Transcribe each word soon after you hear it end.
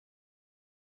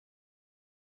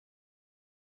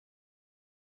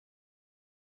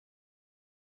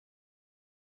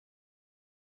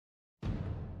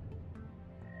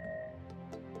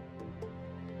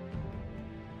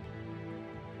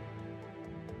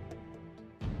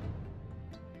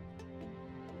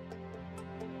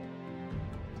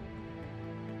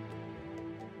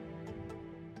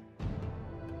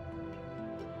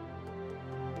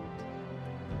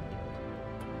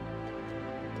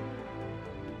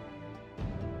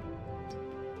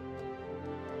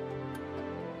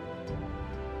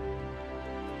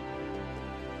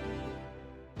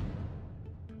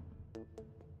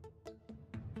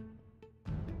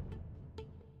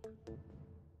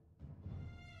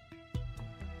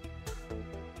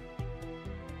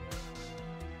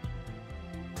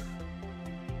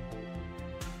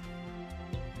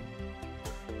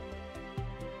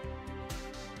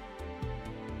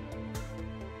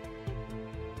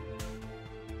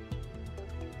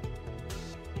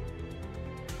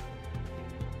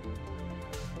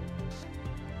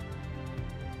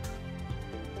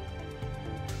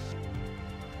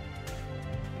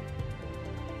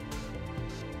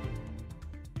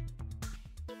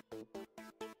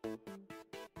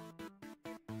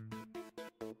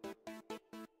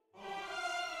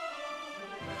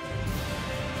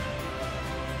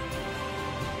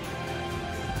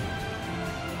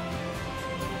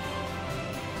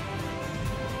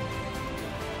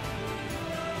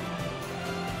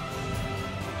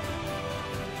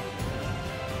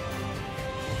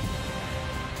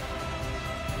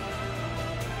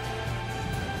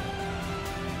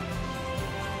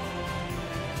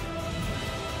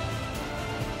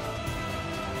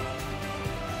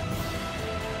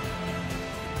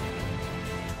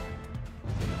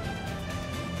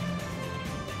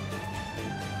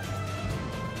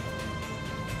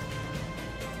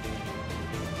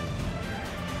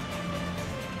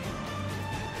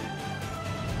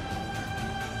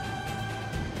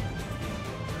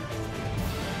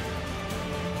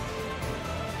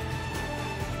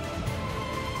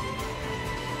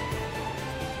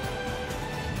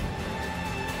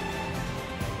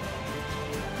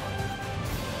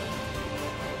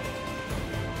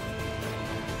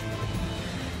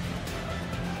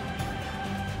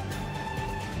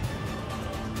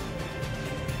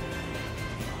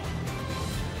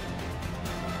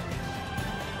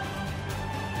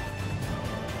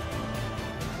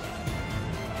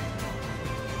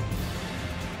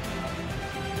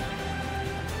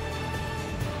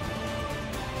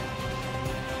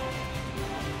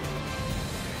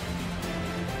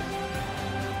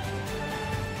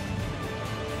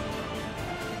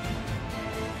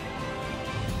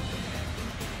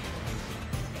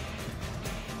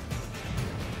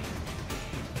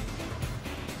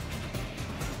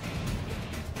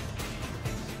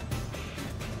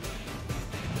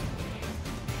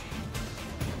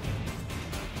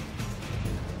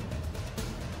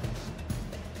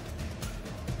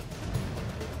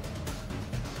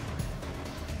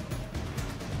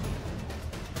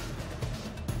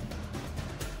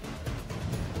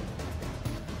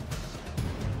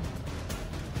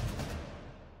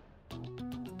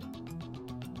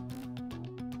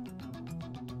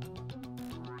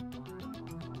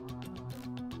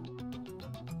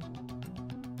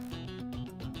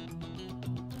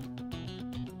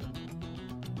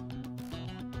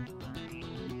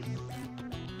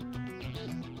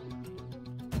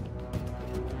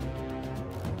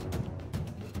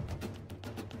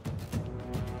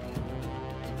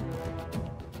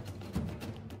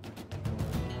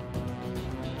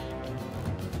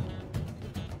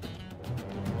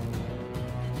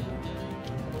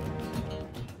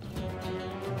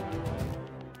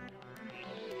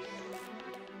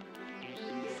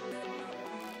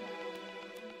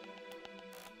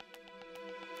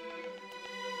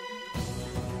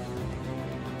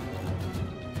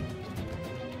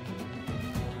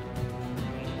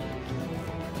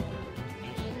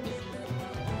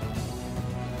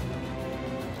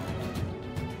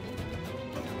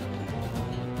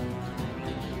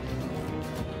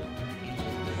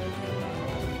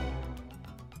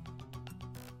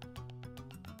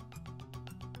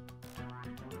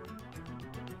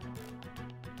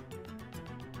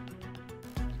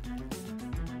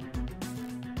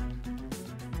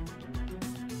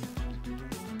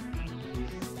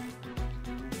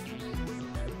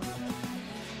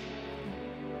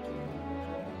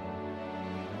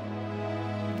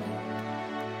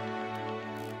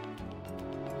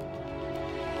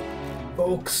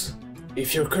Artbooks,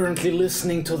 if you're currently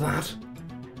listening to that,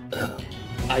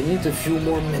 I need a few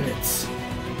more minutes,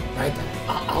 right?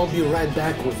 I'll be right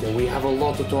back with you. We have a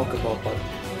lot to talk about, but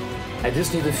I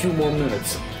just need a few more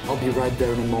minutes. I'll be right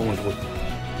there in a moment with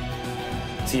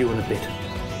you. See you in a bit.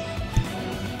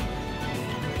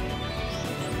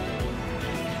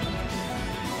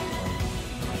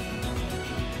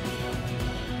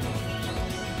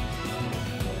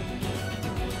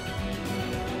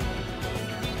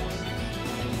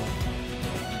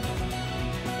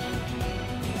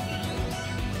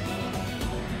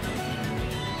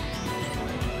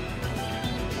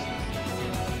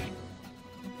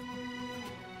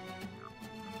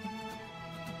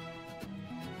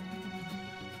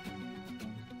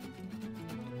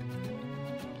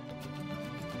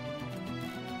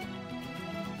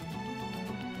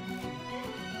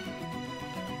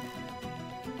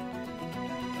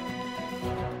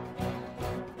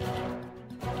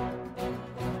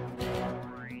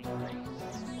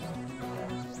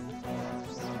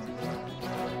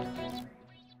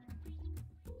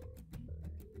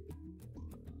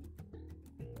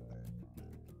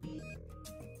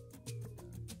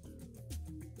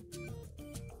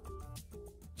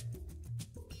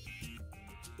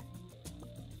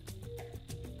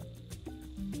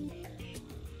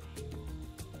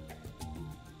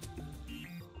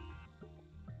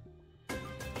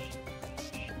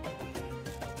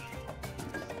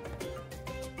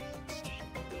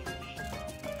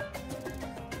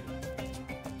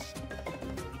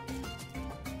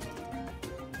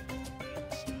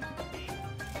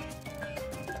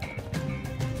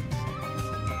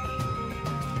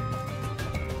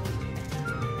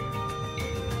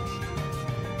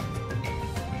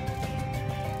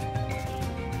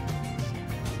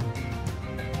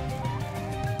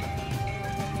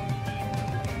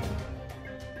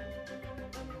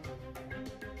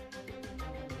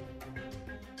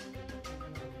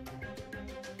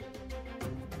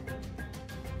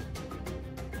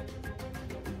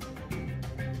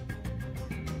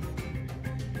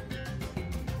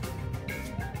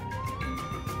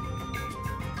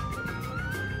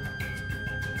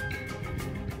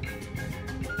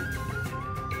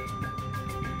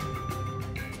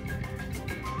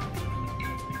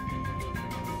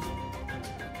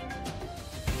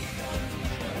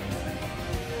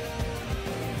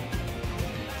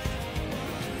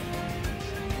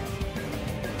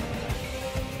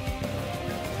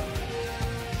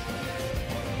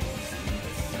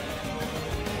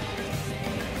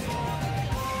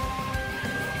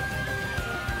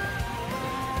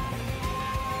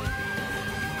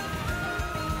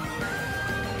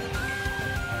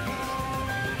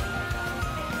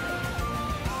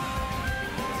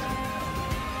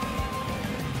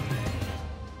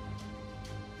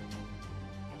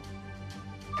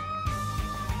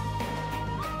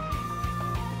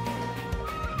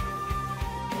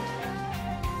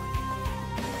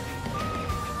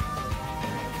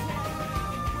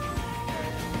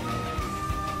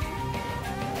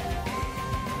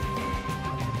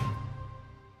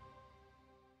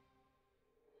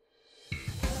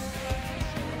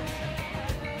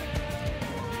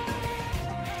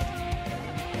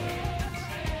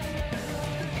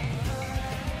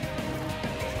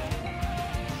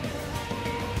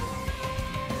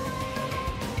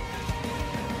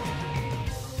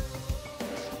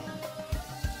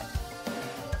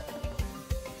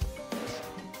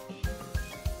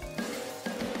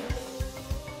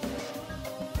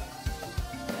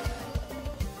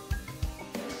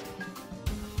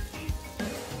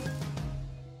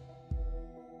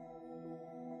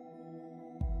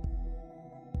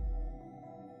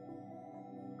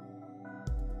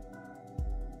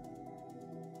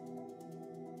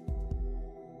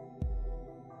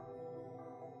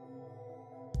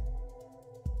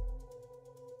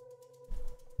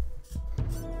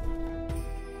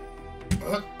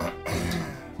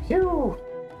 Phew.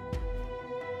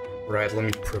 Right, let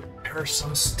me prepare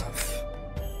some stuff.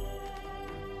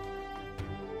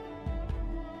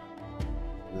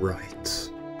 Right.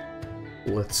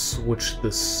 Let's switch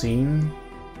the scene.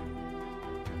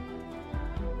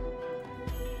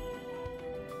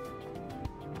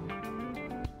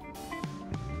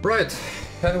 Right,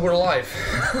 and we're live.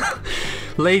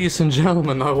 Ladies and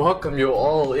gentlemen, I welcome you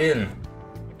all in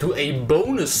to a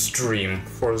bonus stream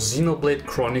for Xenoblade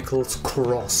Chronicles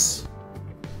X.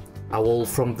 I will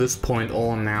from this point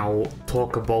on now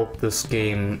talk about this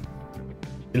game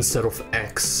instead of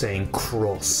X saying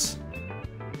cross,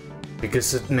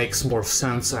 because it makes more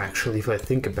sense actually if I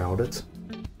think about it.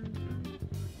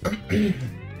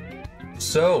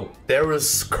 So, there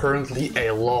is currently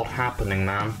a lot happening,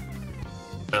 man.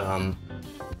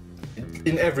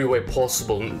 in every way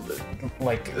possible.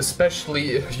 Like,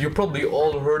 especially, you probably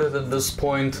all heard it at this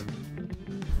point.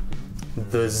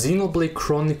 The Xenoblade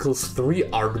Chronicles 3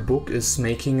 art book is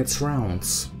making its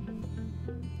rounds.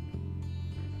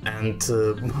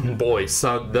 And boy,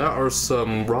 so there are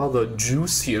some rather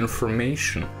juicy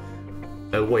information.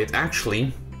 Wait,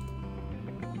 actually,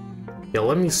 yeah,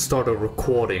 let me start a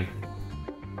recording.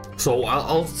 So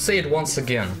I'll say it once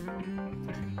again.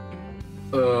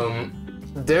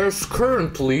 There's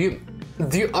currently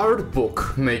the art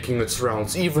book making its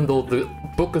rounds, even though the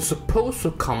book is supposed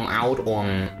to come out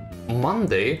on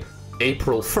Monday,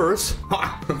 April 1st.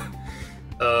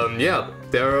 Yeah,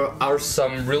 there are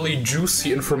some really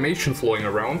juicy information flowing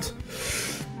around.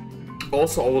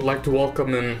 Also, I would like to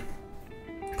welcome in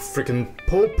freaking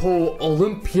Popo,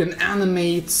 Olympian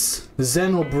Animates,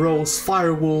 Xenobros,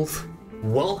 Firewolf.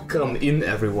 Welcome in,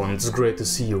 everyone. It's great to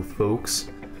see you, folks.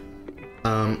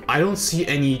 I don't see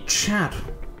any chat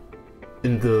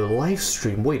in the live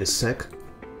stream. Wait a sec.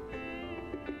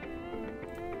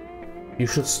 You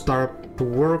should start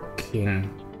working.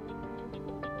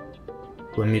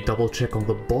 Let me double check on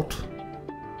the bot.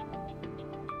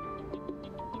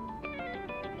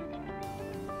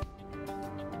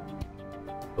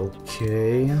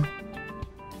 Okay.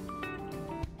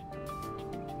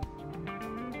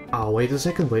 Ah, wait a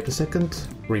second.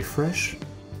 Refresh.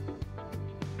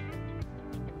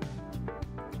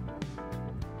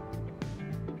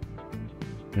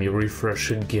 Let me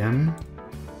refresh again.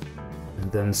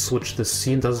 And then switch the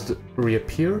scene. Does it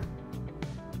reappear?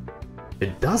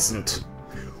 It doesn't.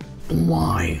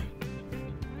 Why?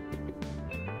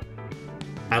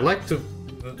 I like to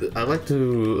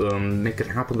make it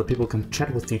happen that people can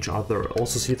chat with each other.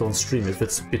 Also see it on stream if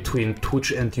it's between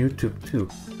Twitch and YouTube too.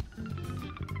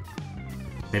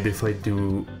 Maybe if I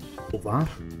do that.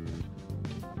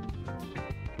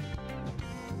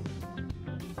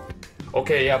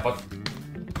 Okay, yeah, but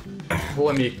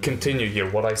let me continue here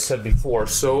what I said before.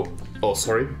 So, oh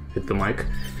sorry, hit the mic.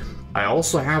 I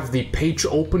also have the page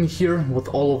open here with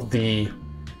all of the,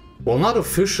 well, not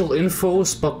official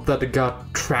infos, but that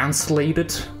got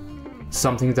translated.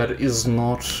 Something that is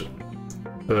not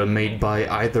made by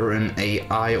either an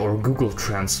AI or Google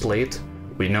Translate.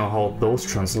 We know how those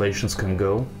translations can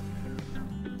go.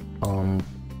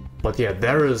 But yeah,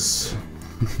 there is,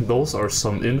 those are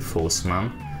some infos,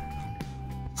 man.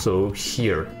 So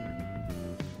here.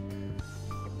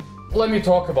 Let me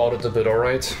talk about it a bit,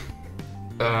 alright?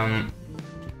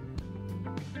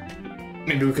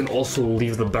 Maybe we can also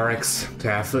leave the barracks to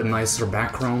have a nicer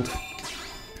background.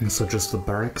 And so just the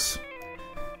barracks.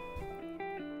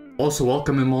 Also,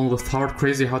 welcome in Monolith Heart.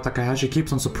 Crazy how Takahashi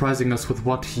keeps on surprising us with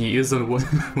what he is and what...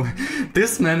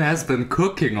 This man has been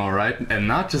cooking, alright? And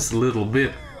not just a little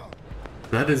bit.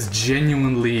 That is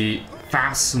genuinely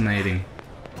fascinating.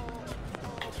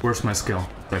 Where's my skill?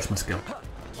 There's my skill.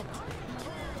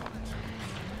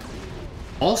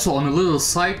 Also, on a little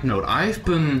side note, I've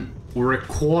been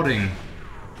recording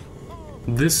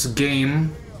this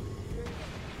game.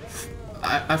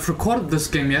 I've recorded this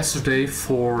game yesterday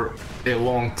for a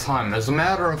long time. As a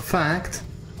matter of fact,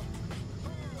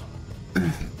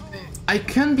 I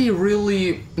can be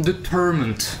really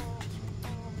determined.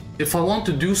 If I want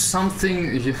to do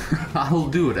something, I'll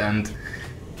do it. And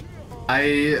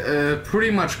I pretty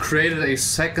much created a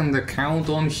second account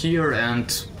on here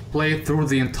and play through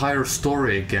the entire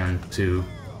story again to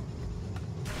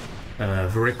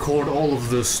record all of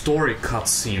the story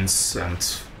cutscenes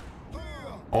and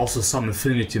also some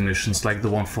Infinity missions like the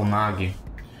one for Nagi.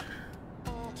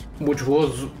 Which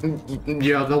was,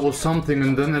 yeah, that was something,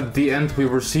 and then at the end we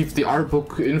received the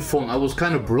artbook info and I was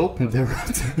kind of broken there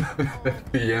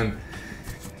at the end.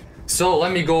 So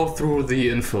let me go through the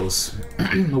infos.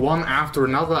 One after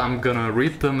another, I'm gonna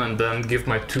read them and then give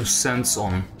my 2 cents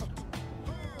on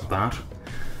that.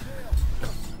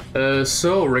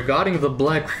 So regarding the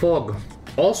Black Fog,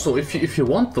 also if you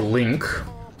want the link,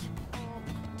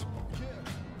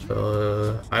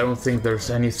 I don't think there's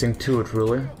anything to it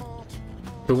really.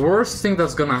 The worst thing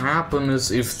that's gonna happen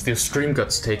is if the stream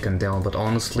gets taken down, but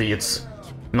honestly it's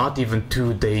not even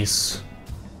 2 days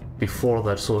before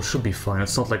that, so it should be fine.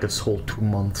 It's not like it's whole 2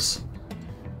 months.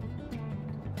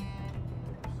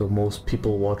 So most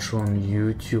people watch on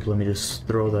YouTube. Let me just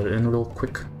throw that in real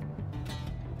quick.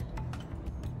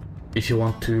 If you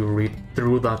want to read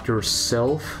through that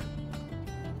yourself,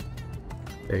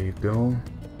 there you go.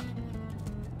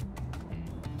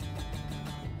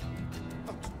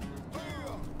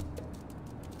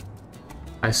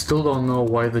 I still don't know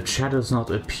why the chat is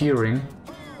not appearing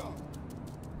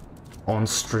on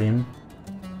stream.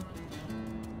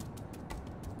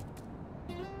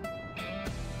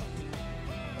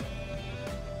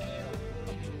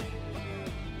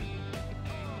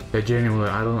 Yeah, genuinely,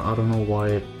 I don't know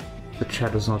why the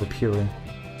chat is not appearing.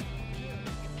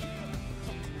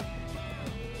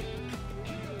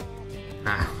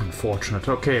 Ah, unfortunate.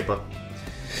 Okay, but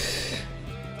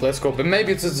let's go. But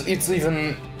maybe it's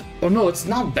even. Oh no, it's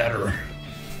not better.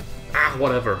 Ah,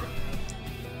 whatever.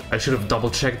 I should have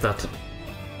double-checked that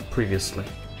previously.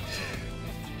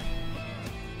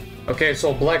 Okay,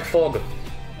 so Black Fog.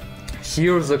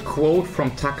 Here's a quote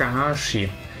from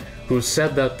Takahashi, who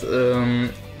said that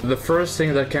the first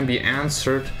thing that can be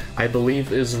answered, I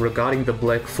believe, is regarding the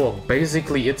Black Fog.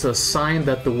 Basically, it's a sign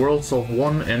that the worlds of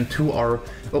 1 and 2 are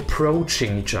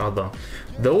approaching each other.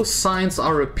 Those signs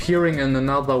are appearing in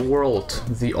another world,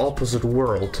 the opposite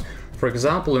world. For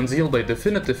example, in Xenoblade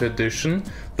Definitive Edition,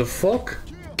 the Fog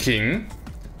King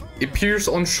appears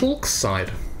on Shulk's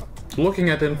side. Looking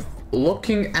at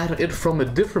it from a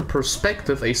different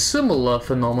perspective, a similar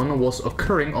phenomenon was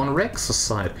occurring on Rex's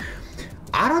side.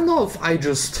 I don't know if I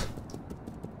just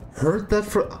heard that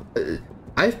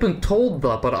I've been told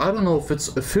that, but I don't know if it's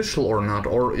official or not,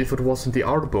 or if it was in the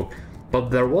art book. But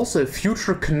there was a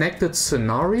future connected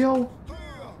scenario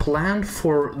planned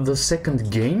for the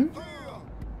second game,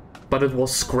 but it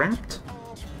was scrapped.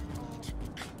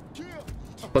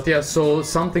 But yeah, so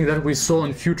something that we saw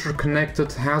in Future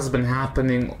Connected has been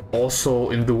happening also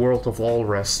in the world of All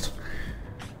Rest.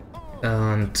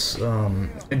 And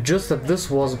just that this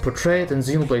wasn't portrayed in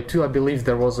Xenoblade 2, I believe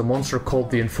there was a monster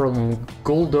called the Infernal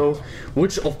Goldo,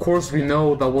 which of course we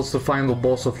know that was the final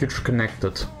boss of Future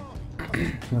Connected.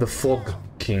 The Fog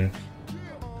King.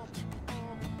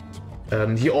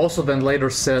 He also then later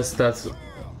says that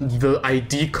the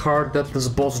ID card that this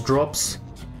boss drops,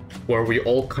 where we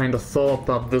all kind of thought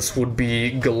that this would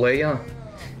be Galea,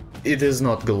 it is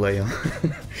not Galea.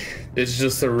 It's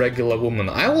just a regular woman.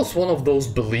 I was one of those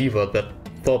believers that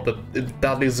thought that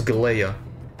that is Galea.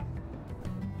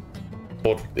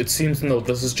 But it seems no,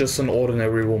 this is just an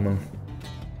ordinary woman.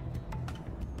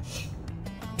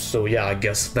 So yeah, I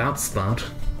guess that's that.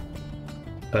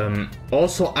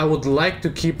 Also, I would like to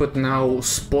keep it now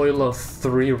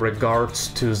spoiler-free regards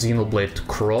to Xenoblade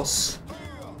Cross.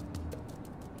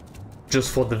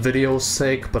 Just for the video's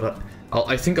sake, but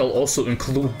I think I'll also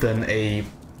include then a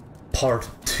part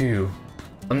 2.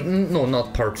 No,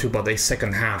 not part 2, but a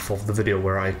second half of the video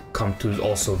where I come to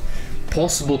also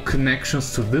possible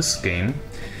connections to this game.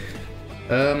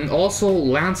 Also,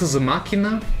 Lance is a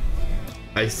Machina.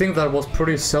 I think that was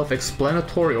pretty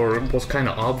self-explanatory, or it was kind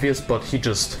of obvious, but he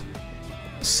just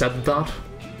said that.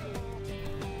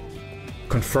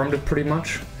 Confirmed it pretty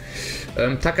much.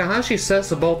 Takahashi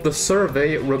says about the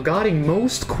survey, regarding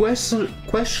most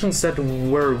questions that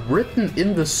were written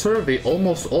in the survey,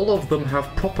 almost all of them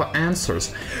have proper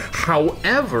answers.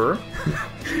 However,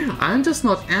 I'm just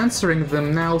not answering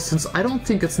them now since I don't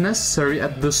think it's necessary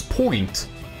at this point.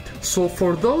 So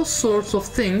for those sorts of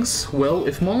things, well,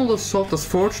 if Monolith Soft is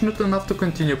fortunate enough to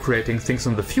continue creating things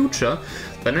in the future,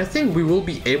 then I think we will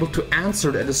be able to answer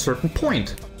it at a certain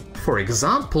point. For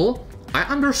example, I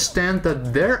understand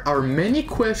that there are many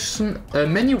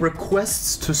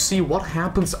requests to see what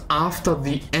happens after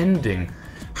the ending.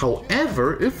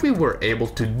 However, if we were able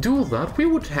to do that, we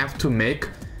would have to make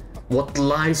what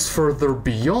lies further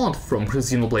beyond from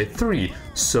Xenoblade 3.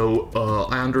 So,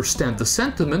 I understand the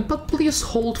sentiment, but please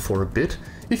hold for a bit.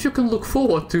 If you can look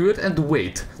forward to it and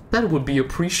wait, that would be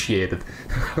appreciated.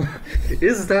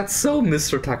 Is that so,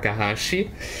 Mr.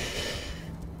 Takahashi?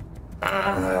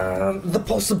 The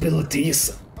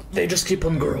possibilities, they just keep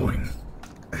on growing.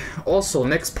 Also,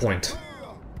 next point.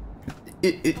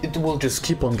 It will just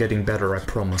keep on getting better, I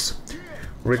promise.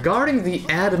 Regarding the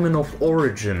admin of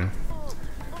Origin,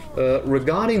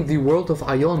 regarding the world of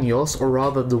Aionios, or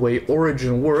rather the way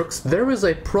Origin works, there is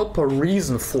a proper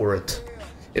reason for it.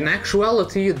 In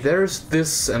actuality, there's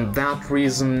this and that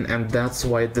reason, and that's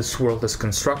why this world is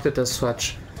constructed as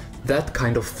such, that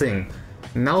kind of thing.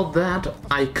 Now that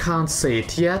I can't say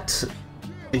it yet,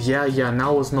 yeah,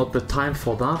 now is not the time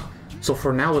for that. So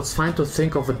for now it's fine to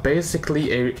think of it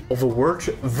basically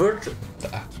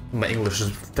my English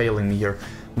is failing me here.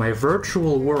 My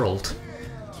virtual world.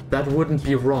 That wouldn't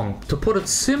be wrong. To put it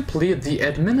simply, the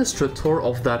administrator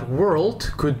of that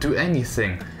world could do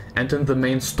anything. And in the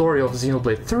main story of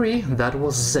Xenoblade 3, that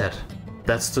was Zed.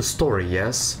 That's the story,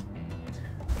 yes?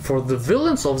 For the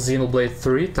villains of Xenoblade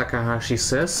 3, Takahashi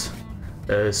says,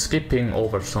 skipping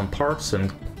over some parts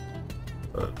and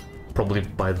probably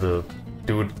by the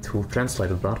dude who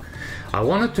translated that, I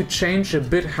wanted to change a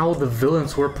bit how the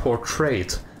villains were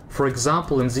portrayed. For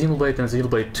example, in Xenoblade and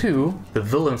Xenoblade 2, the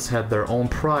villains had their own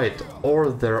pride or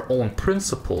their own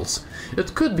principles.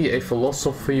 It could be a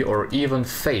philosophy or even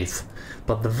faith.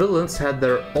 but the villains had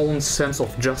their own sense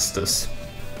of justice.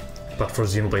 But for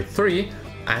Xenoblade 3,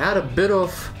 I had a bit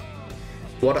of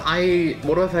what if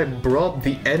I brought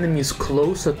the enemies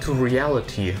closer to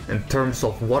reality in terms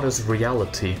of what is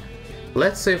reality.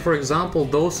 Let's say, for example,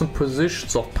 those in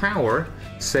positions of power,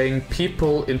 saying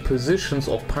people in positions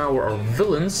of power are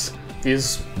villains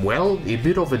is, well, a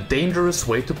bit of a dangerous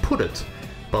way to put it.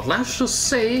 But let's just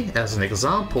say, as an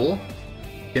example,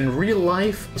 in real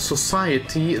life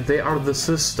society they are the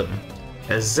system.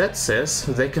 As Zed says,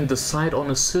 they can decide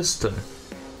on a system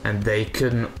and they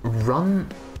can run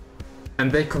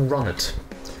it.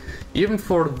 Even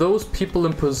for those people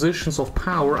in positions of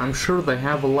power, I'm sure they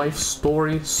have a life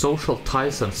story, social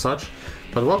ties and such,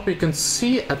 but what we can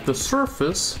see at the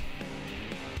surface,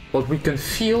 what we can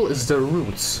feel is their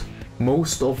roots.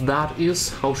 Most of that is,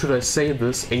 how should I say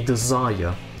this, a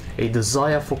desire. A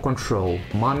desire for control,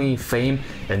 money, fame,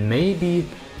 and maybe,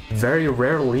 very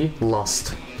rarely,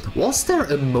 lust. Was there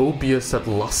a Mobius that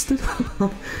lusted?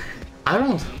 I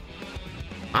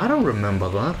don't remember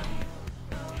that.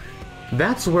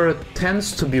 That's where it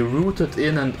tends to be rooted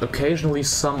in, and occasionally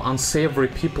some unsavory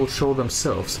people show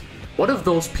themselves. What if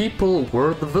those people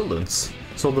were the villains?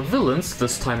 So the villains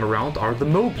this time around are the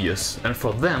Mobius, and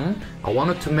for them, I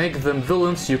wanted to make them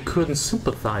villains you couldn't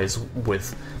sympathize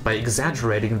with by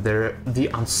exaggerating the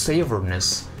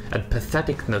unsavoriness and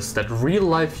patheticness that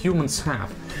real-life humans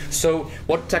have. So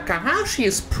what Takahashi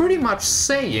is pretty much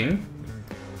saying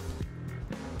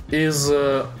is,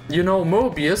 you know,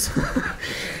 Mobius,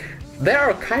 they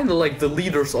are kind of like the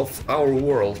leaders of our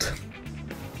world.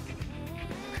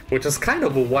 Which is kind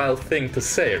of a wild thing to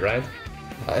say, right?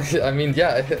 I mean,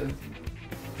 yeah,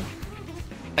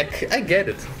 I get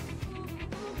it.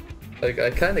 Like,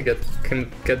 I kind of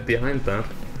can get behind that.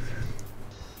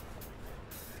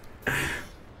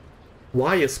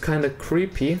 Why is kind of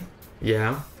creepy?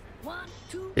 Yeah.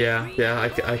 Yeah,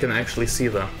 I can actually see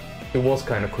that. It was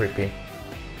kind of creepy.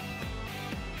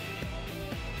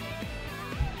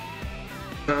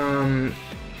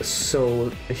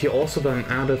 So he also then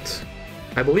added,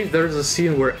 I believe there is a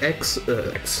scene where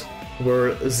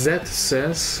where Zed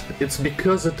says, "It's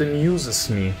because it amuses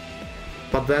me."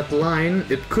 But that line,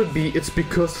 it could be, "It's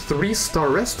because 3-star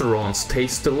restaurants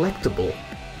taste delectable,"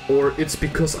 or "It's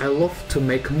because I love to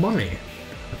make money."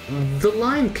 The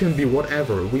line can be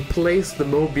whatever. We place the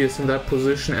Mobius in that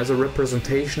position as a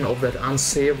representation of that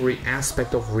unsavory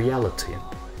aspect of reality.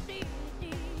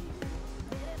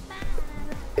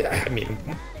 I mean,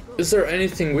 is there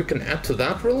anything we can add to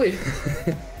that, really?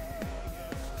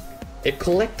 A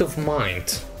collective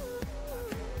mind.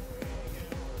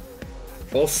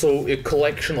 Also a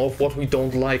collection of what we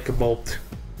don't like about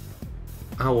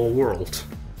our world.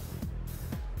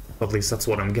 At least that's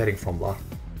what I'm getting from that.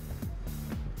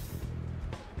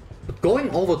 But going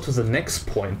over to the next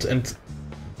point, and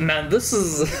man, this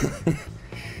is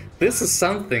this is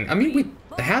something. I mean, we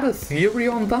had a theory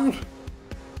on that,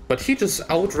 but he just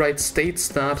outright states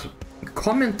that,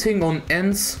 commenting on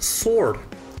N's sword,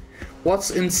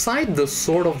 what's inside the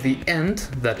sword of the End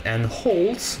that N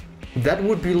holds, that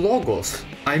would be Logos.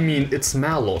 I mean, it's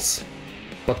Malos.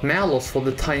 But Malos for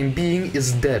the time being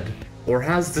is dead, or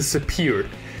has disappeared.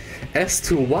 As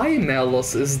to why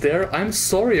Malos is there, I'm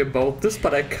sorry about this,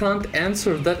 but I can't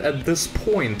answer that at this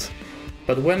point.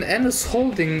 But when N is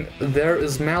holding, there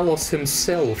is Malos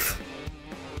himself.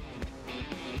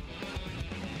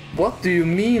 What do you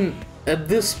mean, at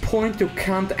this point you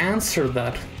can't answer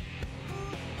that?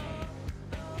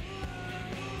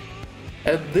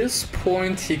 At this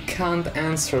point he can't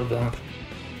answer that.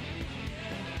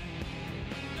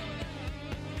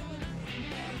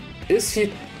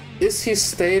 Is he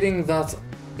stating that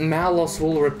Malos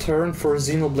will return for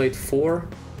Xenoblade 4?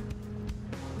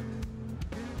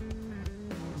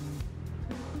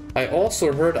 I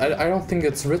also heard, I don't think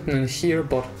it's written in here,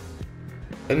 but...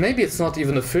 And maybe it's not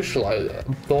even official,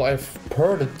 though I've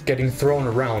heard it getting thrown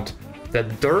around,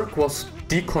 that Dirk was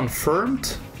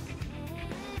deconfirmed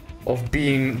of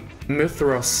being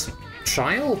Mithra's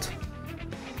child?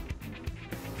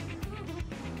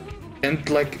 And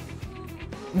like,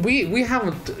 we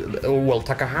haven't, well,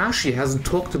 Takahashi hasn't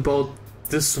talked about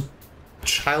this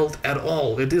child at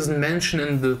all. It isn't mentioned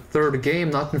in the third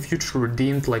game, not in Future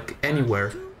Redeemed, like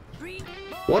anywhere.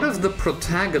 What if the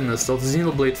protagonist of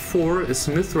Xenoblade 4 is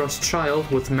Mithra's child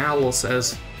with Malos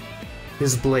as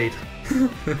his blade?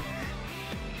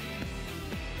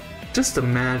 Just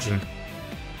imagine.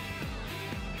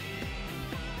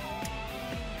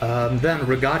 Then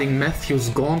regarding Matthew's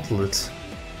gauntlet,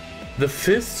 the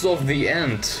Fists of the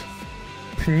End.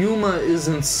 pneuma is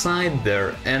inside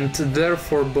there, and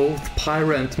therefore both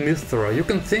Pyra and Mithra, you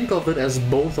can think of it as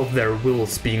both of their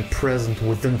wills being present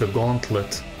within the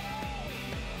gauntlet.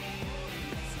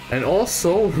 And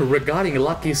also, regarding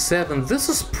Lucky 7, this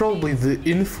is probably the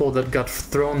info that got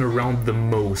thrown around the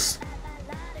most.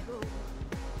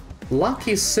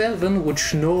 Lucky 7,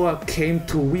 which Noah came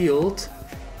to wield,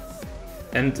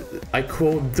 and I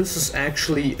quote, this is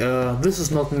actually, this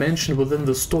is not mentioned within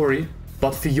the story,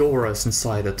 but Fiora is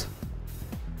inside it.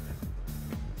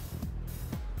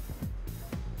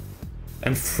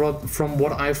 And from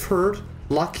what I've heard,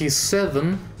 Lucky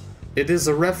 7, it is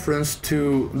a reference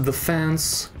to the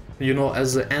fans, you know,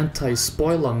 as an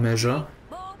anti-spoiler measure,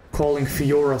 calling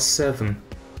Fiora 7.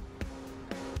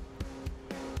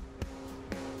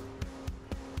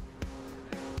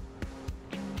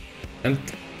 And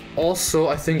also,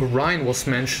 I think Ryan was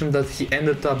mentioned that he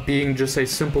ended up being just a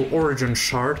simple origin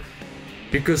shard,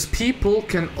 because people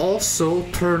can also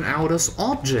turn out as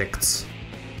objects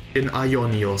in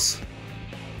Aionios.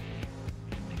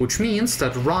 Which means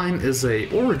that Ryan is a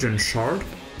origin shard,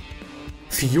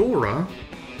 Fiora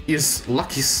is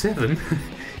Lucky 7,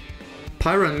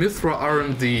 Pyra and Mithra are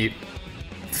in the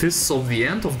Fists of the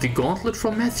End of the Gauntlet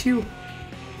from Matthew,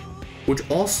 which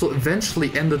also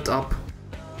eventually ended up...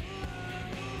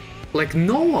 Like,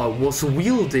 Noah was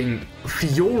wielding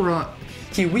Fiora,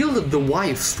 he wielded the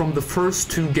wives from the first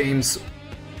 2 games'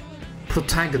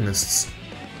 protagonists.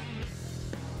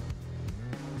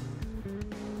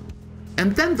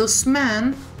 And then this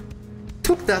man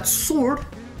took that sword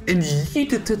and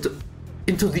yeeted it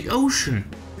into the ocean.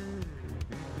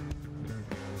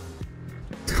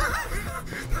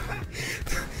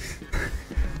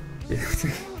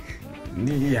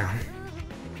 Yeah.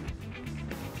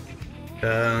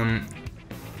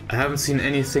 I haven't seen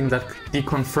anything that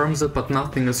deconfirms it, but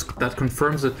nothing is that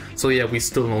confirms it. So yeah, we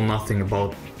still know nothing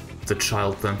about the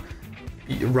child then.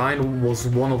 Ryan was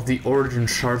one of the origin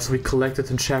shards we collected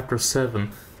in chapter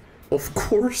 7. Of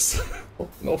course.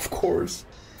 Of course.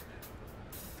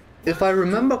 If I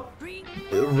remember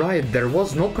right, there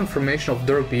was no confirmation of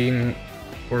Dirk being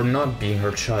or not being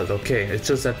her child. Okay, it's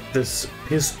just that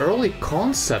his early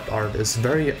concept art is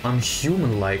very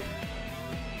unhuman-like.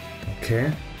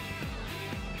 Okay.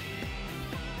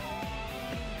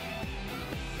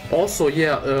 Also,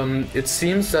 yeah, it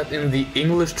seems that in the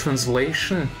English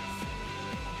translation,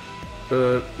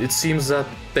 it seems that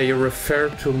they refer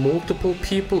to multiple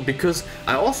people, because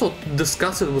I also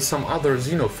discussed it with some other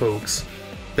Xeno folks,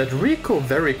 that Rico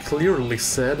very clearly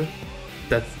said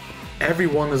that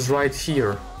everyone is right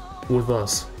here with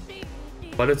us.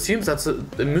 But it seems that's a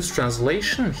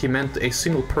mistranslation. He meant a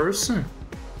single person.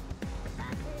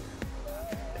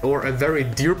 Or a very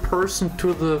dear person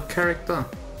to the character.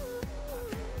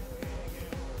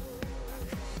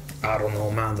 I don't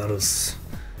know, man, that is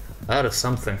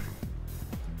something.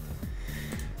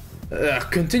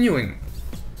 Continuing.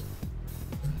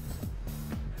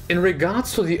 In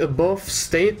regards to the above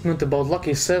statement about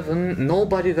Lucky 7,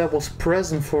 nobody that was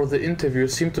present for the interview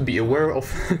seemed to be aware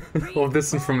of, of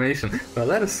this information. Well,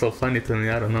 that is so funny to me,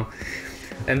 I don't know.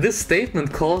 And this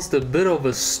statement caused a bit of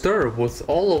a stir, with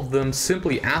all of them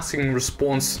simply asking in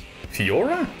response,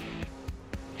 Fiora?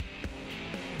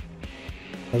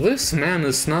 This man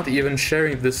is not even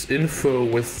sharing this info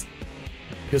with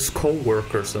his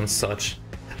co-workers and such.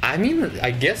 I mean,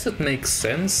 I guess it makes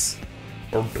sense.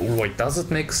 Or wait, does it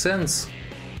make sense?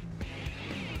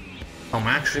 I'm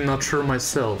actually not sure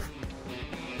myself.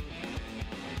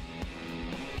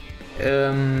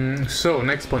 So,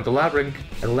 next point,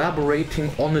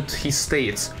 elaborating on it, he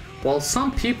states, while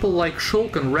some people like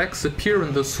Shulk and Rex appear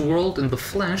in this world in the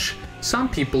flesh, some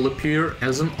people appear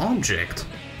as an object.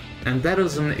 And that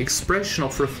is an expression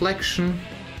of reflection,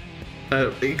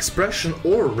 expression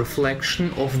or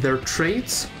reflection of their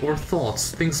traits or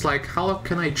thoughts. Things like, how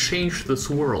can I change this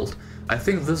world? I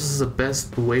think this is the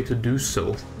best way to do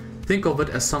so. Think of it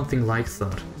as something like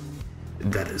that.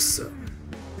 That is...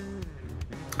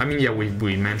 I mean, yeah,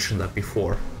 we mentioned that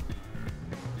before.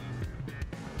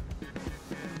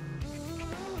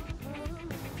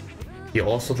 He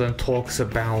also then talks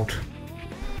about...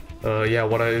 yeah,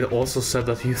 what I also said,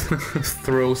 that he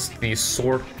throws the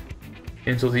sword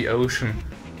into the ocean.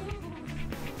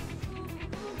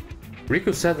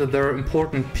 Riku said that there are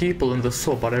important people in the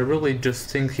show, but I really just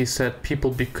think he said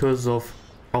people because of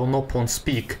how Noppon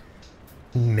speak.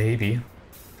 Maybe.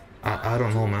 I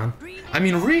don't know, man. I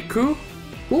mean, Riku,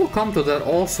 we'll come to that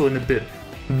also in a bit.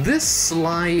 This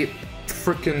sly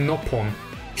freaking Noppon,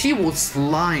 he was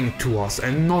lying to us,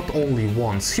 and not only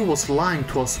once. He was lying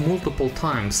to us multiple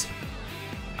times.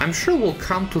 I'm sure we'll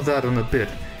come to that in a bit.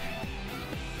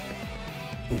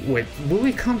 Wait, will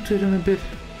we come to it in a bit?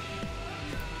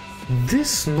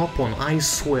 This Noppon, I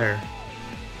swear.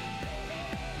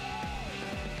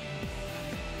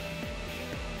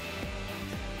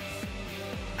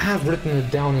 I have written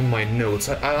it down in my notes.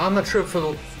 I'm not sure if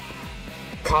it'll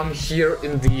come here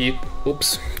in the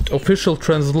official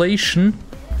translation.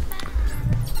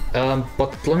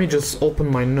 But let me just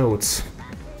open my notes.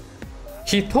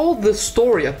 He told this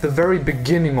story at the very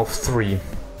beginning of 3.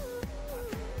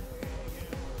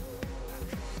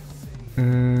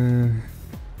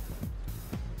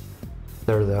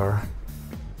 There they are.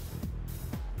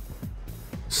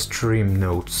 Stream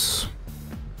notes.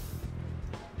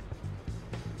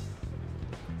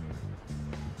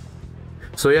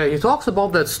 So yeah, he talks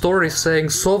about that story saying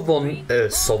seven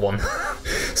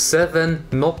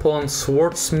Noppon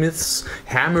swordsmiths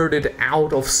hammered it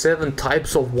out of 7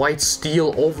 types of white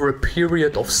steel over a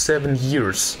period of 7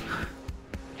 years.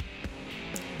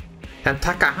 And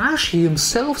Takahashi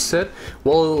himself said,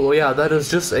 well, yeah, that is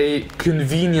just a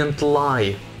convenient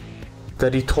lie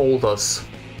that he told us.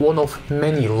 One of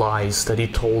many lies that he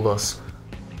told us.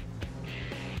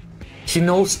 He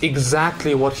knows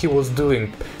exactly what he was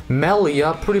doing.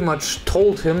 Melia pretty much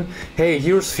told him, hey,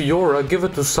 here's Fiora, give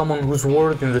it to someone who's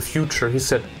worthy in the future. He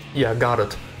said, yeah, got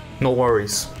it. No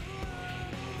worries.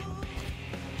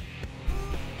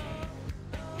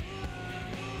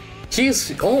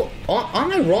 He's,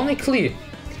 unironically,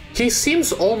 he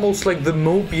seems almost like the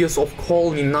Mobius of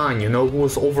Colony 9, you know, who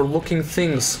was overlooking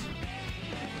things.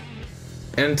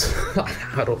 And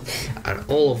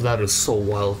all of that is so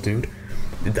wild, dude.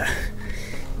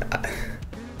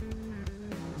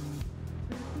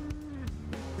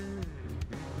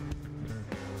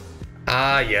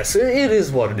 Yes, it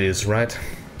is what it is, right?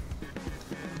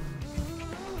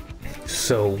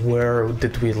 So, where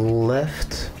did we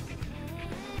left?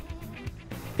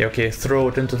 Yeah, okay, throw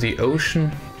it into the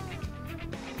ocean.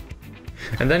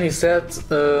 And then he said,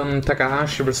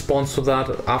 Takahashi responds to that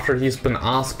after he's been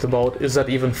asked about, is that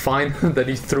even fine that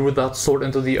he threw that sword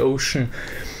into the ocean?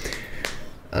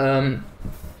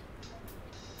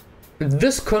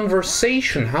 This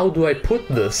conversation, how do I put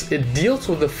this? It deals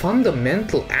with the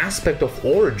fundamental aspect of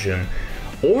Origin.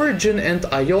 Origin and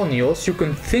Aionios, you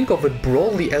can think of it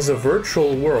broadly as a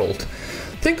virtual world.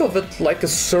 Think of it like a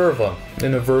server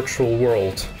in a virtual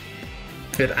world.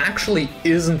 It actually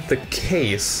isn't the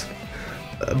case,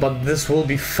 but this will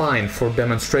be fine for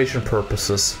demonstration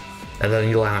purposes. And then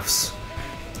he laughs.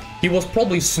 He was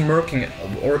probably smirking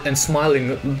and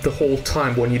smiling the whole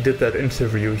time when he did that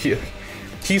interview.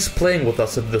 He's playing with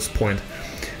us at this point.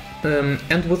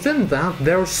 And within that,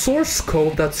 there's source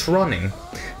code that's running.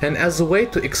 And as a way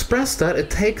to express that,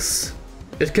 it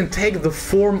can take the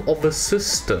form of a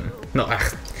system. No,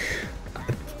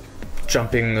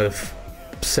 jumping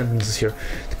sentences here.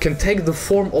 It can take the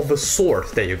form of a sword,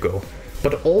 there you go.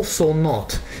 But also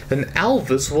not. And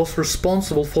Alvis was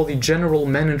responsible for the general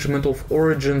management of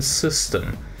Origin's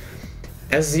system.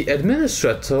 As the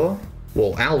administrator,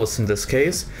 well, Alvis in this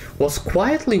case, was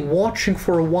quietly watching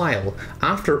for a while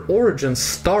after Origin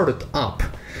started up.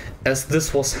 As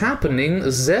this was happening,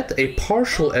 Zed, a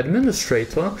partial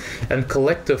administrator and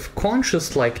collective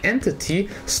conscious-like entity,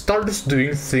 starts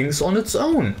doing things on its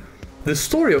own. The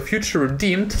story of Future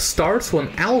Redeemed starts when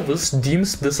Alvis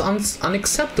deems this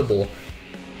unacceptable.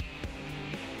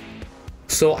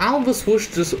 So Alvis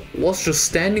was just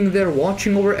standing there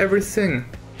watching over everything.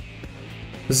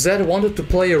 Zed wanted to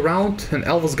play around and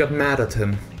Alvis got mad at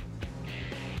him.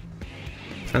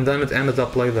 And then it ended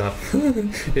up like that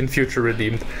in Future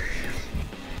Redeemed.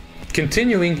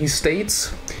 Continuing, he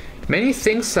states, many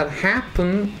things that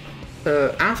happen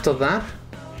after that.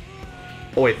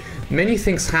 Oh wait, many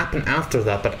things happen after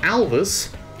that, but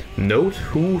Alvis, note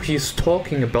who he's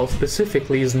talking about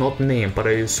specifically is not named, but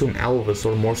I assume Alvis,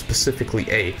 or more specifically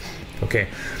A. Okay.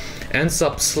 Ends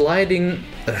up siding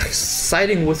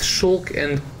with Shulk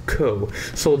and Co.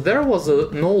 So there was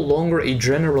no longer a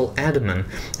general admin,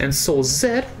 and so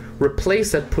Zed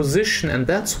replaced that position, and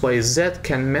that's why Zed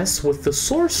can mess with the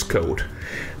source code,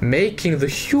 making the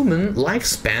human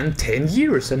lifespan 10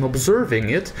 years and observing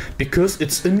it because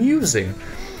it's amusing.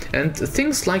 And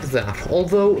things like that,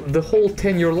 although the whole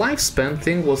 10-year lifespan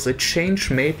thing was a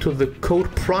change made to the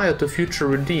code prior to Future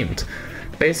Redeemed.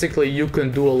 Basically, you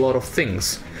can do a lot of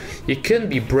things. You can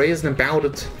be brazen about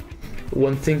it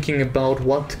when thinking about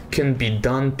what can be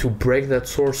done to break that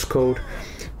source code.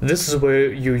 This is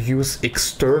where you use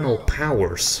external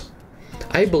powers.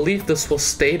 I believe this was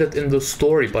stated in the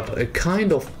story, but a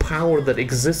kind of power that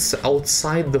exists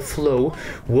outside the flow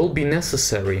will be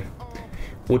necessary,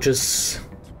 which is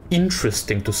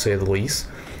interesting to say the least.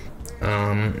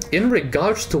 In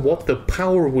regards to what the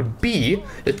power would be,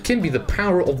 it can be the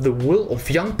power of the will of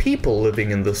young people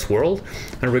living in this world,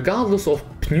 and regardless of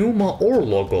pneuma or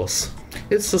logos.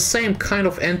 It's the same kind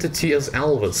of entity as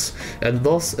Elvis, and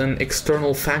thus an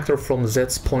external factor from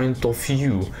Zed's point of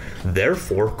view.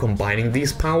 Therefore, combining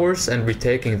these powers and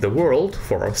retaking the world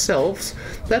for ourselves,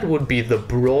 that would be the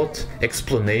broad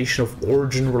explanation of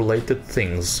origin-related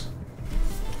things.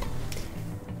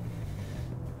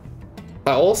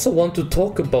 I also want to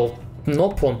talk about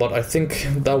Nopon, but I think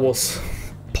that was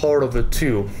part of it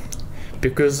too.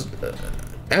 Because,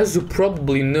 as you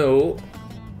probably know,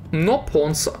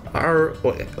 Nopons are...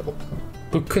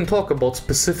 we can talk about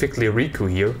specifically Riku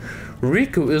here.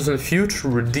 Riku is in future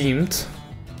redeemed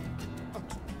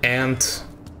and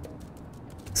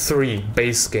 3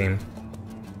 base game.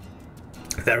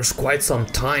 There's quite some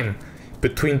time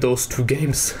between those 2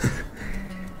 games.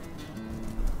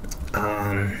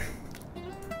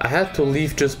 I had to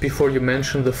leave just before you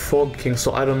mentioned the Fog King,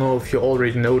 so I don't know if you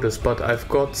already noticed, but I've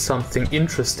got something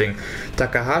interesting.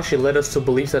 Takahashi led us to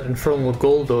believe that Infernal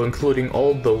Goldo, including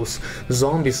all those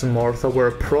zombies in Martha, were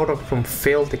a product from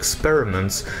failed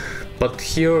experiments. But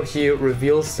here he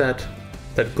reveals that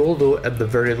Goldo, at the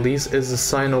very least, is a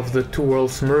sign of the 2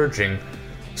 worlds merging.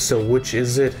 So which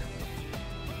is it?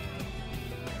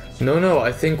 No,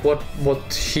 I think what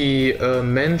he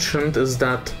mentioned is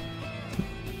that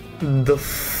the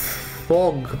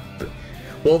fog...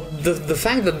 Well, the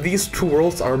fact that these 2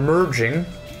 worlds are merging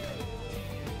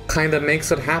kinda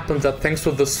makes it happen that thanks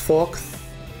to this fog,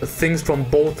 things from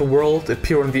both worlds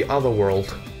appear in the other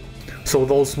world. So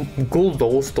those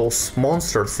Guldos, those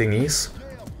monster thingies,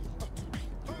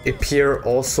 appear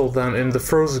also then in the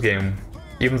first game,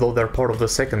 even though they're part of the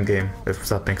second game, if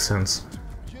that makes sense.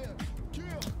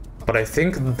 But I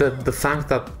think that the fact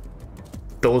that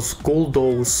those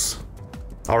Guldos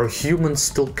are humans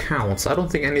still counts. I don't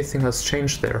think anything has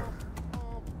changed there.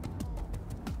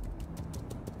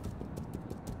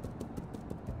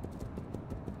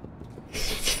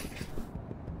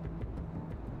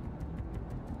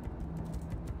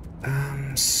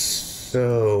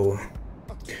 So...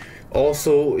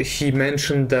 Also, he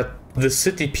mentioned that the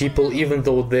city people, even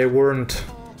though they weren't...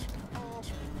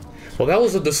 Well, that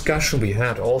was a discussion we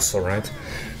had also, right?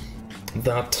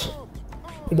 That...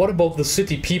 What about the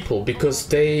city people? Because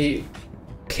they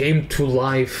came to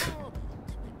life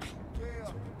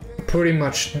pretty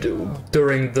much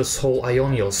during this whole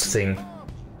Aionios thing.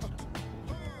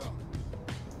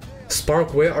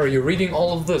 Spark, where are you reading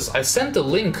all of this? I sent a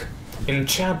link in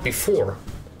chat before.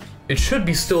 It should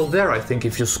be still there, I think,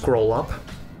 if you scroll up.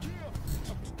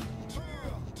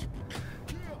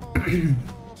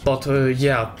 But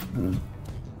yeah,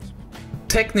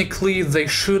 technically they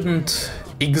shouldn't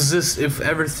exist if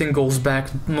everything goes back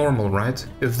normal, right?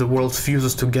 If the world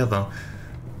fuses together.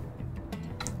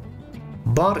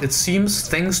 But it seems,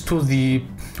 thanks to the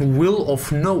will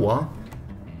of Noah,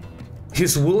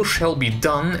 his will shall be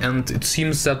done, and it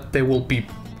seems that they will be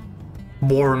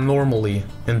born normally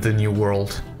in the new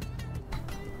world.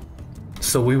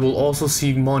 So we will also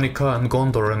see Monica and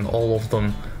Gondor and all of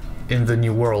them in the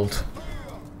new world.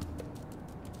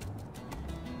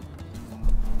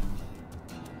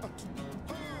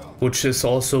 Which is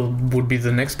also would be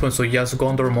the next point. So yes,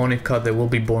 Gondor, Monica, they will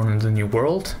be born in the new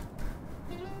world.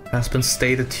 Has been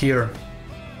stated here.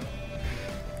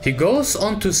 He goes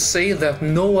on to say that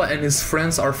Noah and his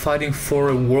friends are fighting for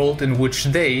a world in which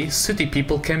they, city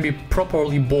people, can be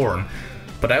properly born.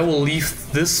 But I will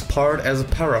leave this part as a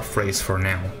paraphrase for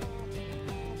now.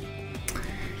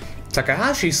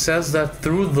 Takahashi says that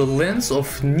through the lens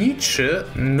of Nietzsche,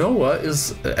 Noah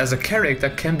is, as a character,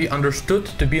 can be understood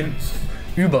to be an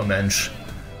Übermensch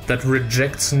that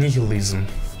rejects nihilism.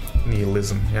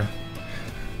 Nihilism, yeah.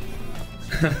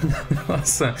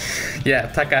 Yeah,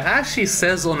 Takahashi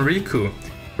says on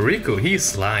Riku, he's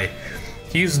sly.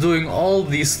 He's doing all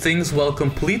these things while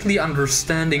completely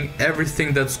understanding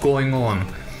everything that's going on.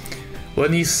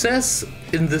 When he says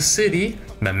in the city,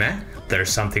 Meme, there's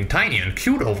something tiny and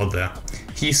cute over there,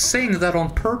 he's saying that on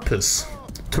purpose,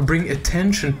 to bring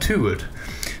attention to it.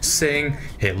 Saying,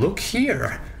 hey, look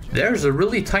here, there's a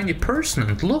really tiny person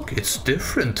and look, it's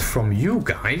different from you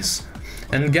guys.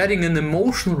 And getting an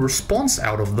emotional response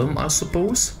out of them, I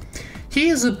suppose. He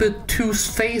is a bit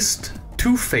two-faced,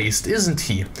 isn't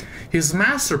he? His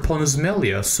master pawn is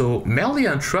Melia, so Melia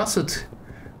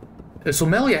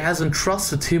has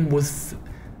entrusted him with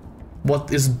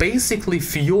what is basically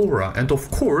Fiora, and of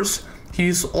course, he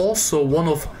is also one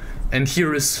of, and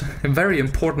here is a very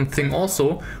important thing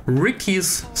also,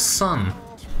 Ricky's son.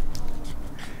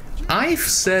 I've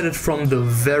said it from the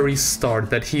very start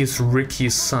that he is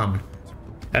Ricky's son.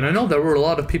 And I know there were a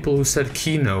lot of people who said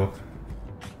Kino,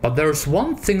 but there's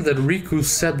one thing that Riku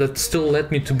said that still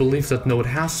led me to believe that no, it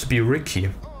has to be Ricky.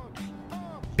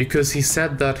 Because he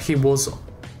said that he was...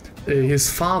 his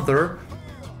father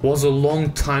was a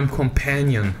long-time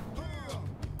companion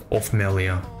of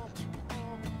Melia,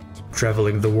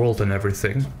 traveling the world and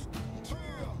everything.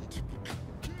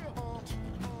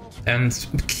 And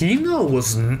Kino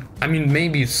was... I mean,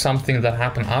 maybe something that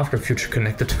happened after Future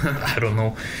Connected, I don't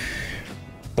know.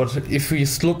 But if we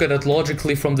look at it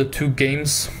logically from the two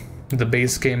games, the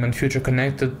base game and Future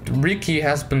Connected, Ricky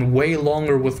has been way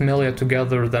longer with Melia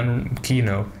together than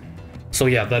Kino. So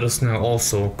yeah, that is now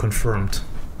also confirmed.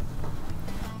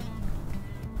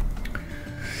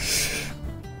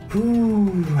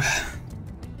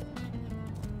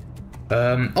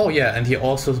 Oh yeah, and he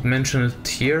also mentioned it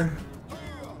here.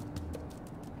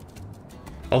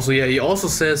 Also yeah, he also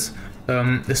says,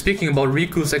 speaking about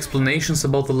Riku's explanations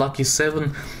about the Lucky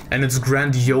Seven and its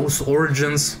grandiose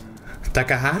origins,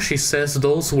 Takahashi says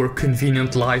those were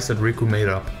convenient lies that Riku made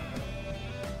up.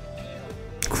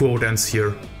 Quote ends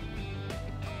here.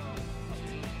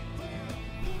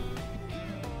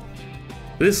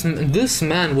 This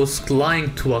man was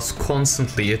lying to us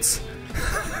constantly. It's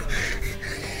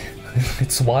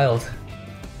it's wild.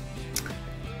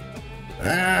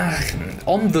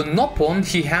 On the Noppon,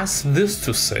 he has this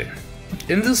to say.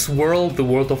 In this world, the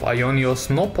world of Aionios,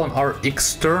 Noppon are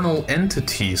external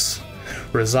entities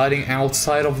residing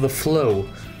outside of the flow,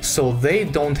 so they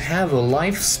don't have a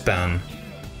lifespan.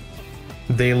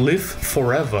 They live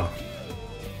forever.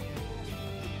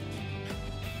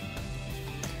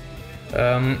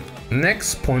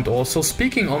 Next point also,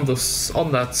 speaking on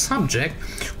that subject,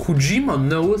 Kojima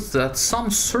knows that some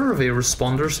survey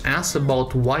responders asked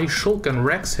about why Shulk and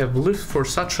Rex have lived for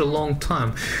such a long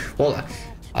time. Well,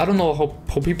 I don't know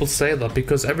how people say that,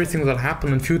 because everything that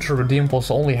happened in Future Redeemed was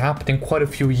only happening quite a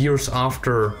few years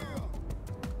after...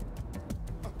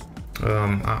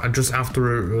 just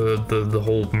after the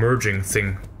whole merging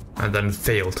thing, and then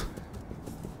failed.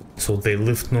 So they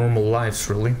lived normal lives,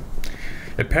 really.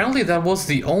 Apparently that was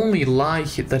the only lie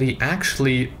that he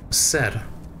actually said.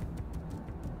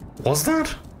 Was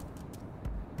that?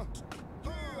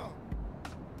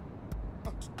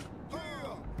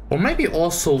 Or maybe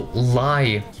also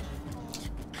lie.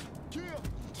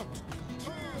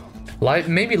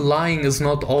 Maybe lying is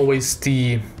not always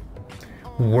the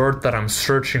word that I'm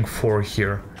searching for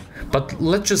here. But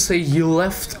let's just say he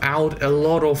left out a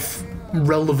lot of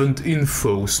relevant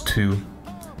infos too.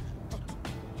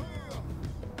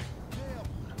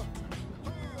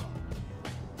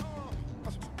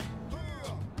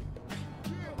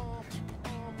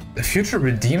 Future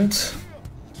Redeemed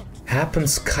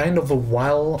happens kind of a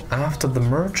while after the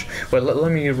merge. Well,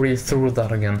 let me read through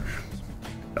that again.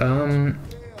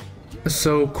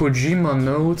 So Kojima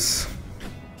notes...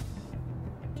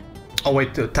 Oh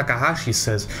wait, Takahashi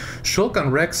says, Shulk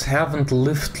and Rex haven't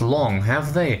lived long,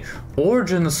 have they?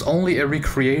 Origin is only a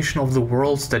recreation of the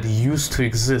worlds that used to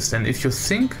exist, and if you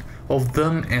think of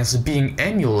them as being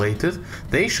emulated,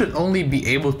 they should only be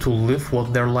able to live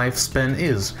what their lifespan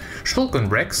is. Shulk and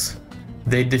Rex,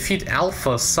 they defeat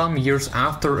Alpha some years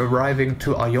after arriving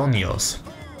to Aionios,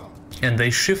 and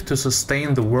they shift to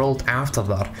sustain the world after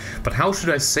that. But how should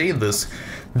I say this?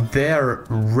 Their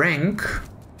rank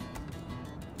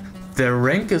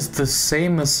is the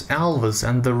same as Alvis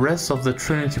and the rest of the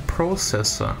Trinity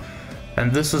processor.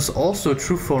 And this is also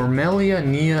true for Melia,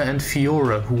 Nia and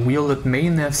Fiora, who wielded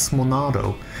Mayneth's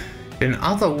Monado. In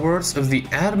other words, if the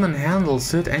admin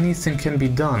handles it, anything can be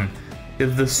done.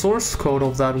 If the source code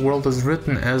of that world is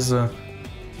written as a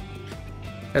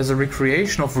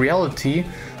recreation of reality,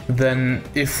 then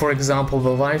if, for example, the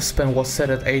lifespan was set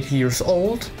at 80 years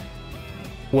old,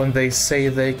 when they say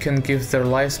they can give their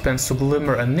lifespans to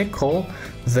Glimmer and Nicole,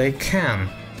 they can,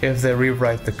 if they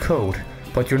rewrite the code.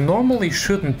 But you normally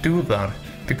shouldn't do that,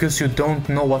 because you don't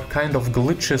know what kind of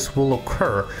glitches will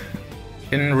occur.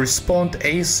 In response,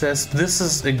 A says this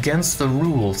is against the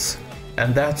rules,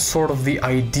 and that's sort of the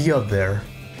idea there.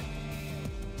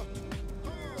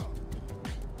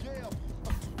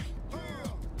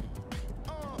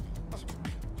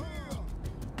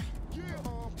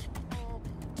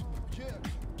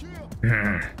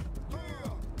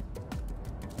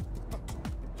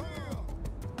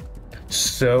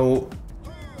 So...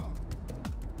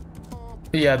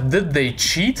 yeah, did they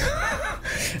cheat?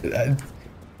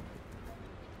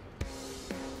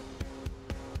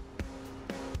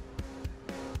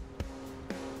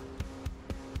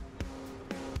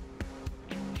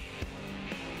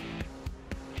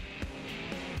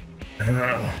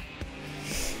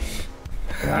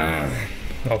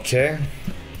 Okay.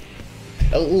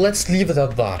 Let's leave it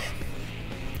at that.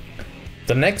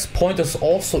 The next point is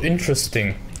also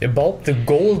interesting, about the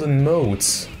golden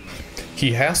modes.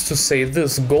 He has to say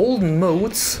this, golden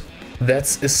modes,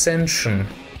 that's ascension.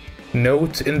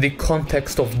 Note in the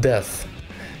context of death.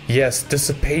 Yes,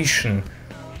 dissipation.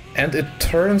 And it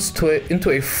turns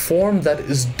into a form that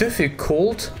is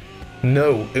difficult,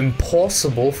 no,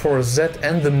 impossible for Zed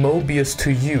and the Mobius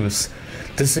to use,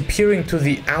 disappearing to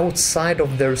the outside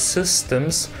of their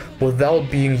systems without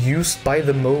being used by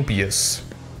the Mobius.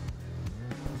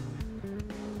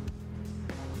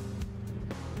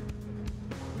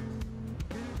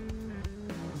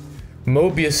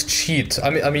 Mobius cheat. I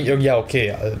mean, yeah,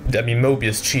 okay. I mean,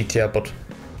 Mobius cheat, yeah, but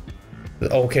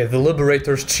okay, the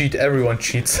Liberators cheat. Everyone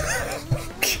cheats.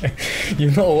 Okay,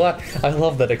 you know what? I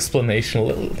love that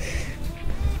explanation.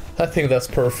 I think that's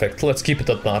perfect. Let's keep it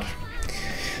at that.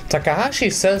 Takahashi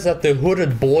says that the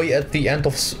hooded boy at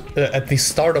the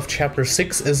start of chapter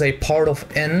 6 is a part of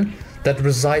N that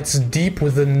resides deep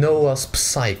within Noah's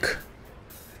psyche.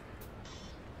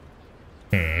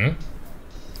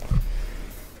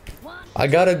 I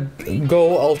gotta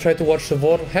go, I'll try to watch the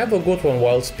VOD. Have a good one,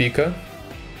 Wild Speaker.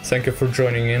 Thank you for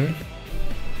joining in.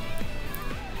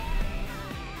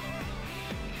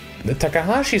 The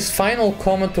Takahashi's final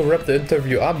comment to wrap the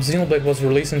interview up, Xenoblade was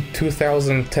released in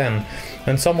 2010,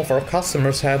 and some of our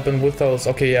customers have been with us.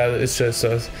 Okay, yeah, it's just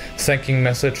a thanking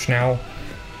message now.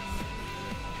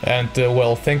 And,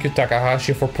 well, thank you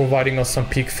Takahashi for providing us some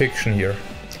peak fiction here.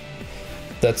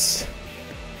 That's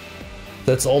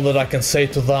all that I can say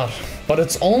to that. But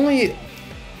it's only,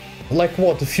 like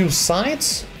what, a few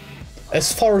sites?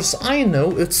 As far as I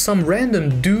know, it's some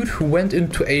random dude who went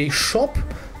into a shop,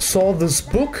 saw this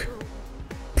book,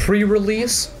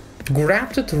 pre-release,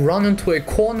 grabbed it, ran into a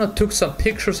corner, took some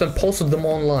pictures and posted them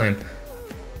online.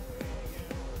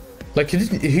 Like he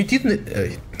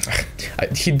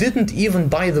didn't even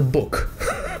buy the book.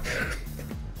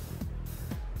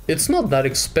 It's not that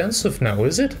expensive now,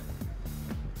 is it?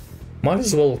 Might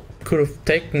as well could have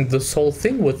taken this whole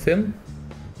thing with him.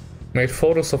 Made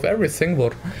photos of everything,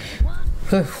 but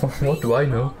what do I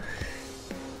know?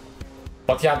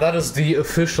 But yeah, that is the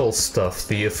official stuff,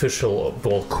 the official,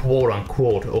 well,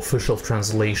 quote-unquote official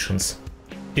translations.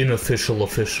 Unofficial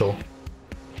official.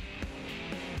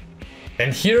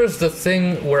 And here's the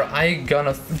thing where I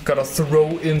gotta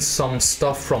throw in some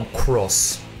stuff from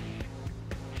Cross.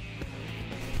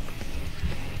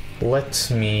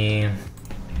 Let me...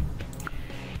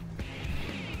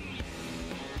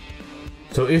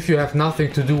 So if you have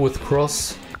nothing to do with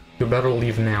Cross, you better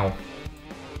leave now.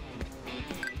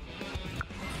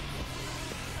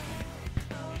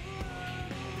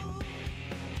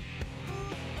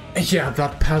 Yeah,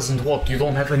 that peasant, what, you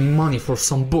don't have any money for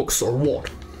some books or what?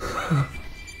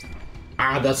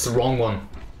 Ah, that's the wrong one.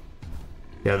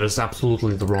 Yeah, that's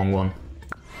absolutely the wrong one.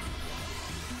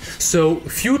 So,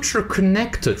 future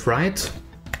connected, right?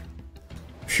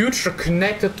 Future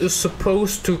connected is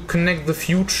supposed to connect the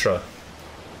future.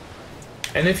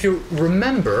 And if you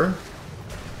remember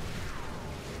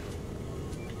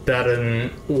that in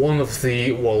one of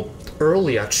the, well,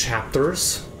 earlier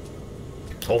chapters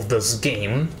of this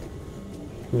game,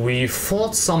 we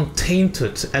fought some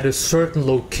tainted at a certain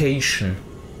location.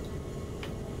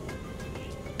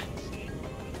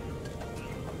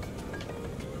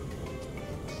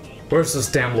 Where's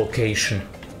this damn location?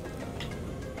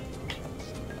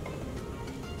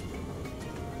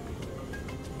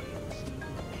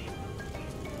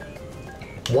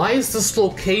 Why is this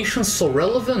location so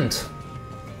relevant?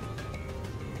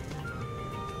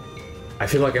 I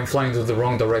feel like I'm flying to the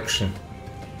wrong direction.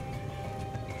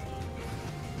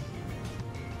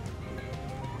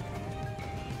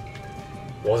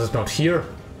 Was it not here?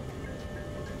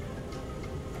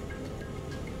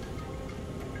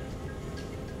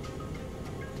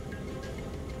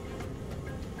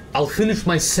 I'll finish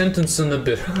my sentence in a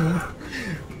bit.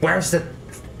 Where's that?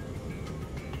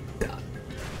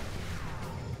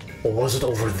 Or was it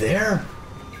over there?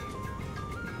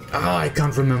 Ah, I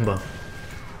can't remember.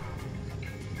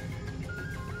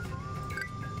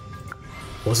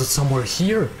 Was it somewhere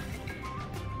here?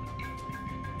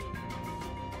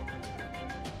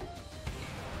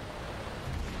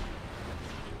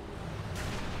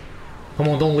 Come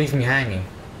on, don't leave me hanging.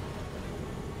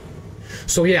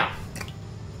 So yeah,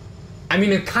 I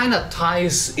mean, it kind of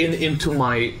ties into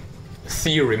my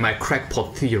theory, my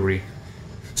crackpot theory.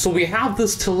 So we have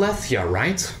this Telethia,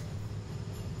 right?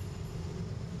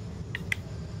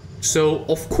 So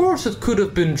of course it could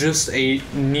have been just a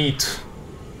neat,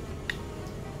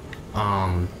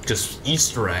 just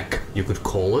Easter egg, you could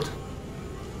call it.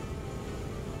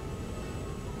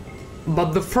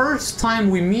 But the first time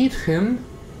we meet him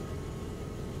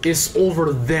is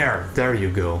over there. There you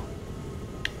go.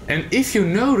 And if you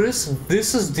notice,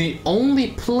 this is the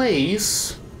only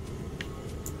place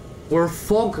where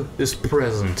fog is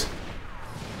present.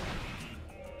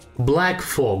 Black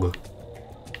fog.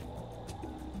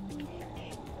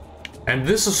 And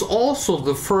this is also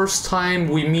the first time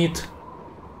we meet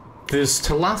this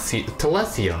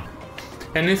Telethia.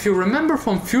 And if you remember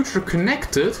from Future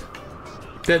Connected,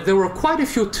 that there were quite a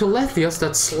few Telethias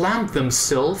that slammed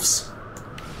themselves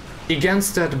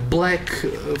against that black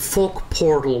fog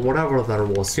portal, whatever that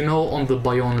was, you know, on the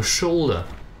Biona's shoulder.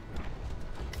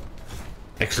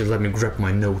 Actually, let me grab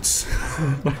my notes.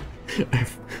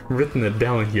 I've written it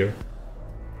down here.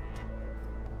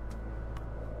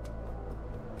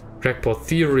 Crackpot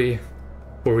theory,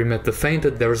 where we met the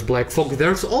Fainted, there's black fog.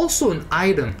 There's also an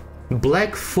item,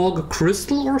 black fog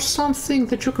crystal or something,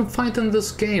 that you can find in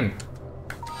this game.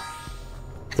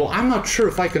 Though I'm not sure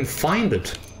if I can find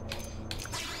it.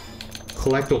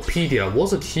 Collectopedia,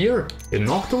 was it here? In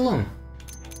Noctilum?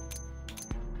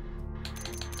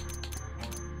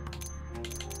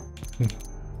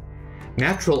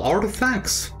 Natural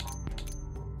artifacts?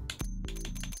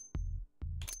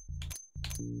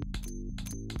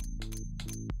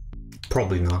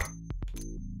 Probably not.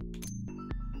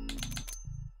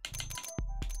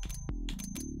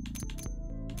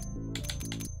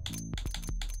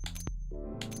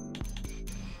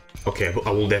 Okay,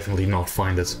 I will definitely not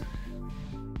find it.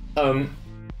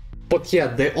 But yeah,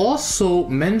 they also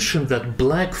mentioned that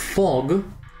black fog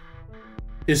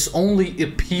is only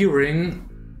appearing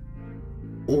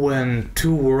when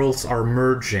two worlds are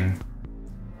merging.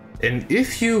 And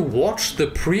if you watch the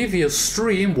previous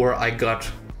stream where I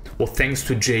got, well, thanks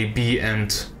to JB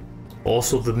and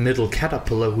also the middle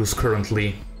caterpillar who's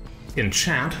currently in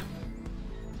chat,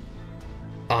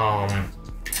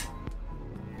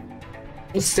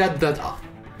 said that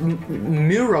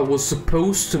Mira was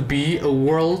supposed to be a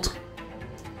world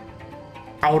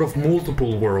out of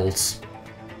multiple worlds.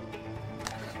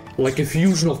 Like a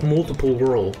fusion of multiple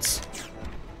worlds.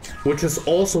 Which is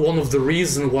also one of the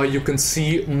reasons why you can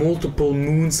see multiple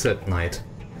moons at night.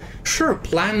 Sure,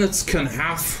 planets can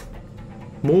have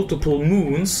multiple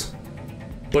moons,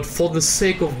 but for the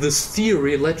sake of this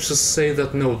theory, let's just say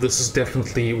that no, this is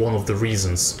definitely one of the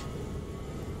reasons.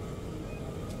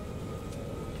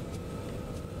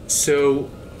 So,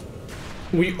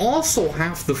 we also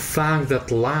have the fact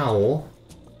that Lao,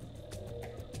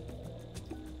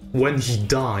 when he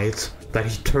died, that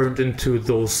he turned into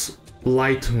those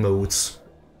light modes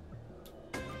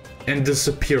and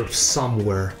disappeared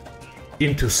somewhere,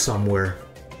 into somewhere.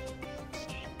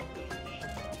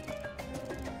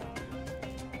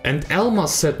 And Elma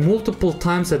said multiple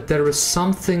times that there is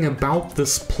something about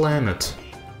this planet.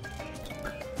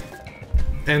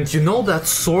 And you know that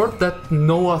sword that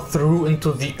Noah threw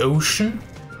into the ocean?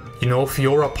 You know,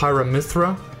 Fiora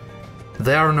Pyramithra?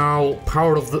 They are now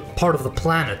part of the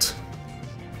planet,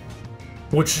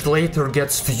 which later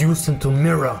gets fused into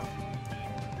Mira.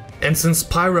 And since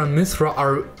Pyramithra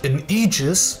are an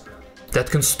Aegis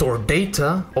that can store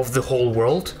data of the whole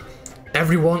world,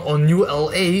 everyone on New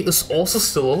LA is also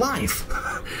still alive.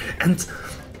 And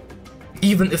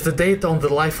even if the data on the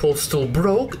Lifehole still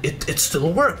broke, it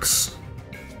still works.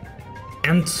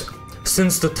 And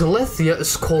since the Telethia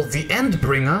is called the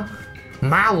Endbringer,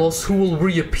 Malos, who will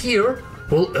reappear,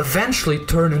 will eventually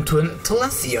turn into a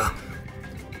Telethia.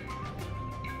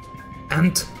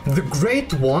 And the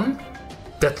Great One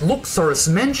that Luxor is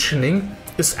mentioning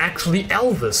is actually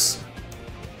Elvis.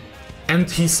 And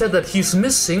he said that he's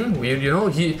missing, you know,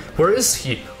 where is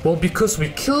he? Well, because we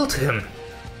killed him.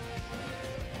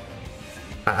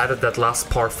 I added that last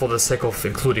part for the sake of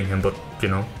including him, but, you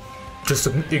know, just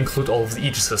to include all of the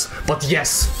Aegises. But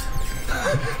yes!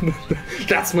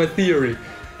 That's my theory.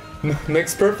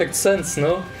 Makes perfect sense,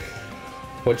 no?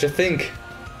 What you think?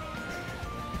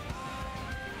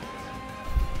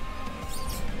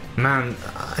 Man,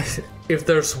 if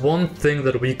there's one thing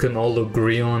that we can all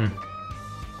agree on,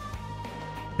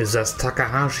 is that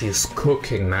Takahashi is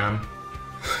cooking, man.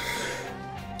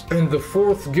 In the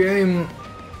fourth game,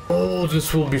 oh,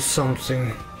 this will be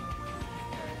something.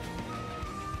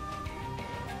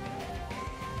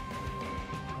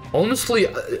 Honestly,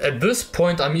 at this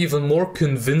point I'm even more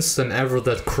convinced than ever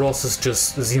that Cross is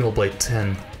just Xenoblade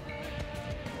 10.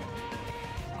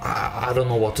 I don't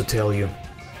know what to tell you.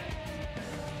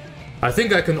 I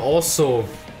think I can also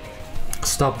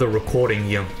stop the recording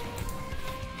here.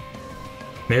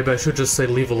 Maybe I should just say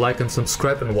leave a like and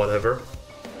subscribe and whatever.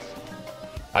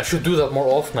 I should do that more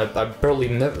often.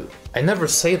 I never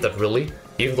say that really,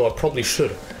 even though I probably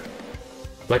should.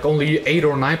 Like only 8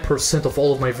 or 9% of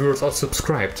all of my viewers are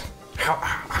subscribed.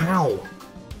 How?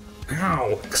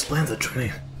 Explain that to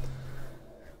me.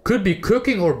 Could be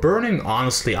cooking or burning.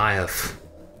 Honestly, I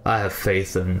have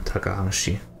faith in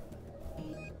Takahashi.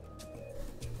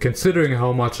 Considering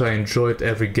how much I enjoyed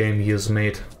every game he has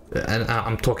made, and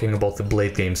I'm talking about the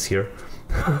Blade games here.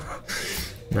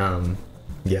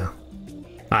 Yeah,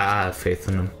 I have faith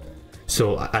in him.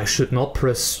 So I should not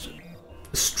press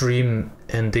stream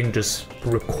ending, just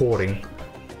recording.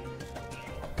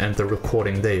 And the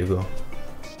recording, there you go.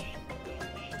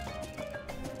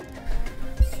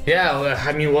 Yeah,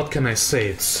 I mean, what can I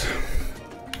say?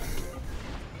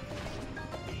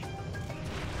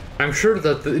 I'm sure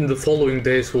that in the following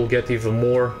days we'll get even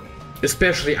more,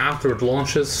 especially after it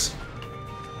launches.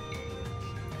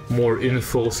 More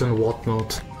infos and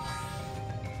whatnot.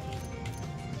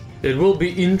 It will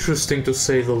be interesting to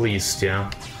say the least, yeah.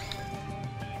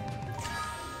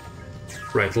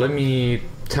 Right, let me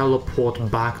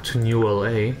teleport back to New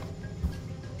LA.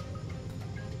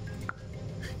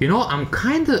 You know,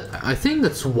 I think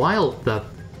that's wild that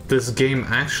this game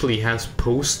actually has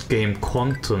post-game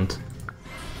content.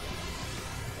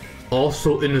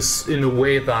 Also in a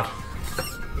way that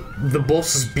the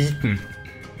boss is beaten.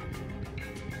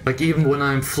 Like even when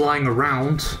I'm flying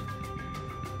around...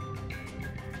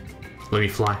 Let me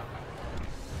fly.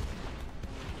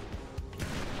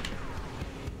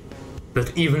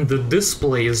 That even the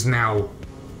display is now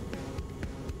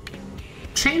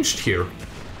changed here.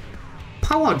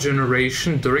 Power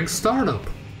generation during startup.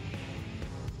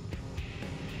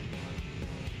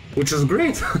 Which is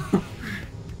great.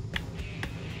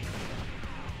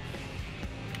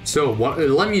 So what,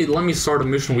 let me start a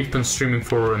mission. We've been streaming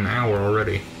for an hour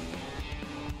already.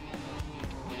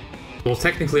 Well,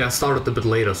 technically I started a bit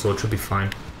later, so it should be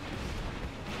fine.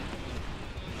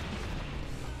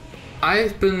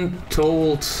 I've been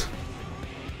told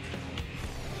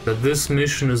that this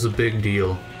mission is a big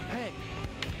deal.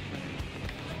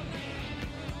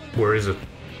 Where is it?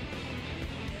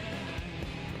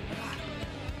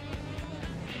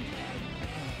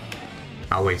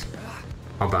 Oh wait,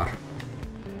 how about?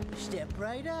 Step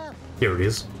right up. Here it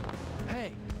is.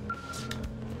 Hey.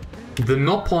 The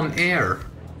Noppon Air.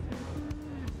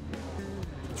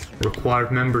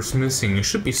 Required members missing. You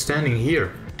should be standing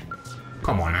here.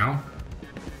 Come on now.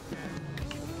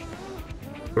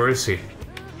 Where is he?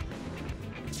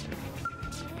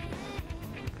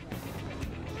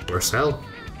 Where's Hell?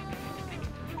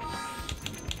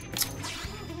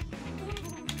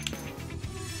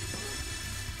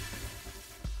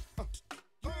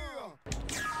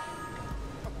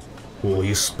 Will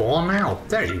you spawn now?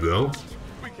 There you go.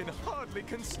 We can hardly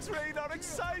constrain our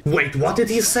excitement. Wait, what did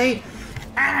he say?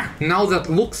 Ah, now that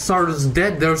Luxar is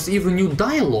dead, there's even new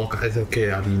dialogue.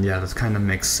 Okay, I mean, yeah, that kind of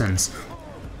makes sense.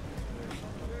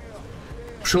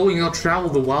 Shall we not travel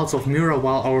the wilds of Mira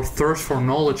while our thirst for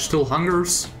knowledge still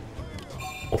hungers?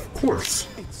 Of course.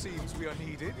 It seems we are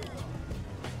needed.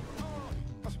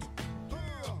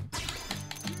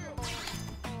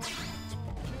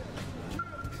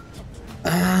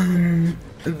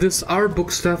 This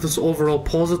Artbook staff is overall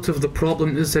positive. The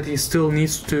problem is that he still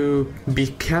needs to be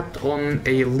kept on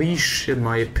a leash, in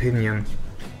my opinion,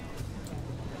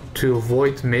 to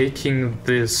avoid making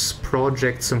these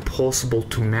projects impossible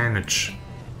to manage.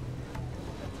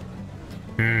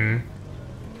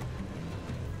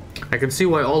 I can see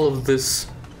why all of this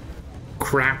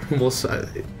crap was...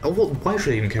 well, why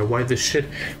should I even care why this shit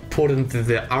put into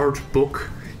the Artbook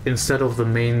instead of the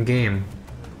main game?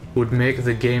 Would make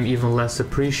the game even less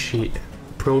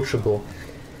approachable.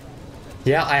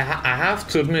 Yeah, I have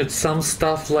to admit, some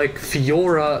stuff like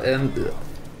Fiora and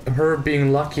her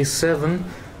being Lucky 7,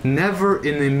 never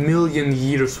in a million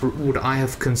years would I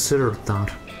have considered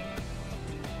that.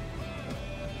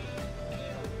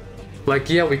 Like,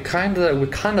 yeah, we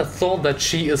kinda thought that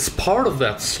she is part of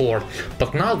that sort,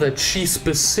 but now that she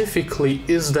specifically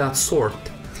is that sort,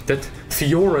 that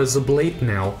Fiora is a blade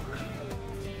now.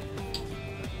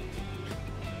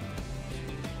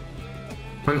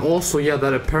 And also, yeah,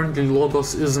 that apparently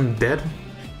Logos isn't dead.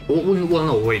 Well,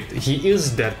 no, wait, he is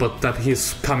dead, but that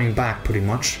he's coming back, pretty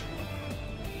much.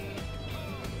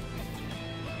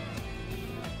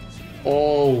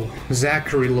 Oh,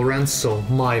 Zachary Lorenzo,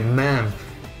 my man.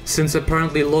 Since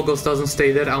apparently Logos doesn't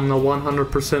stay dead, I'm now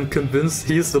 100% convinced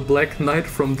he's the Black Knight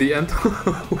from the end.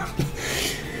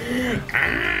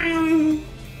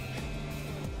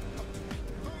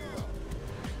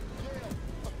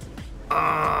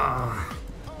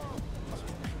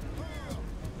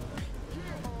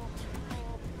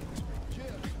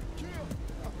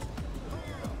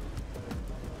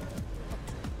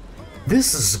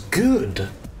 This is good.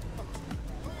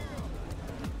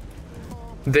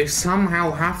 they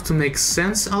somehow have to make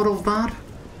sense out of that.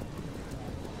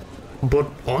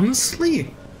 But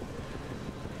honestly,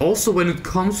 also when it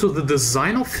comes to the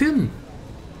design of him,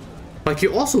 like he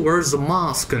also wears a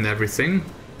mask and everything.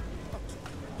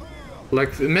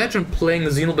 Like imagine playing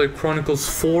Xenoblade Chronicles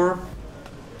 4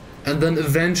 and then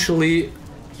eventually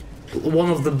one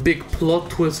of the big plot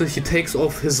twists is he takes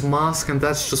off his mask and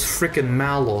that's just freaking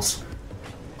Malos.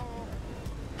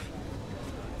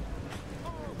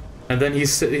 And then he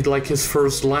said, like his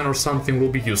first line or something will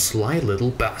be, "You sly little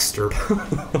bastard,"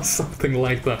 or something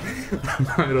like that.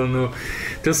 I don't know.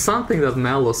 Just something that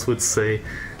Malos would say.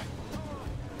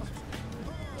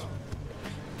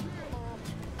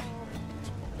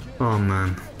 Oh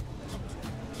man.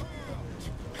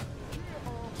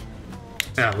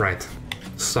 Yeah, right.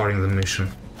 Starting the mission.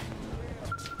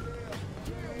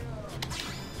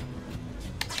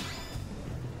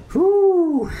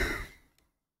 Whoo!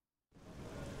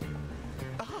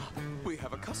 We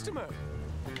have a customer.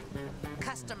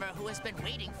 Customer who has been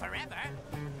waiting forever.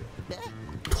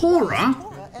 Tora?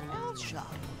 Tora at Al's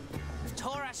shop.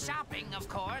 Tora shopping, of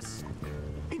course.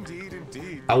 Indeed,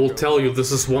 indeed. I will tell you,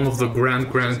 this is one of the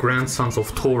grandsons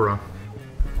of Tora.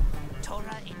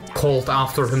 Tora in Called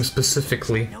after him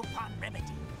specifically. no pawn remedy.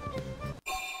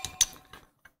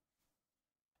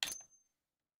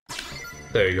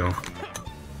 There you go.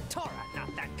 Tora,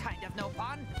 not that kind of no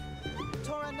pawn.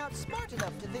 Tora not smart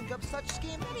enough to think up such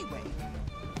scheme anyway.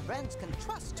 Friends can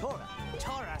trust Tora.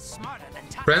 Tora smarter than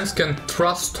Tatsu. Friends can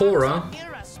trust Tora.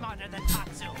 Mira smarter than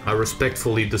Tatsu. I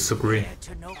respectfully disagree. Heir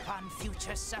to no pawn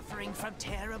future suffering from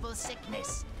terrible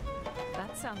sickness.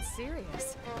 That sounds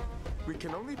serious. We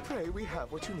can only pray we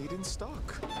have what you need in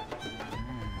stock.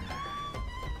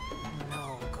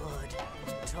 No good.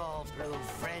 Tall blue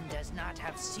friend does not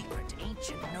have secret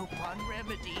ancient no pawn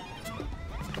remedy.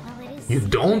 You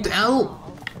don't,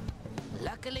 L?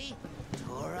 Luckily,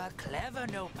 Tora clever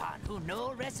no pawn who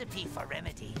know recipe for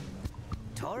remedy.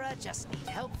 Tora just need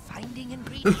help finding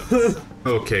ingredients.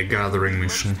 Okay, gathering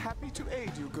mission. Most happy to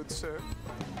aid you, good sir.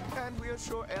 And we are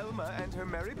sure Elma and her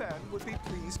merry band would be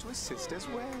pleased to assist as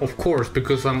well. Of course,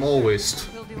 because I'm always...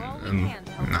 We'll do all we can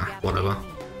to help you nah, gather whatever. what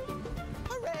you need.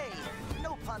 Hooray!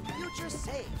 No pawn future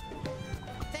safe.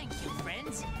 Thank you,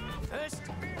 friends. First,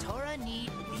 Tora need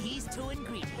these two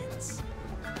ingredients.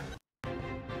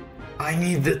 I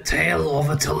need the tail of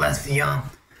a Telethia,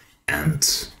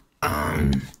 and,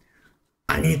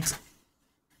 I need,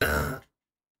 I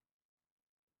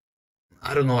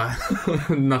don't know,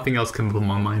 nothing else came up in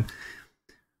my mind.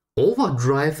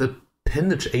 Overdrive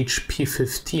appendage HP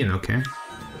 15, okay.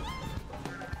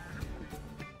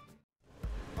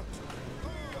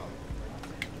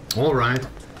 Alright.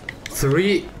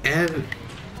 3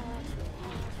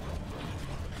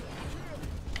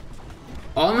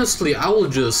 Honestly, I will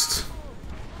just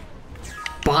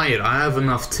buy it. I have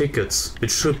enough tickets. It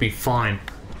should be fine.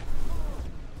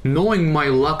 Knowing my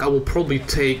luck, I will probably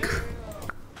take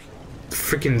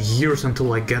freaking years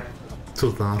until I get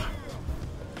to that.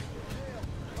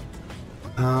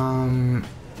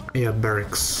 Yeah,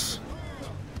 barracks.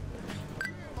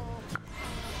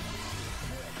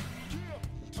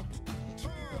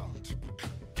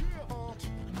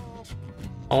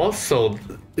 Also,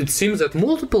 it seems that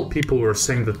multiple people were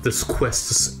saying that this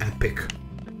quest is epic.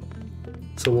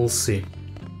 So we'll see.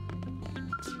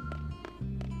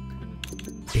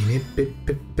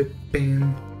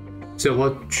 So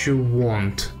what you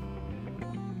want?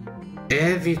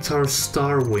 Avatar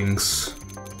Star Wings.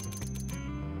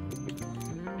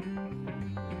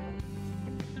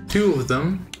 2 of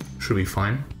them should be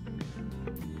fine.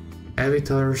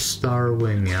 Avatar Star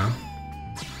Wing, yeah.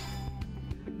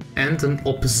 And an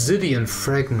obsidian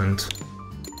fragment.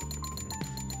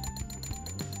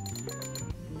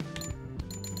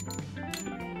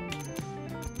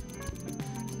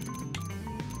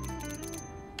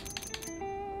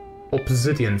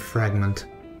 Obsidian fragment.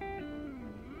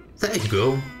 There you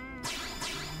go.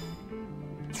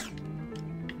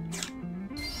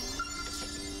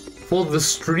 For the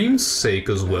stream's sake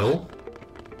as well.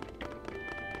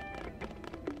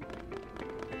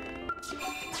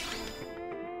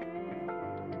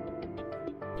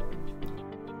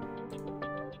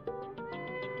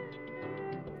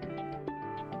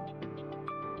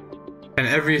 And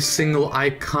every single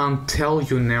 "I can't tell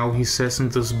you now" he says in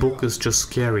this book is just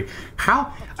scary.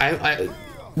 How?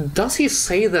 Does he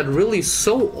say that really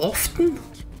so often?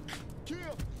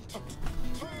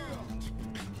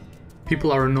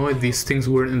 People are annoyed these things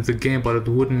were in the game, but it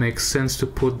wouldn't make sense to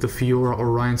put the Fiora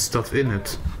Orion stuff in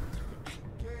it.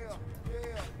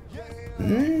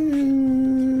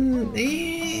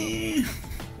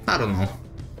 I don't know.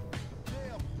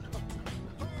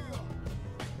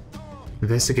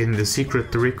 investigating the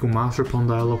secret Riku Masterpon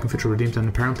dialogue in Future Redeemed, and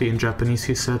apparently in Japanese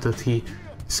he said that he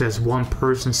says one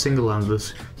person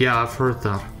single-handed. Yeah, I've heard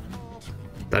that.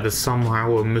 That is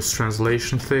somehow a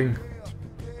mistranslation thing.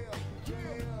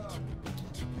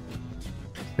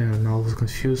 And I was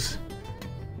confused.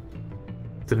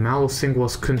 The Mallow thing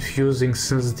was confusing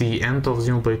since the end of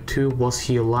Xenoblade 2. Was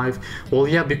he alive? Well,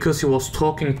 yeah, because he was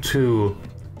talking to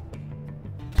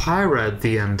Pyra at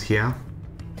the end, yeah?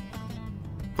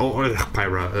 Oh,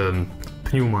 Pyra,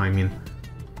 Pneuma, I mean.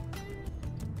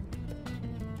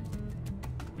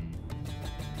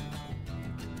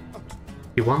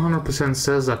 He 100%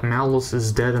 says that Malus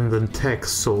is dead in the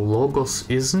text, so Logos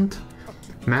isn't?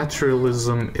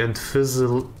 Materialism and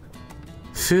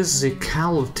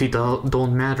physicality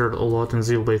don't matter a lot in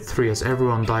Xenoblade 3, as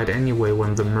everyone died anyway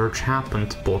when the merge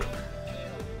happened, but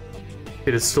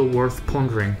it is still worth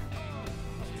pondering.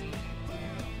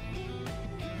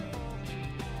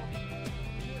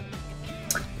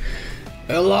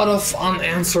 A lot of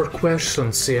unanswered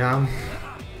questions, yeah.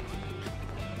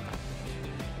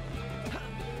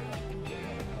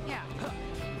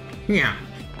 Yeah.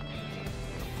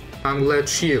 I'm glad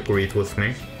she agreed with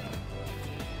me.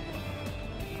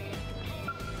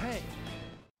 Hey.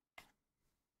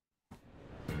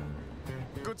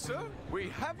 Good sir, we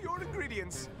have your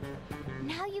ingredients.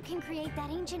 Now you can create that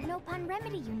ancient Nopon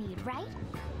remedy you need, right?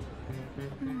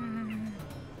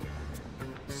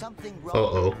 Something wrong.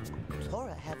 Uh-oh.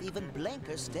 Tora have even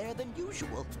blanker stare than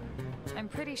usual. I'm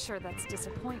pretty sure that's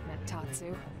disappointment,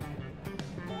 Tatsu.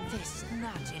 This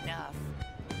not enough.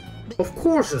 Of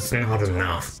course it's not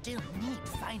enough. Still need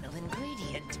final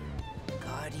ingredient.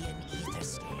 Guardian ether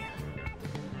scale.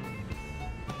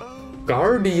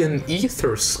 Guardian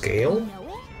ether scale? Know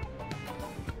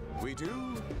it? We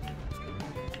do.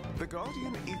 The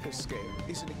Guardian ether scale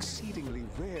is an exceedingly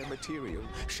rare material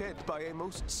shed by a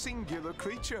most singular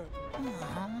creature.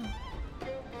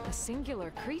 A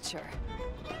singular creature.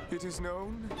 It is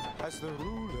known as the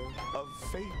ruler of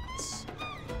fates.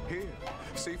 Here,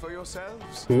 see for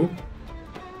yourselves. Who?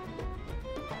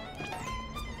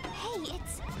 Hey,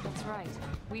 it's... That's right.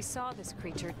 We saw this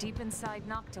creature deep inside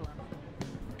Noctilum.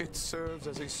 It serves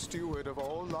as a steward of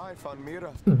all life on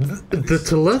Mira. The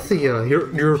Telethia.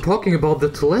 You're talking about the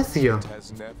Telethia. It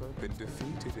has never been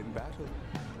defeated in battle.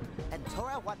 And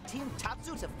Tora want Team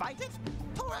Tatsu to fight it?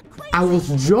 Tora crazy! I was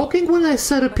joking when I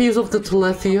said a piece of the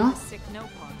Telethia. Sick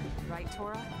Nopon, right,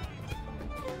 Tora?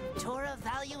 Tora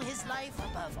value his life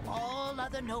above all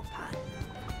other Nopon.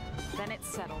 Then it's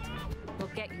settled. We'll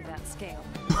get you that scale.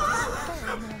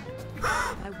 I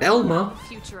won't Elma? allow the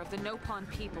future of the Nopon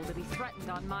people to be threatened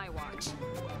on my watch.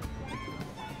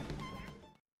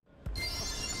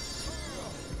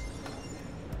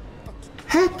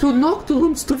 Head to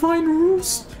Noctilum's Divine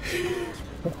Roost.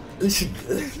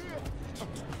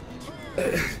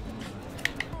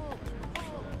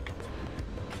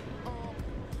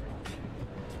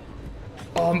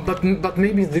 But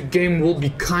maybe the game will be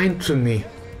kind to me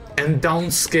and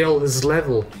downscale his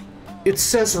level. It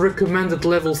says recommended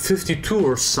level 52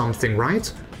 or something,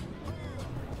 right?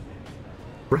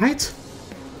 Right?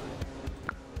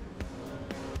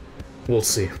 We'll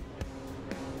see.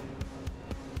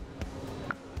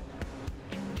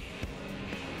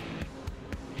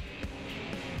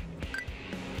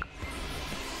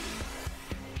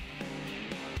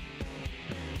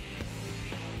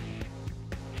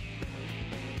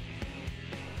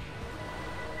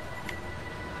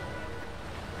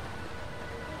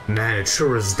 Man, it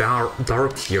sure is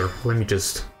dark here. Let me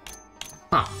just...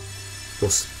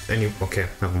 Okay,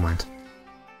 never mind.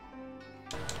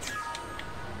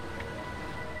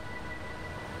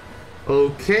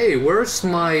 Okay, where's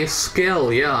my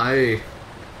scale? Yeah,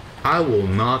 I will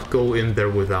not go in there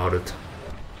without it.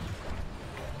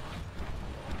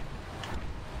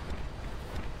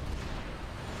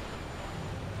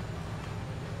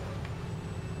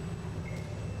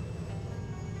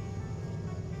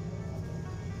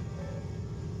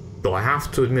 Though I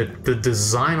have to admit, the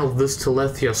design of this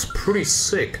Telethia is pretty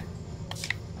sick.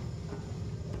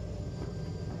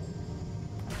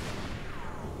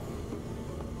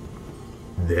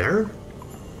 There?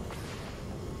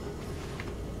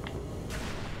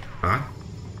 Huh?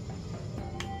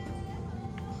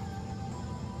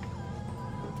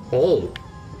 Oh,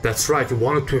 that's right, you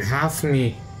wanted to have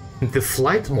me in the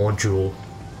flight module.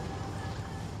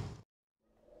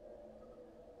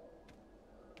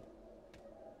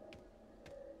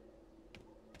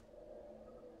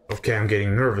 Okay, I'm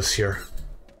getting nervous here.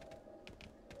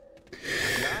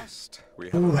 At last, we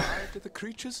have arrived at the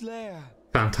creature's lair.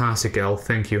 Fantastic, El,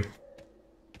 thank you.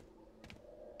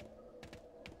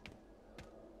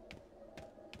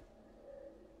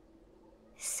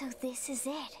 So this is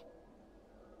it.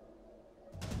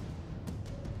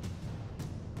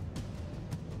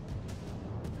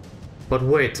 But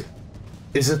wait,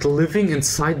 is it living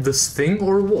inside this thing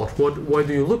or what? Why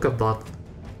do you look at that?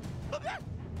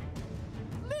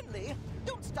 Lindley,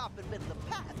 don't stop in middle of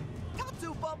path.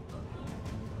 Tatsu bump.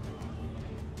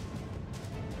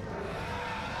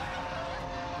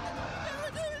 There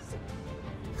it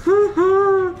is.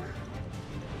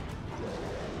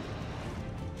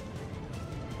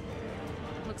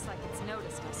 Looks like it's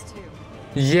noticed us too.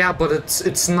 Yeah, but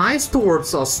it's nice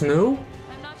towards us, no?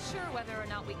 I'm not sure whether or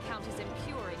not we count as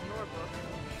impure in your book.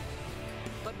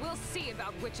 But we'll see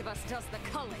about which of us does the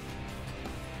culling.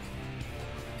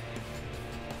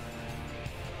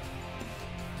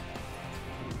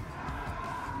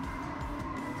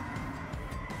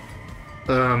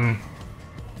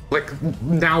 Like,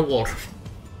 now what?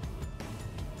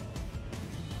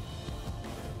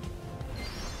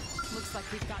 Looks like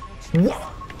we've got no choice.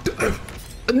 What?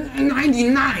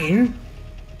 99?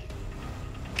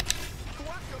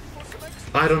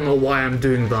 I don't know why I'm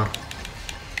doing that.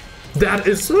 That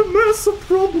is a massive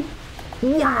problem.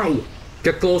 Wow!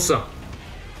 Get closer.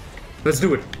 Let's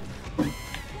do it.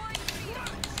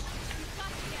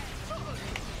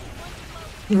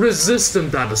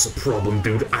 Resistant, that is a problem,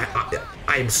 dude.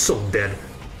 I'm so dead.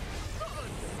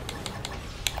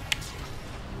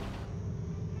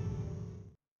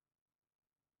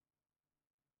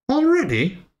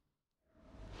 Already?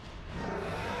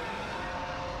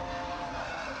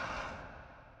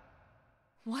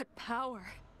 What power?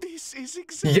 This is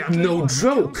exactly Yeah, no what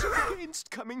joke. I was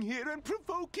against coming here and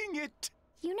provoking it.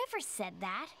 You never said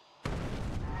that.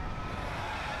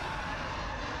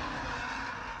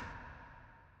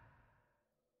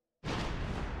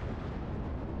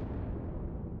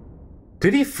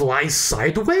 Did he fly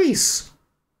sideways?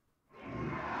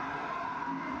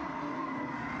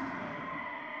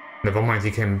 Never mind,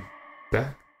 he came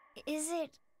back. Is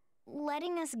it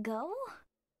letting us go?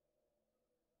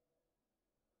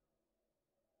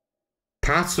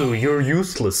 Tatsu, you're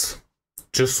useless.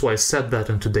 Just so I said that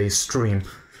in today's stream.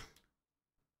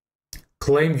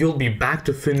 Claim you'll be back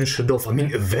to finish it off. I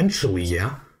mean, eventually,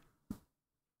 yeah?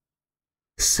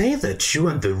 Say that you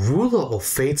and the ruler of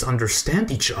fates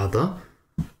understand each other.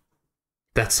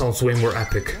 That sounds way more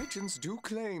epic. Legends do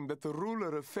claim that the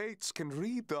ruler of fates can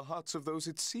read the hearts of those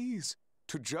it sees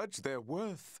to judge their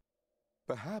worth.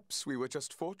 Perhaps we were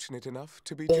just fortunate enough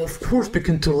to be. Oh, of course,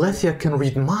 because Telethia can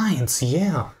read minds,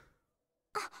 yeah.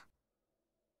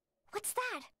 What's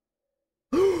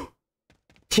that?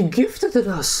 He gifted it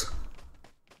us.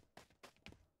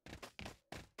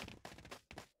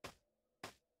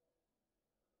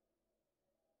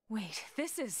 Wait,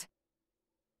 this is...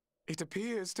 It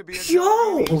appears to be a Yo,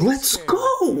 guardian let's scale.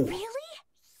 go! Really?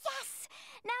 Yes!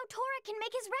 Now Tora can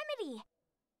make his remedy!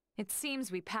 It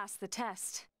seems we passed the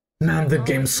test. Man, the Well,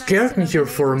 game it's nice scared to me know here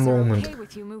the for a neighbors are moment. okay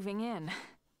with you moving in.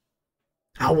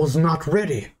 I was not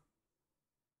ready.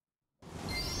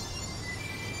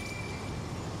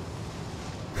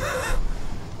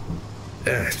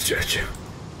 Judge.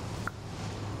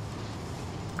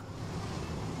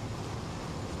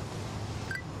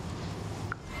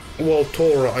 Well,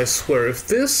 Tora, I swear, if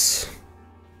this...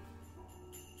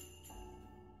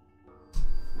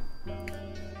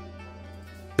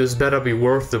 This better be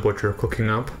worth it, what you're cooking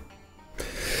up.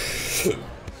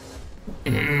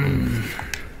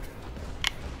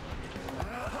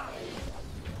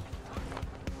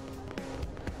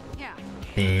 Yeah.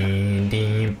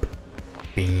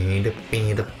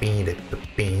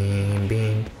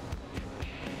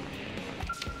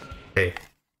 Hey.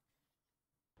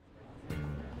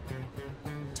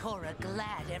 Tora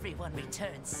glad everyone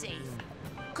returned safe.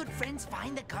 Could friends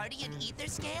find the Guardian Ether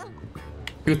Scale?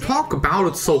 You talk about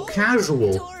it so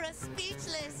casual. Tora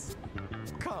speechless.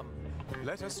 Come,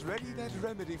 let us ready that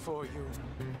remedy for you.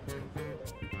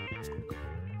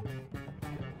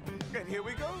 And here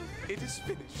we go. It is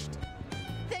finished.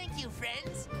 Thank you,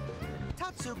 friends.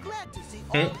 Tatsu, glad to see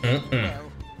all is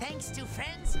well. Thanks to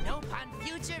friends, Nopon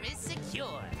future is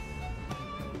secure.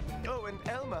 Oh, and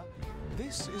Elma,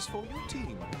 this is for your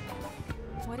team.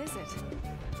 What is it?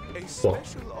 A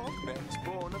special augment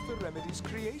born of the remedy's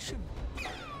creation.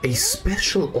 A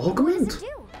special What does augment? it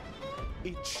do?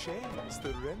 It shares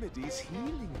the remedy's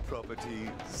healing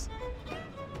properties.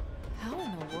 How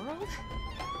in the world?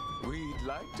 We'd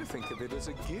like to think of it as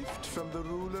a gift from the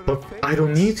ruler But of fate. I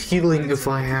don't need healing It's if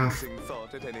I an have amusing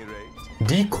thought at any rate.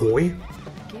 decoy.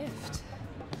 Gift.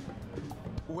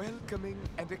 Welcoming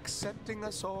and accepting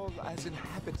us all as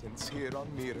inhabitants here on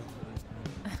Mira.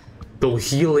 Though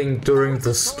healing during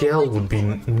the scale would be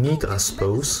neat, I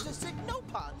suppose. To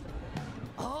Signopon.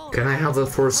 Oh, Can I have that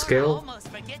for a scale? Almost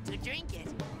forget to drink it.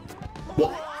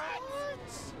 What?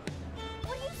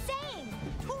 What are you saying?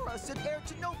 Tora said heir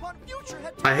to Nopon Future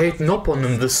had I hate Nopon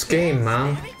in this game,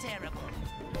 man. Very terrible.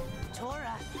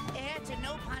 Tora, heir to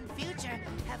Nopon Future,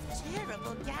 have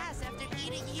terrible gas after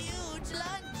eating huge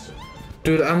lunch.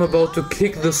 Dude, I'm about to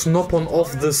kick this Nopon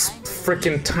off this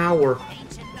freaking tower.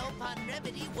 Ancient Nopon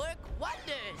remedy work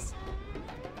wonders.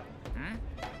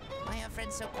 Why are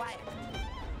friends so quiet?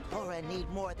 Tora need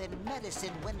more than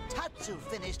medicine when Tatsu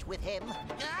finished with him.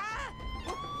 Ah!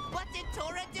 What did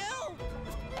Tora do?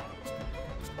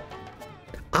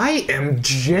 I am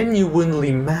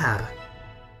genuinely mad.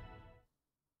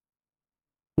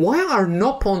 Why are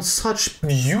Nopon such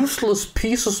useless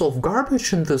pieces of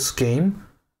garbage in this game?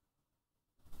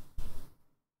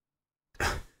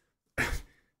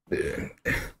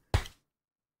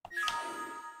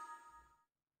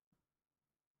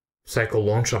 Psycho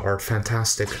launcher art,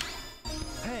 fantastic.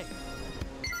 Hey,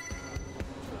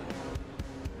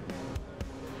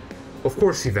 Of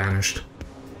course he vanished.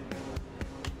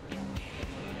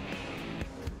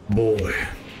 Boy.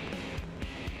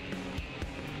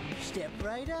 step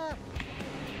right up.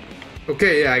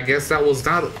 Okay, yeah, I guess that was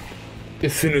that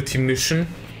Infinity mission.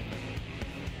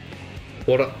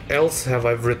 What else have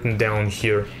I written down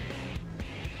here?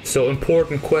 So,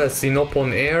 important quests in Up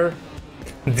on Air.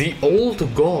 The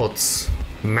Old Gods.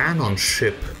 Man on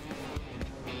Ship.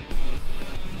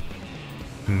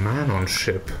 Man on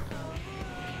Ship.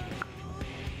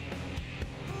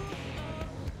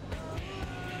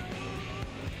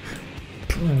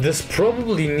 This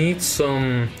probably needs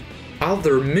some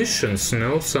other missions,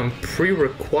 no? Some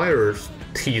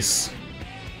prerequisites.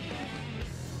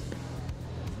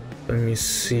 Let me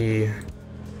see.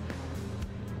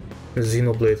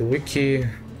 Xenoblade Wiki.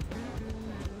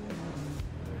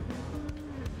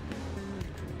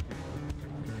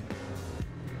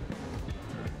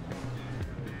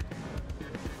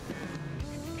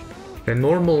 A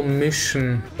normal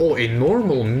mission. Oh, a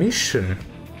normal mission.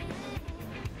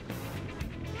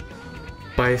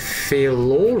 By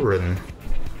Faloran.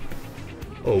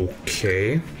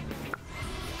 Okay.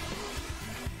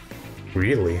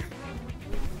 Really?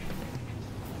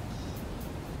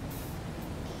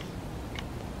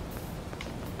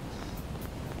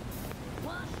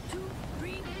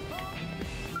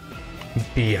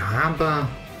 Bihaba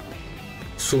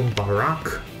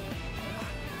Sumbarak.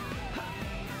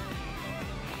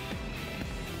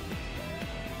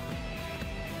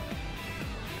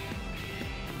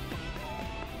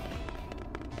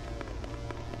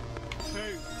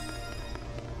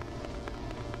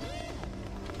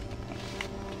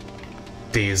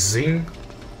 Dazing.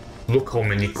 Look how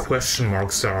many question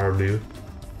marks there are, dude.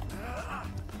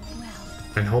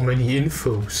 And how many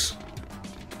infos.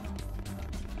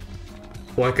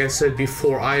 Like I said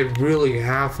before, I really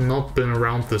have not been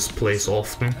around this place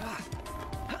often.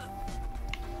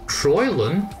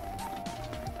 Troylan?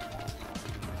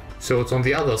 So it's on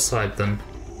the other side then.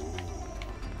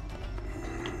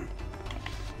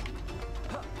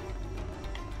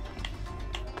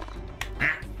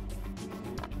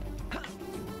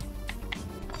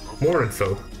 More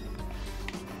info.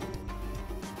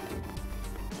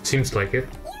 Seems like it.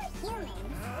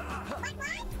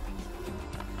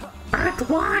 But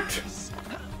what?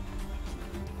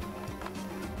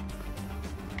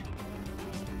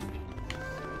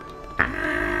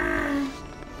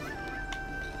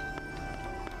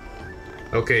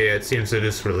 Okay, yeah, it seems it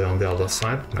is really on the other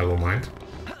side. Never mind.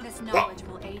 This knowledge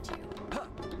will aid you.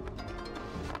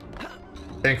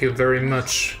 Thank you very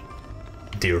much,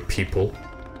 dear people.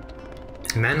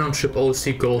 Man on Ship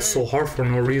OC goes so hard for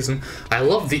no reason. I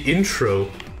love the intro.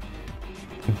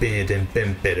 Bidim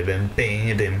bim bidim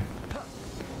bidim.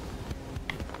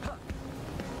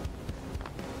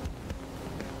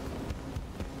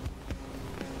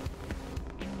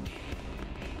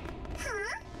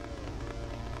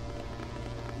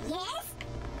 Yes?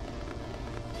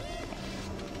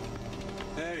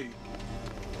 Hey.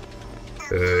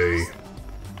 Hey.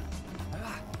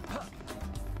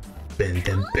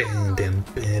 Bidim bidim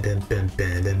bidim bidim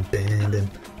bidim bidim.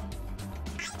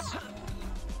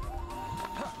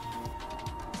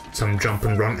 Some jump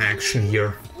and run action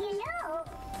here. You know.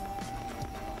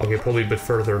 Okay, probably a bit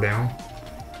further down.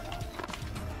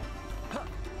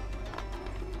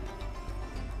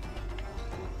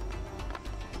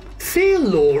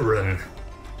 Faloran!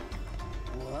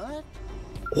 What?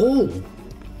 Oh!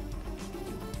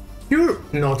 You're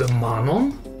not a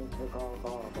Manon?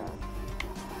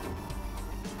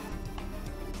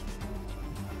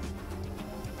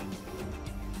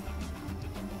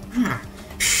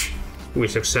 We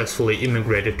successfully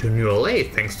immigrated to New LA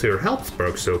thanks to your help,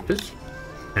 SparksOpus.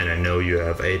 And I know you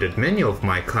have aided many of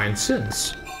my kind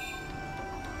since.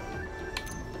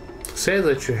 Say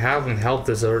that you haven't helped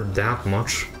this earth that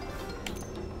much.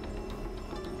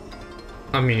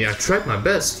 I mean, I tried my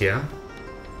best, yeah?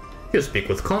 You speak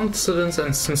with confidence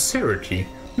and sincerity.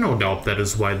 No doubt that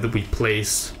is why we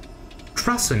place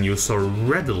trust in you so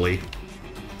readily.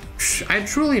 I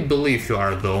truly believe you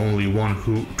are the only one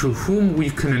to whom we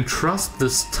can entrust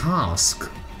this task.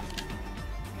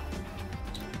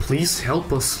 Please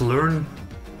help us learn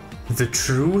the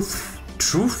true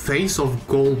face of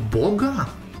Golboga?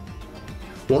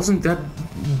 Wasn't that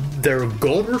their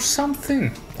god or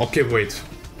something? Okay, wait.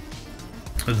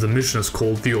 The mission is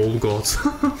called The Old Gods.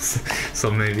 So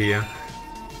maybe, yeah.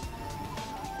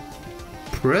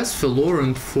 Press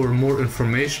Valorant for more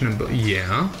information about...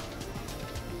 Yeah.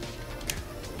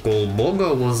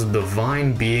 Golboga was a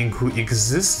divine being who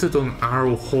existed on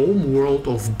our home world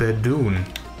of Bedouin.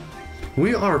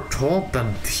 We are taught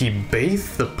that he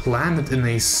bathed the planet in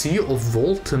a sea of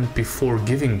Voltan before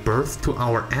giving birth to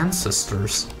our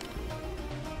ancestors.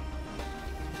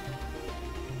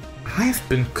 I've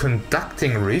been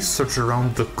conducting research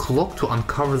around the clock to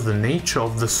uncover the nature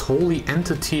of this holy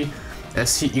entity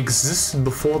as he existed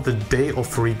before the day of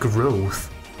regrowth.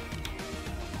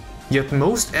 Yet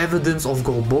most evidence of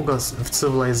Golboga's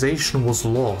civilization was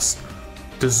lost,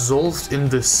 dissolved in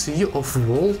the Sea of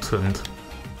Voltan.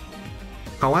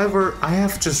 However, I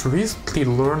have just recently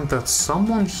learned that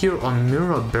someone here on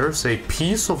Mira bears a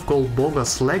piece of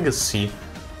Golboga's legacy.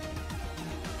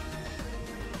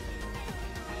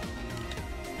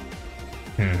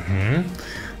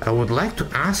 I would like to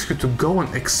ask you to go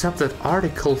and accept that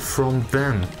article from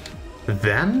them.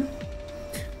 Then?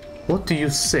 What do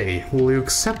you say? Will you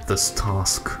accept this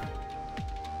task?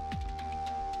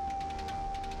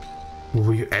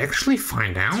 Will you actually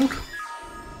find out?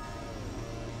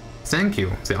 Thank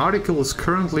you. The article is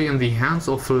currently in the hands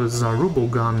of a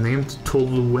Zarubogan named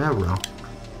Toluera.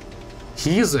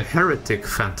 He is a heretic,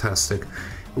 fantastic.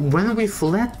 When we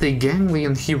fled the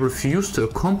ganglion, he refused to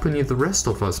accompany the rest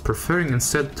of us, preferring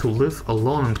instead to live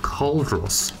alone in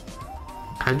Caldros.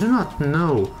 I do not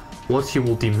know what he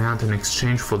will demand in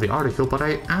exchange for the article, but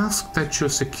I ask that you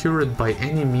secure it by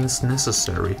any means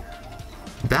necessary.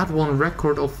 That one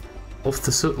record of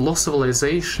the lost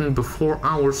civilization before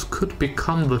ours could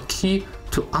become the key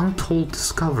to untold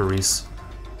discoveries.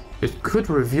 It could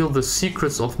reveal the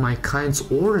secrets of my kind's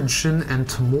origin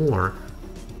and more.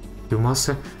 You must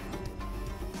have...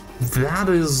 That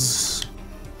is...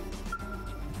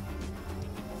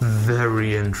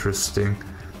 very interesting.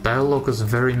 Dialogue is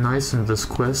very nice in this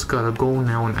quest. Gotta go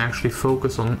now and actually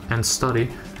focus on and study.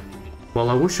 Well,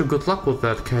 I wish you good luck with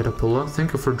that, Caterpillar.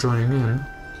 Thank you for joining in.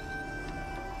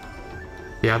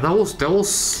 Yeah, that was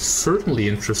certainly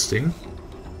interesting.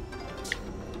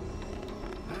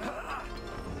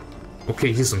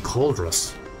 Okay, he's in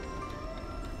Caldros.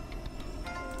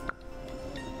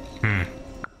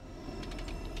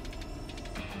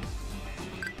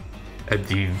 At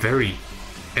the very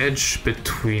edge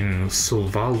between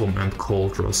Sylvalum and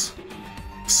Caldros.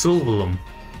 Sylvalum.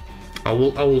 I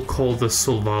will call this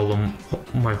Sylvalum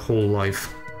my whole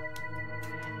life.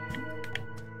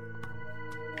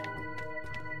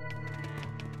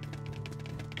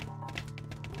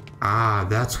 Ah,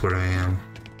 that's where I am.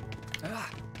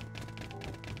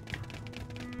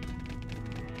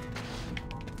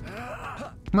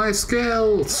 My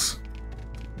skills!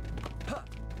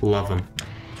 Love them.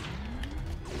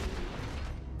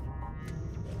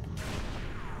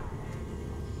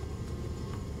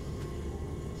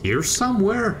 Here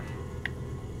somewhere?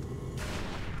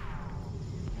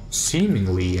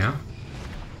 Seemingly, yeah.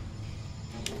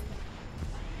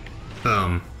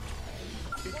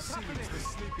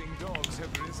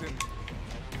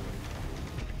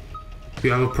 If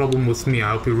you have a problem with me,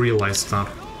 I hope you realize that.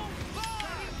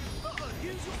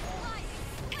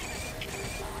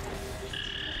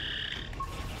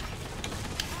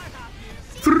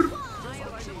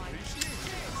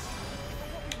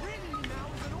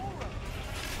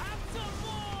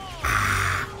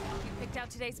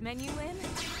 Menu in?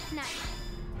 Nice.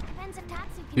 Depends if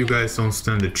Tatsu can You guys don't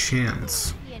stand a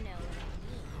chance. you know.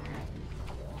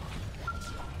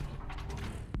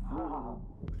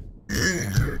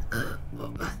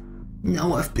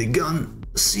 Now I've begun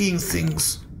seeing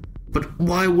things. But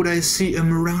why would I see a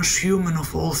mirage human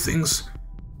of all things?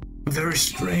 Very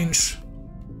strange.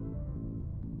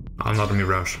 I'm not a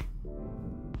mirage.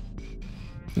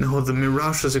 No, the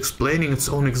mirage is explaining its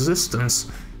own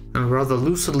existence, and rather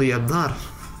lucidly at that.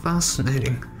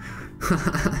 Fascinating.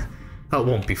 I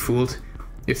won't be fooled.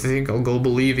 You think I'll go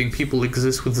believing people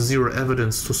exist with zero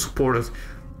evidence to support it?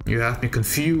 You have me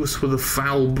confused with the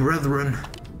foul brethren.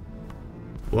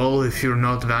 Well, if you're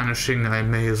not vanishing, I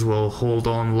may as well hold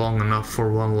on long enough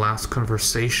for one last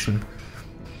conversation.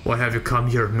 Why have you come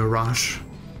here, Mirage?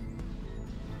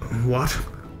 What?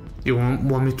 You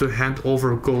want me to hand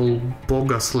over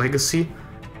Golboga's legacy?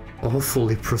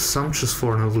 Awfully presumptuous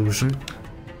for an illusion.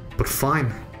 But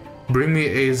fine. Bring me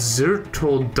a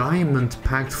Zerto diamond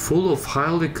packed full of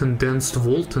highly condensed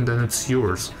Voltan and it's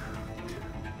yours.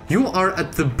 You are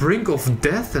at the brink of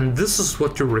death and this is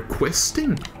what you're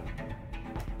requesting?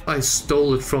 I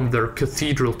stole it from their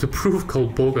cathedral to prove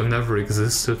Golboga never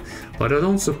existed, but I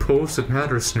don't suppose it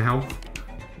matters now.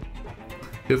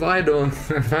 If I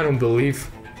don't believe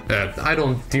that I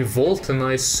don't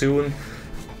devoltanize soon,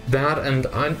 that and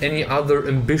any other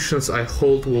ambitions I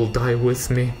hold will die with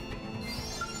me.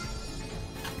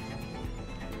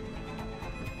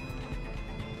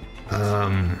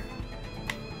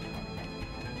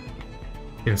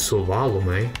 In Sovalum,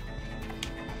 eh?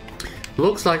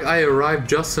 Looks like I arrived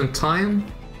just in time.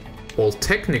 Well,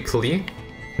 technically,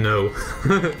 no.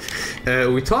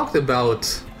 We talked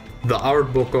about the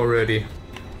art book already,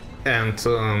 and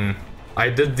I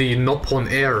did the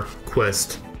Nopon Air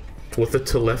quest with the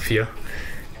Telefia,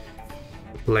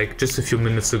 like just a few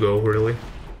minutes ago, really.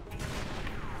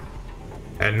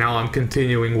 And now I'm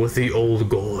continuing with the old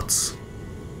gods.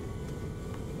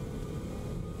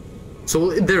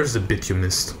 So there's a bit you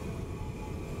missed.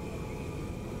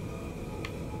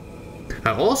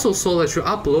 I also saw that you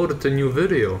uploaded a new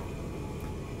video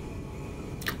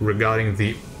regarding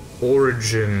the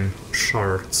origin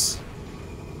charts.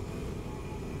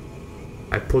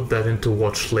 I put that into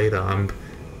watch later.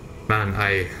 Man,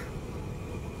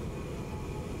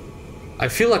 I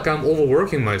feel like I'm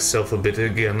overworking myself a bit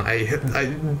again. I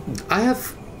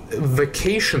have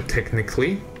vacation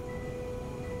technically.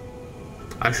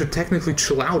 I should technically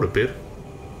chill out a bit,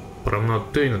 but I'm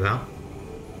not doing that.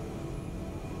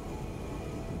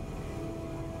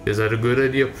 Is that a good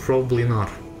idea? Probably not.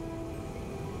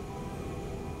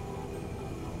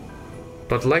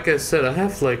 But like I said, I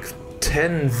have like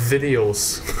 10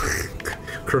 videos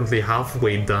currently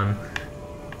halfway done.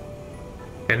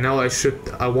 And now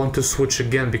I want to switch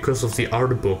again because of the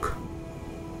art book.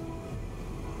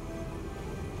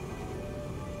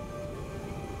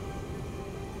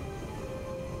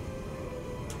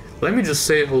 Let me just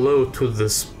say hello to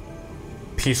this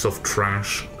piece of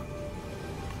trash.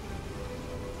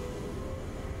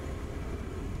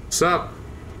 What's up?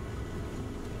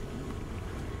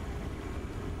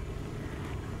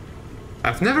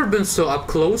 I've never been so up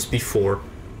close before.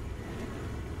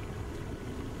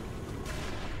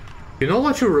 You know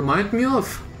what you remind me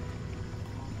of?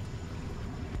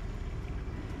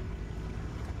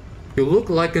 You look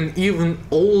like an even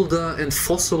older and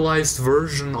fossilized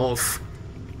version of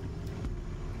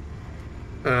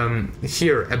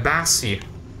here, Abassi.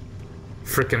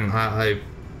 Frickin'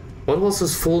 what was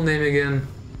his full name again?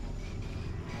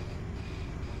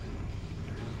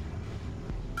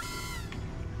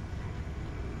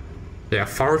 Yeah,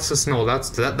 Farsis, no,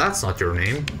 that's not your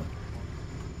name.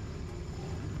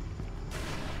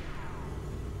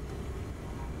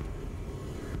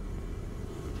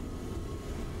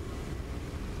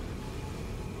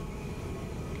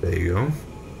 There you go.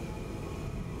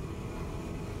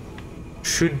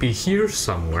 Should be here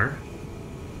somewhere.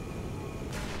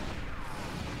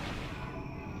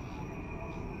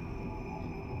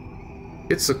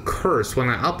 It's a curse. When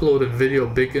I upload a video,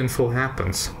 big info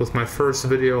happens. With my first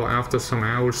video, after some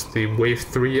hours, the Wave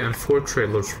 3 and 4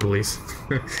 trailers release.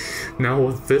 Now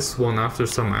with this one, after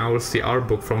some hours, the art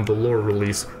book from the lore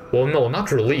release. Well, no,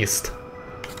 not released.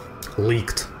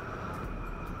 Leaked.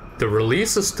 The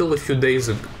release is still a few days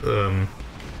ago.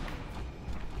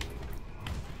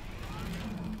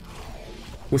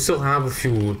 We still have a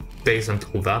few days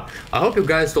until that. I hope you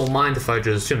guys don't mind if I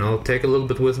just, you know, take a little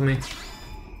bit with me.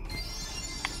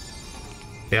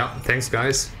 Yeah, thanks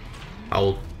guys.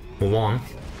 I'll move on.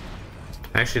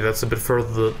 Actually, that's a bit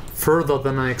further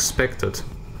than I expected.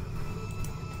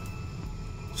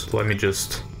 So let me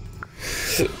just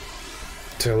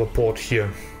teleport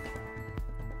here.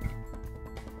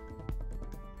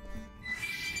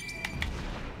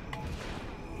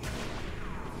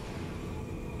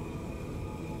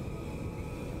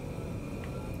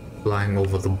 Flying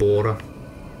over the border.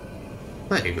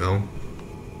 There you go.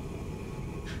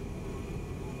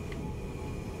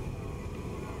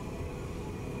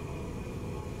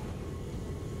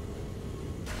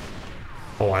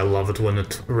 Oh, I love it when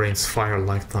it rains fire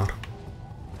like that.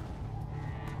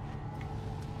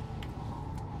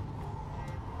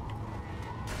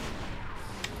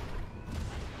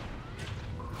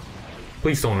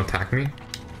 Please don't attack me.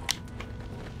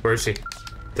 Where is he?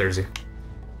 There's he.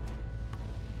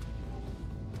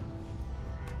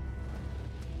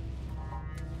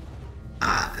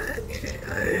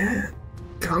 I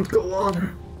can't go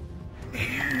on.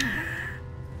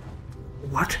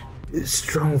 What?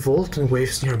 Strong volt and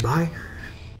waves nearby?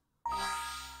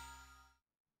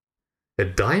 A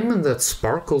diamond that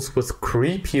sparkles with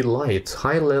creepy light.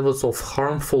 High levels of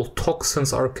harmful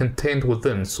toxins are contained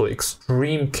within, so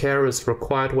extreme care is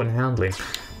required when handling.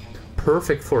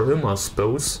 Perfect for him, I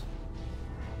suppose.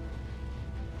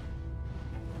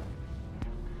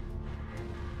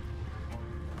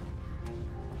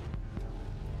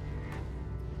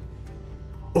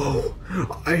 Oh,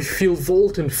 I feel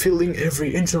Volten filling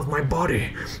every inch of my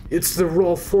body. It's the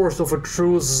raw force of a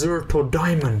true Zerto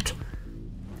diamond.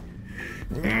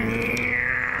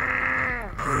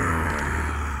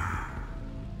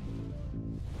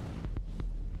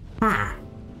 Ah,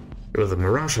 it was a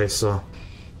mirage I saw.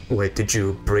 Wait, did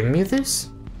you bring me this?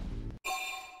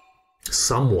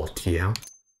 Somewhat, yeah.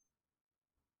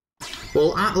 Well,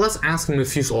 let's ask him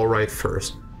if he's alright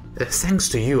first. Thanks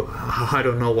to you, I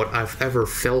don't know what I've ever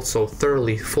felt so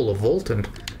thoroughly full of Volten.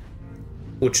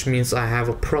 Which means I have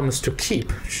a promise to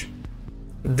keep.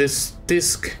 This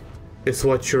disc is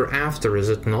what you're after, is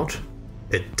it not?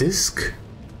 A disc?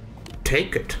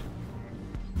 Take it.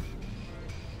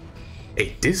 A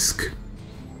disc?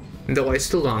 Though I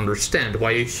still don't understand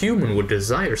why a human would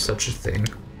desire such a thing.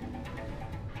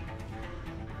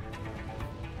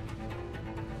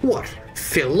 What?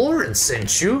 Phil Lawrence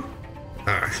sent you?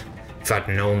 If I'd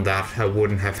known that, I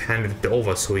wouldn't have handed it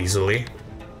over so easily.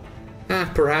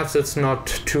 Perhaps it's not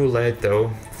too late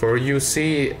though, for you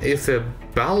see, if a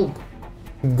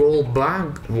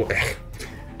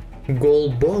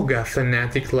Golboga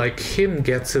fanatic like him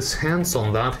gets his hands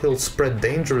on that, he'll spread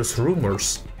dangerous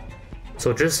rumors.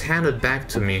 So just hand it back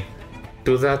to me.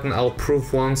 Do that and I'll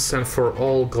prove once and for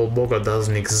all Golboga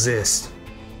doesn't exist.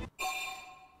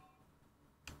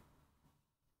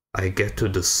 I get to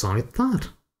decide that?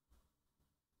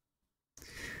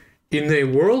 In a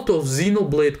world of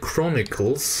Xenoblade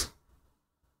Chronicles...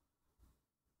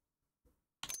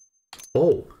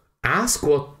 Oh, ask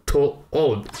what to...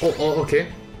 Oh, okay.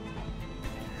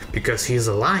 Because he's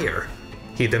a liar.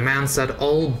 He demands that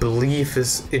all belief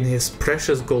is in his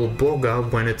precious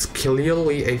Golboga when it's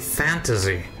clearly a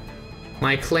fantasy.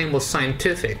 My claim was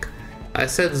scientific. I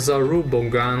said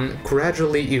Zarubogan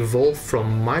gradually evolved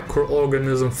from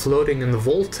microorganism floating in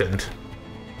Volten.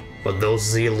 But those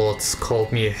zealots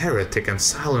called me a heretic and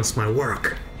silenced my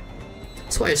work.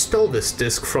 So I stole this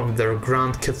disc from their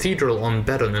grand cathedral on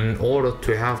Bedon in order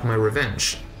to have my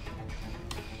revenge.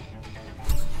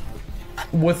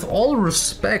 With all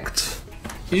respect,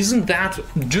 isn't that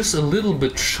just a little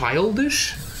bit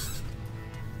childish?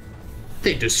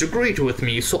 They disagreed with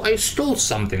me, so I stole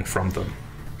something from them.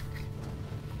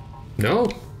 No?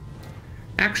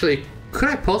 Actually, could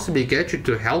I possibly get you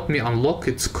to help me unlock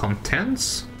its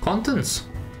contents?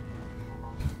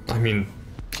 I mean,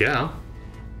 yeah.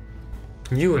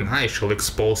 You and I shall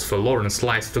expose Valorant's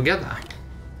lies together.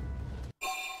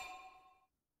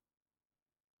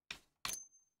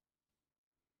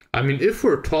 I mean, if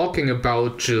we're talking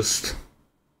about just,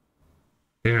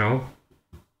 you know,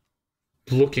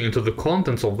 looking into the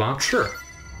contents of that, sure.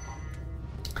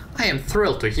 I am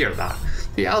thrilled to hear that.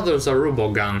 The other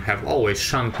Zarubogan have always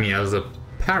shunned me as a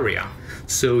pariah,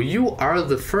 so you are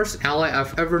the first ally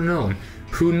I've ever known.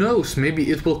 Who knows,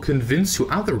 maybe it will convince you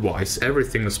otherwise.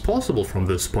 Everything is possible from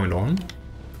this point on.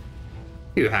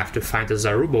 You have to find a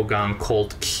Zarubogan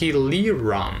called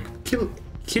Kiliran.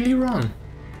 Kiliran.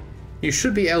 You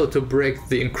should be able to break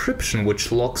the encryption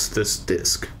which locks this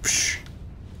disk. Psh.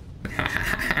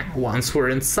 Once we're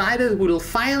inside it, we'll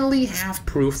finally have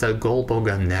proof that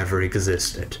Golboga never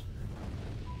existed.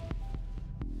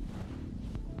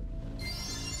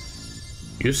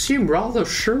 You seem rather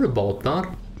sure about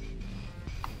that.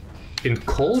 In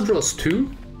Cauldros too?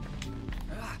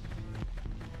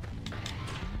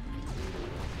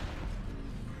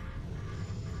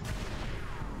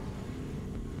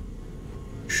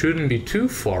 Shouldn't be too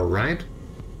far, right?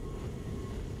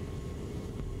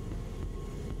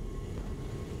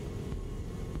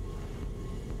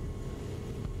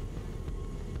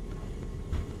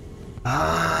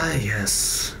 Ah,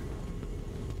 yes.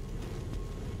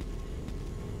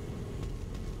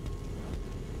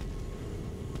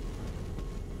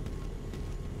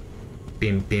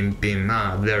 Bim, bim, bim.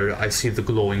 Ah, there, I see the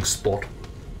glowing spot.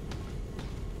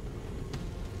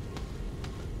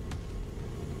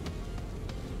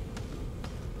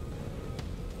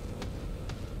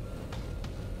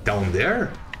 Down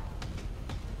there?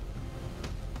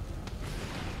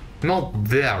 Not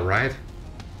there, right?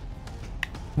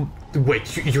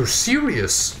 Wait, you're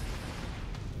serious?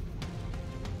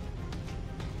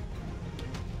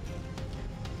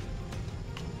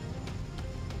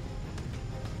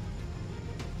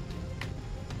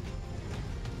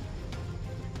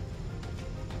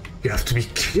 You have to be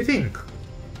kidding!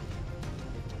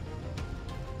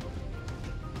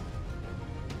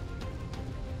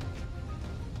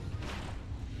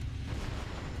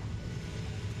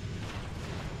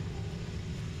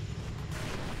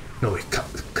 No, it can't.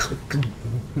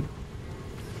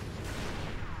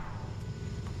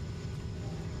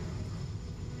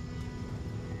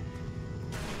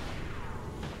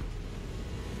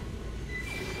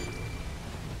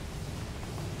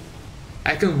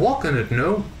 I can walk on it,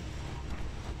 no?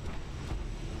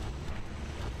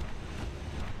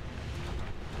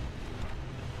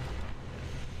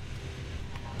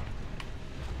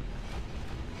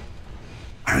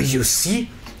 You see?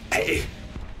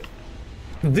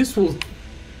 This will...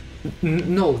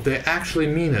 No, they actually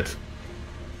mean it.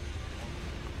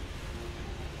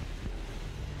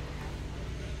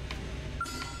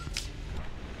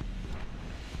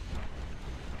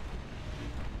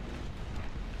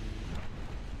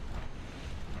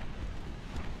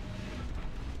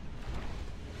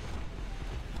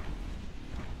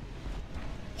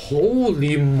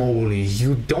 Holy moly,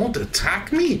 you don't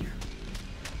attack me?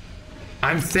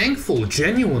 I'm thankful,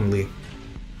 genuinely.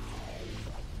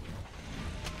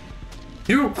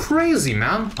 You're crazy,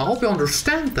 man. I hope you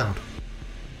understand that.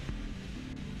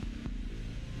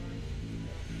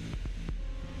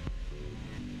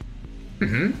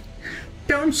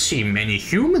 Don't see many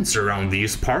humans around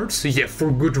these parts, yet for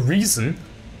good reason.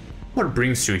 What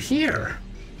brings you here?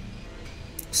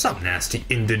 Some nasty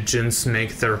indigents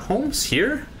make their homes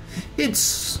here. It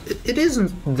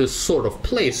isn't the sort of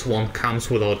place one comes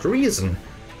without reason.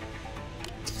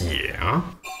 Yeah?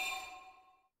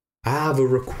 I have a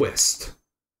request.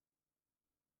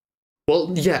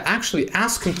 Well, yeah, actually,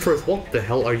 ask him first, what the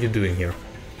hell are you doing here?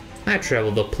 I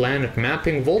traveled the planet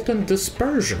mapping Volt and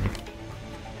Dispersion.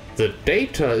 The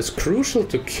data is crucial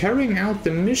to carrying out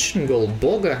the mission goal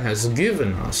Boga has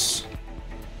given us.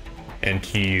 And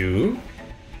you?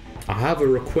 I have a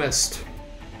request.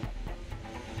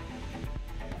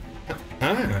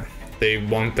 Ah, they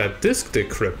want that disk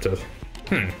decrypted.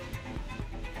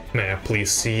 May I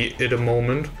please see it a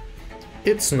moment?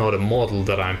 It's not a model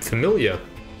that I'm familiar...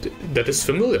 that is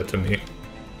familiar to me.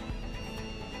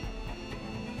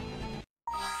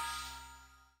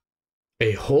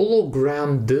 A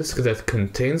hologram disk that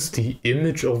contains the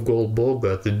image of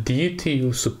Golboga, the deity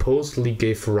who supposedly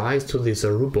gave rise to the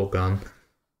Zarubogan.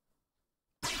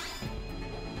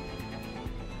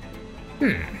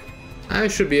 I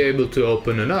should be able to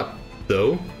open it up,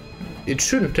 though. It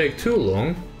shouldn't take too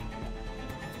long.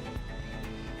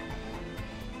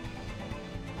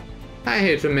 I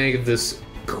hate to make this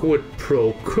quid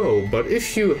pro quo, but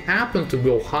if you happen to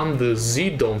go hunt the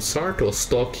Z-Dome Sarto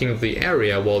stalking the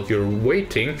area while you're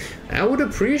waiting, I would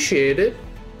appreciate it.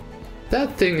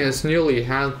 That thing has nearly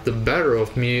had the better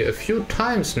of me a few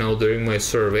times now during my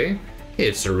survey.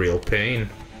 It's a real pain.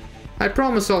 I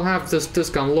promise I'll have this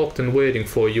disc unlocked and waiting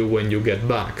for you when you get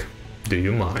back. Do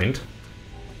you mind?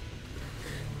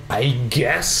 I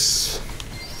guess.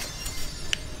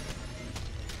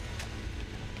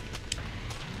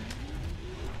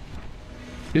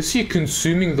 Is he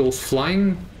consuming those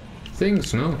flying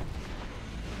things? No.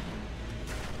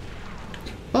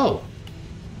 Oh.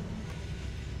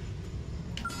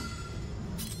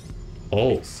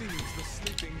 Oh.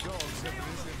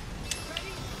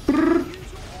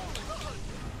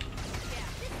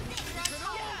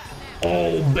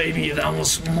 Oh, baby, that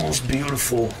was most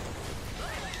beautiful.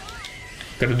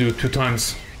 Gotta do it 2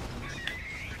 times.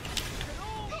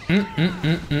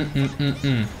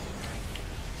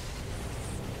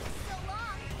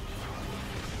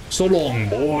 So long,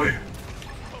 boy.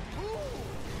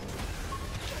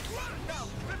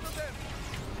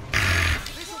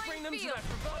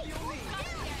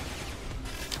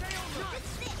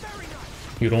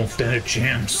 You don't stand a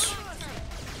chance.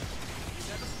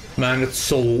 Man, it's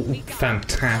so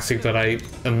fantastic that I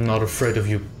am not afraid of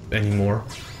you anymore.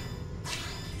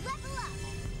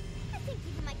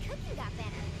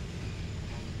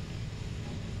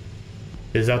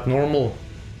 Is that normal?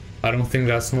 I don't think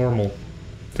that's normal.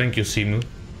 Thank you, Simu.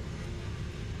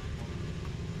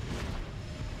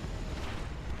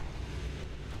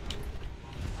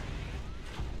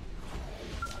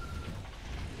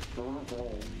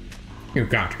 You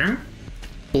got her?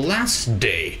 Last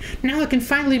day. Now I can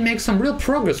finally make some real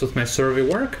progress with my survey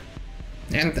work.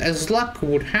 And as luck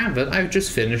would have it, I've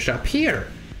just finished up here.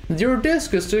 Your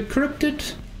disk is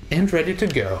decrypted and ready to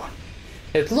go.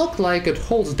 It looked like it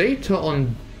holds data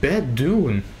on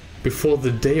Bedouin before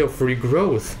the day of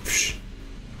regrowth. Psh.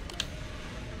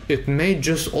 It may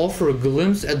just offer a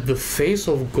glimpse at the face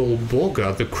of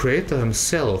Golboga, the creator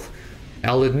himself.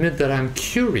 I'll admit that I'm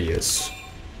curious.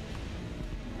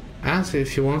 Ask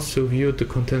if he wants to view the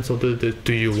contents of the...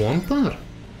 Do you want that?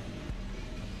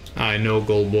 I know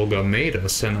Golboga made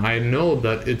us, and I know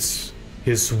that it's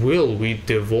his will we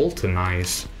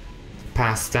devoltinize.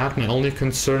 Past that, my only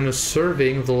concern is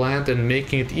surveying the land and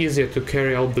making it easier to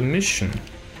carry out the mission.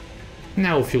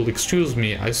 Now, if you'll excuse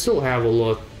me, I still have a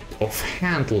lot of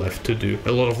land left to do.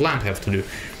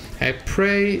 I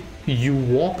pray you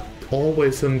walk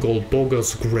always in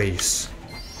Golboga's grace.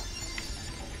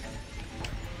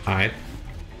 Alright.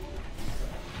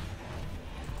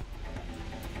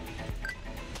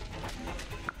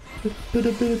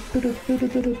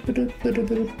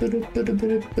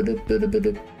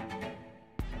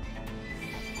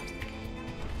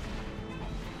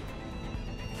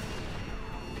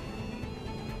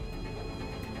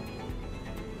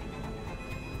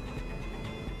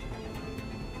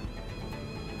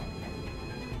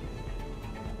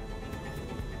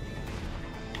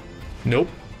 Nope.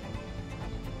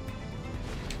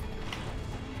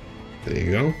 There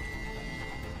you go.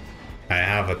 I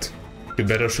have it. You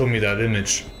better show me that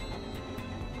image.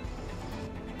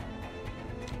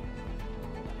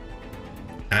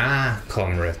 Ah,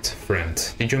 comrade,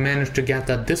 friend. Did you manage to get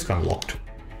that disc unlocked?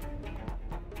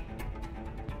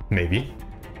 Maybe.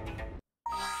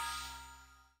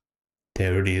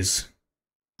 There it is.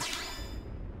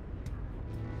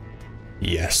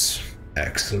 Yes,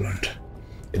 excellent.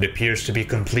 It appears to be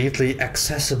completely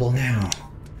accessible now.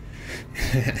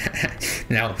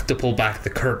 Now, to pull back the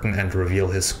curtain and reveal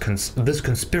this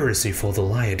conspiracy for the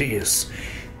lie it is.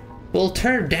 We'll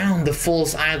tear down the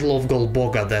false idol of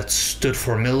Golboga that stood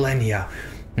for millennia,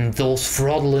 and those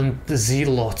fraudulent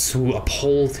zealots who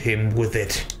uphold him with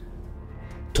it.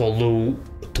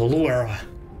 Toluera,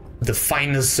 the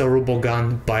finest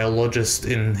Zerubogan biologist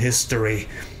in history,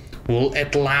 will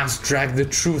at last drag the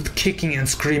truth kicking and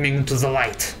screaming into the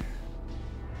light.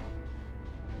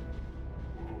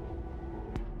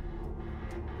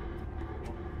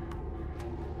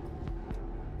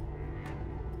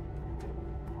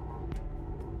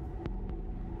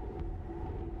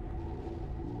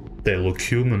 They look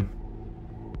human.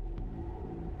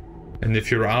 And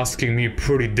if you're asking me,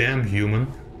 pretty damn human.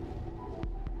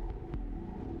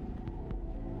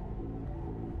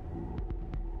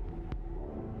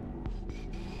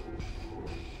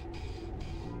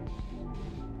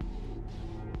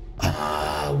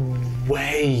 Ah,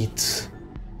 wait.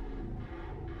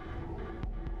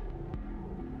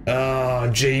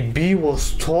 JB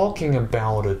was talking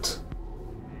about it.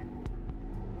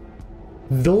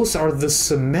 Those are the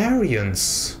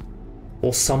Sumerians,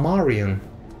 or Samarian,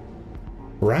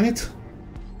 right?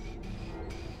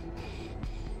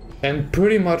 And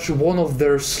pretty much one of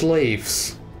their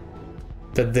slaves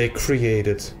that they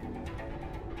created.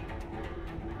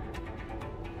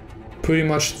 Pretty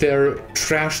much their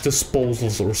trash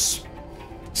disposals or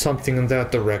something in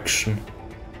that direction.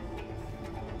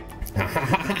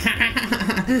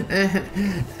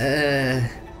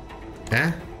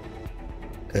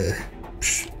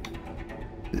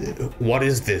 What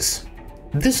is this?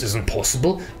 This isn't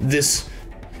possible. This...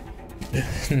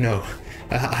 No,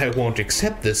 I won't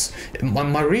accept this.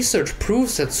 My research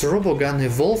proves that Zerubogan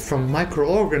evolved from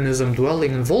microorganism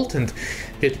dwelling in Voltant.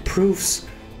 It proves...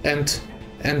 And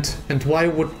why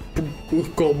would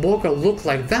Golboga look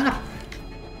like that?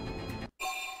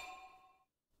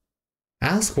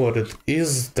 Ask what it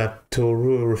is that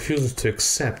Toru refuses to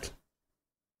accept.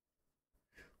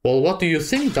 Well, what do you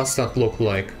think does that look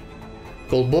like?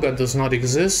 Golboga does not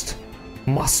exist,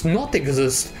 must not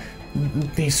exist.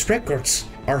 These records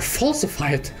are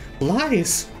falsified,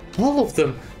 lies, all of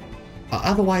them.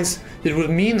 Otherwise, it would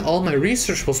mean all my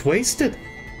research was wasted.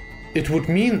 It would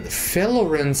mean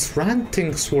Felloren's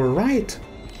rantings were right.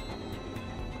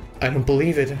 I don't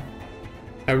believe it.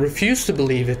 I refuse to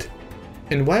believe it.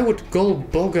 And why would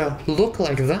Golboga look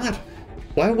like that?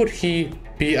 Why would he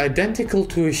be identical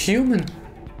to a human?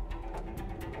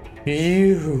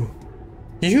 You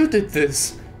did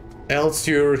this. Else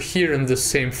you're here in the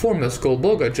same form as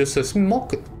Golboga,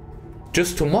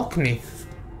 just to mock me.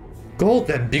 Go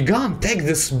then, be gone, take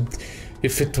this,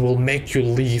 if it will make you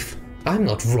leave. I'm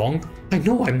not wrong. I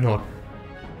know I'm not.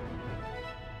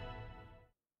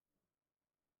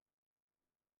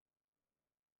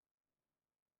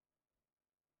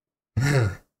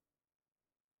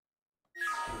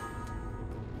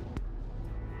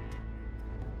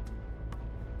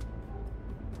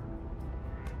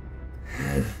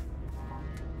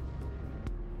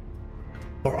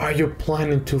 Or are you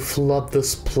planning to flood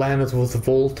this planet with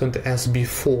Voltant as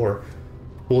before?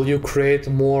 Will you create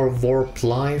more warped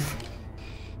life?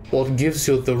 What gives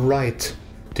you the right?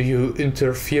 Do you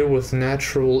interfere with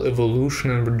natural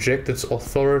evolution and reject its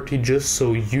authority just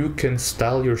so you can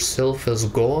style yourself as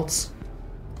gods?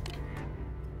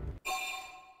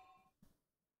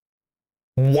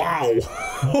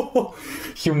 Wow!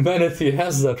 Humanity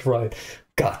has that right.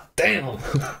 God damn!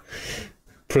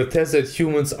 Pretends that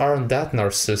humans aren't that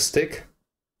narcissistic.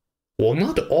 Well,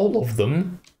 not all of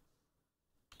them.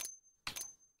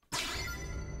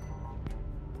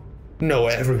 No,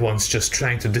 everyone's just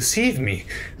trying to deceive me.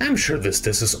 I'm sure this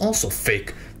is also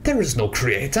fake. There is no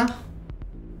creator.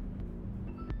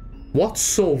 What's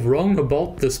so wrong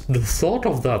about the thought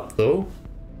of that, though?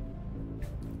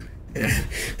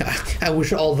 I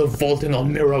wish all the Voltant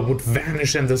on Mirror would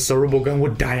vanish and the Cerebral Gun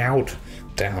would die out.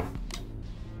 Damn.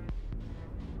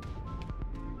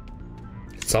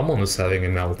 Someone is having a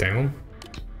meltdown.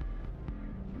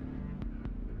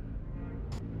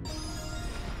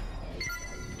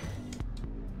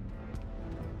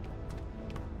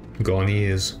 Gone he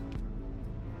is.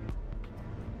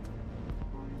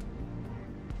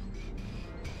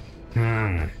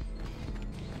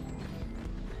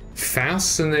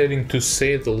 Fascinating to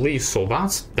say the least, so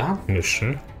that's that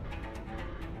mission.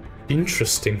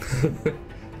 Interesting. Didn't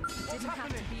have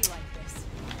to be like this.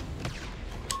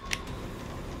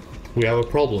 We have a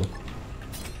problem.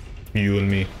 You and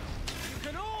me.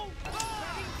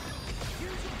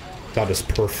 That is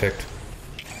perfect.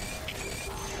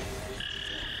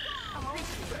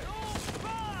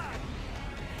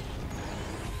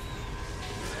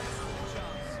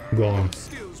 Gone.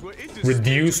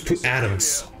 Reduced to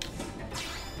atoms.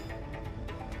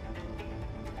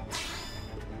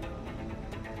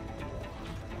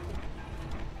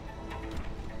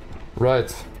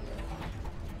 Right.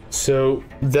 So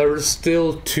there are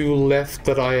still 2 left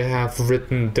that I have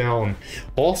written down.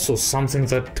 Also something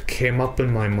that came up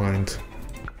in my mind.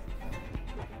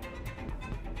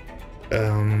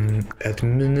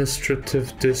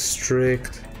 Administrative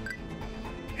district.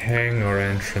 Hangar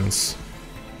entrance.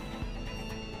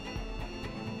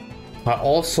 I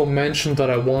also mentioned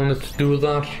that I wanted to do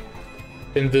that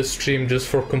in this stream just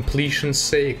for completion's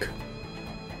sake.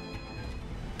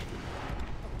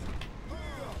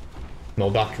 No,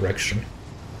 that direction.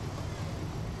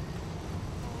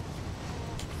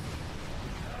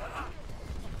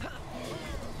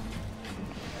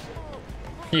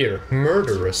 Here,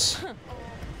 murderous.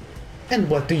 And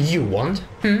what do you want,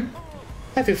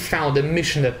 Have you found a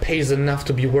mission that pays enough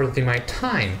to be worthy my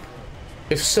time?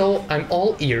 If so, I'm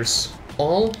all ears.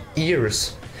 All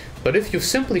ears. But if you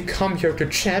simply come here to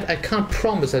chat, I can't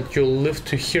promise that you'll live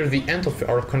to hear the end of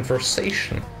our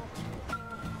conversation.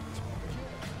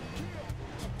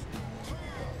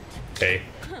 Okay.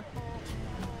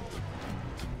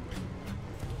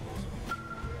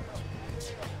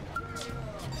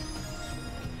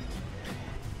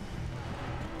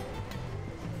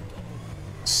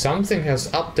 Something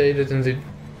has updated in the...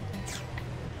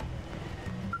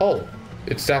 Oh,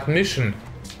 it's that mission.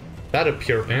 That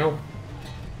appeared now.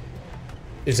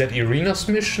 Is that Irina's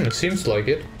mission? It seems like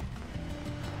it.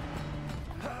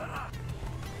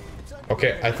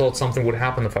 Okay, I thought something would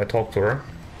happen if I talked to her.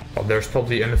 But there's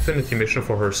probably an affinity mission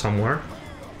for her somewhere.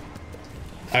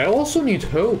 I also need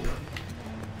hope.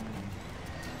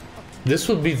 This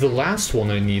would be the last one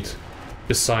I need,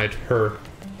 beside her.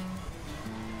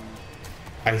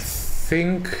 I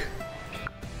think...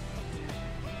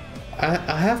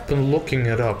 I have been looking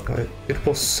it up. It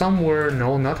was somewhere,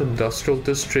 no, not industrial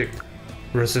district,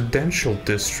 residential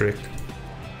district.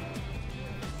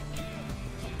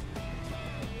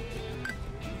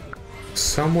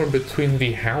 Somewhere between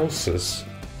the houses.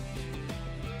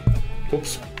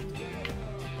 Oops.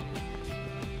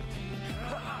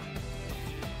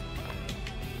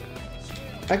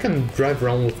 I can drive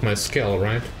around with my scale,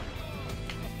 right?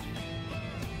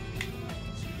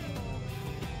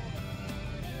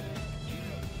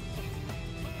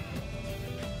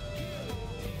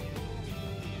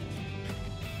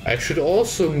 I should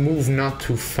also move not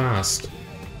too fast,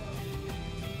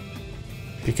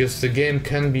 because the game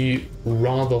can be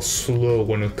rather slow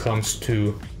when it comes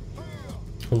to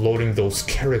loading those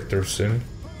characters in.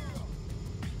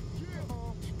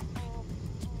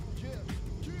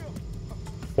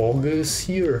 Fog is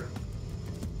here.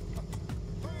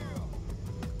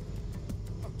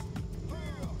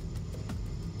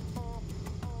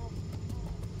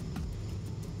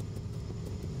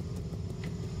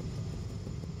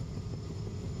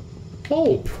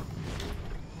 Hope.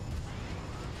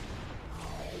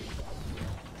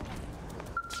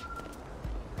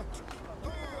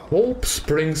 Hope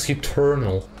springs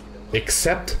eternal.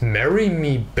 Accept marry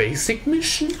me basic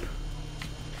mission?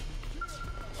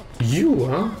 You,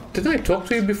 huh? Did I talk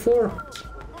to you before?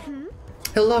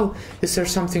 Hello, is there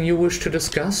something you wish to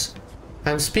discuss?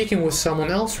 I'm speaking with someone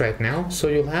else right now, so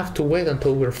you'll have to wait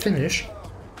until we're finished.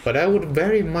 But I would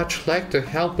very much like to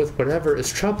help with whatever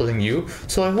is troubling you,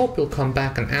 so I hope you'll come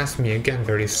back and ask me again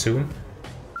very soon.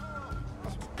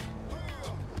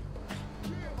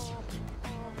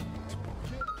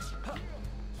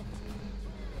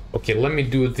 Okay, let me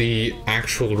do the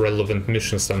actual relevant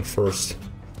missions then first.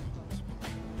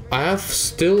 I have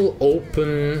still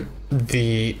open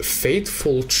the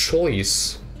Fateful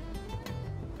Choice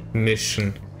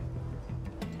mission.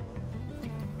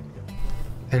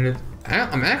 And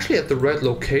I'm actually at the right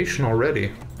location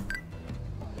already.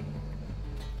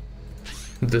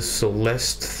 The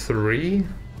Celeste 3.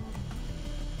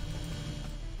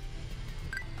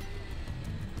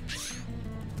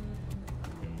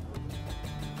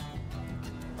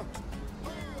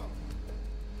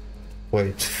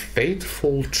 Wait,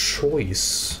 Fateful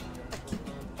Choice.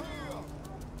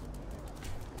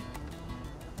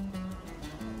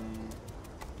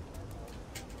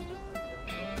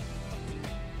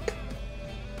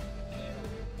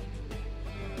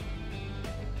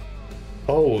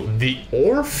 Oh, the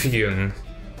Orpheon.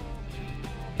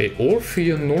 A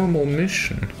Orpheon normal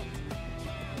mission.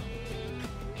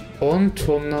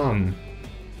 Ontonam.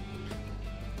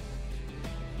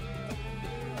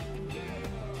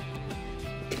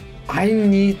 I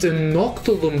need a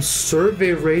Noctilum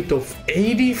survey rate of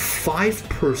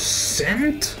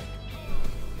 85%?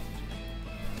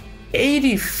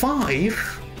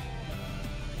 85?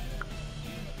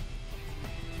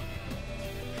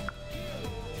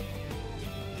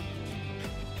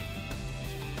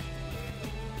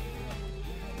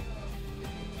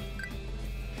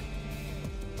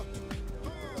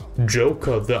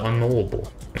 Joker the Unknowable.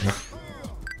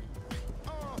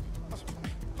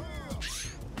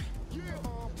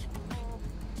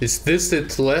 Is this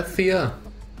it, Lethia?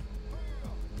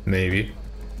 Maybe.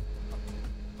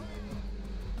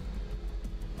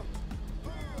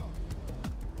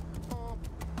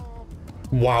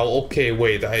 Wow, okay,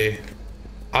 wait, I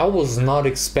was not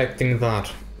expecting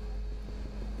that.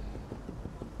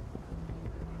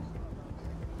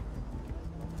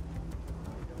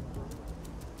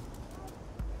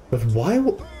 But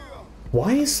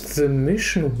why is the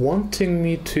mission wanting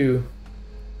me to...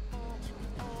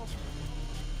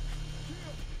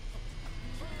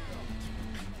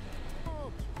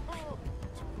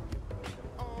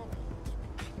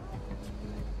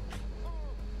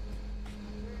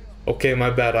 Okay, my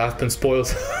bad, I've been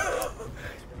spoiled.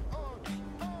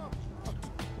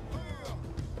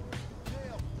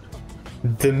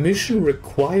 The mission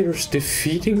requires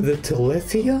defeating the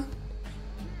Telethia?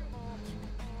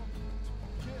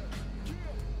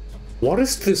 What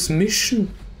is this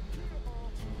mission?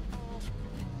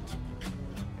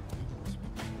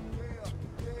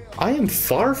 I am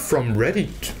far from ready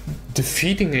to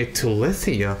defeating a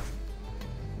Telethia.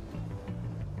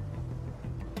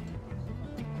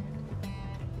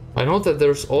 I know that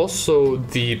there's also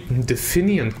the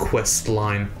Definian quest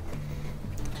line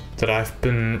that I've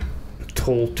been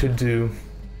told to do.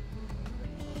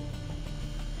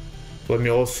 Let me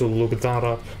also look that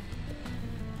up.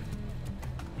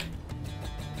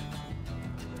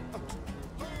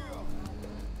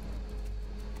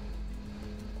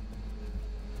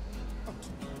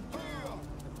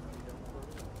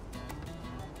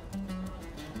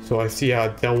 So I see, yeah,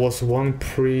 there was one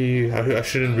I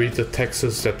shouldn't read the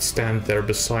texts that stand there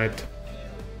beside,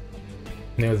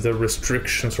 you know, the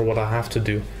restrictions or what I have to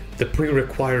do. The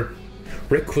pre-required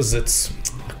requisites.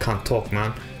 I can't talk,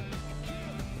 man.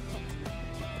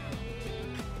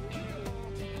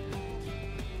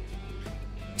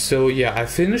 So yeah, I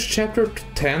finished chapter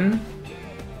 10.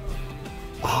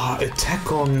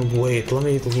 Attack on... Wait, let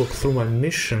me look through my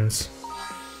missions.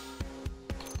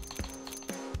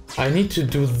 I need to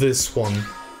do this one.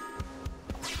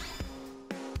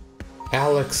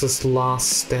 Alex's Last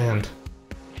Stand.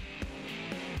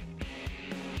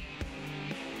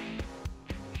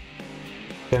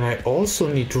 Then I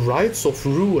also need Rites of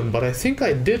Ruin, but I think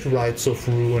I did Rites of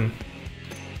Ruin.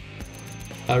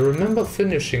 I remember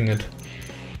finishing it.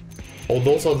 Oh,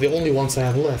 those are the only ones I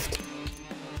have left.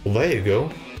 Well, there you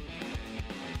go.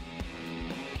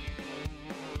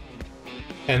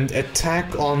 And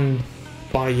Attack on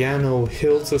Bayano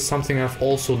Hills is something I've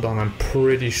also done, I'm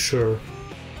pretty sure.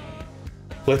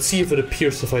 Let's see if it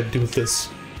appears if I do this.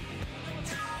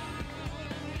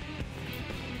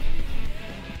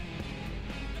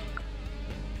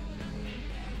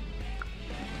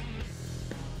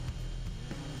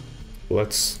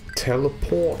 Let's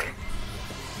teleport.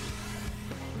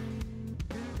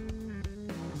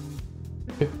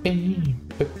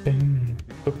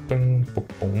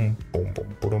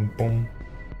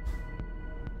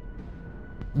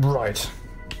 Right.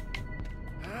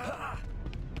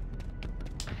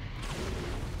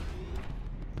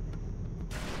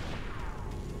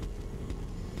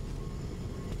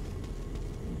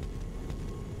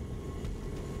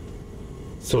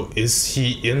 So is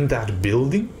he in that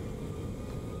building?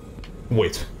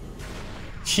 Wait.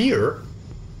 Here?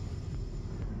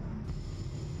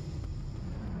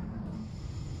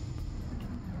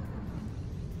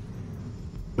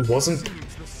 Wasn't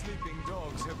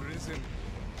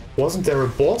there a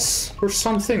boss or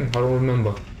something? I don't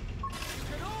remember.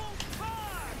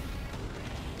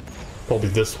 Probably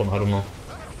this one, I don't know.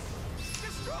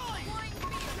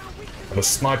 I'm gonna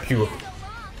snipe you.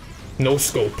 No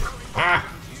scope. Ah!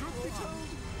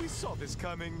 We saw this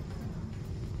coming.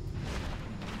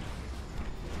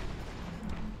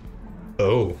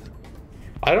 Oh.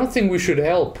 I don't think we should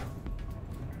help.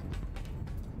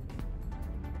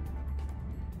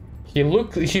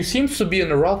 He seems to be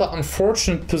in a rather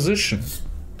unfortunate position.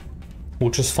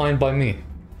 Which is fine by me.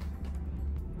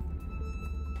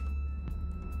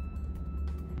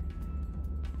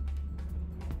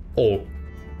 Oh.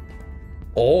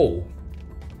 Oh.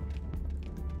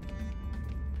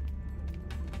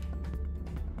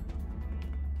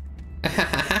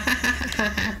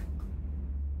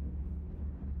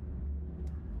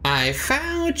 I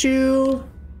found you.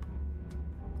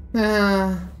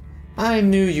 I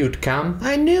knew you'd come.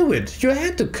 I knew it. You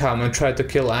had to come and try to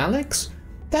kill Alex.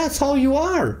 That's how you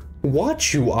are.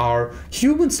 What you are.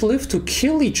 Humans live to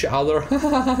kill each other.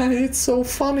 It's so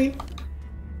funny.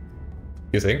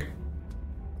 You think?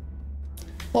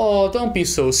 Oh, don't be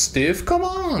so stiff. Come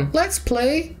on, let's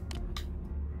play.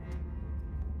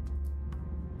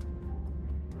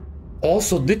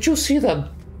 Also, did you see that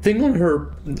thing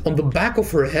on the back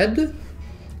of her head?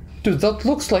 Dude, that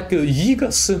looks like a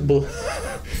Yiga symbol.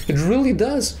 It really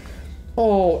does.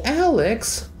 Oh,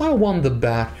 Alex, I won the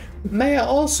bat. May I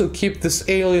also keep this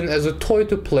alien as a toy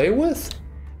to play with?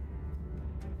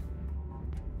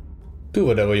 Do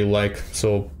whatever you like,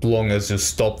 so long as you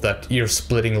stop that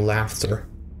ear-splitting laughter.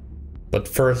 But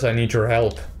first I need your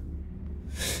help.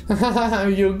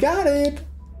 You got it!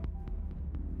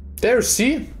 There,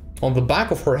 see? On the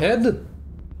back of her head?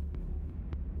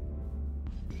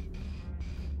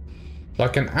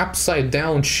 Like an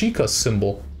upside-down Sheikah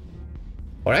symbol.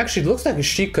 Or actually, it looks like a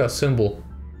Sheikah symbol.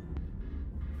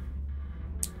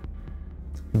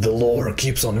 The lore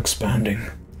keeps on expanding.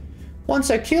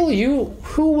 Once I kill you,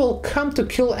 who will come to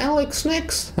kill Alex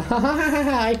next?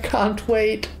 I can't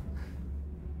wait.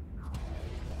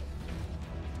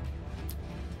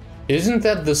 Isn't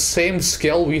that the same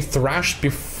skull we thrashed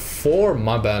before?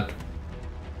 My bad.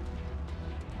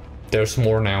 There's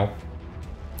more now.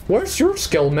 Where's your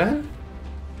skull, man?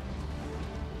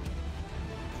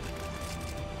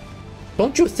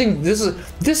 Don't you think this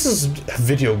is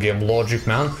video game logic,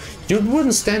 man? You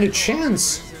wouldn't stand a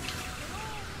chance.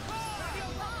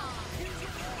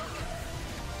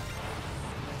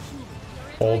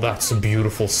 Oh, that's a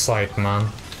beautiful sight, man.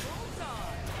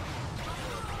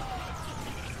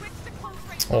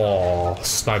 Oh,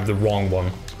 sniped the wrong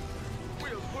one.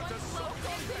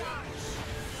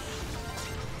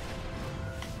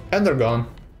 And they're gone.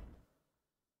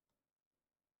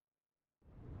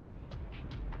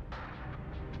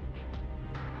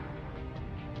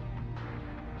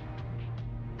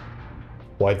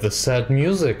 Why the sad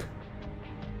music?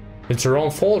 It's your own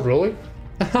fault, really?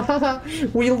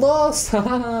 We lost!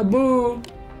 Boo!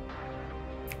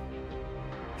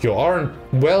 You aren't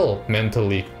well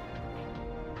mentally.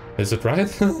 Is it right?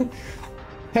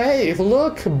 Hey,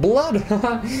 look! Blood!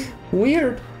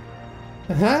 Weird!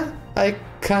 Huh? I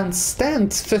can't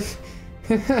stand.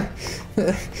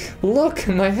 Look,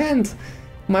 my hand!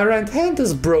 My right hand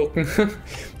is broken.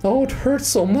 Oh, it hurts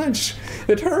so much!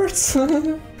 It hurts!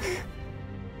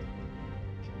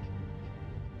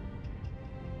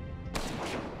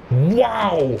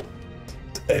 Wow!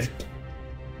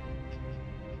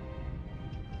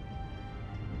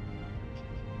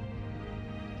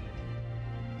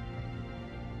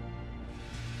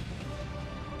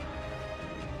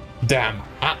 Damn,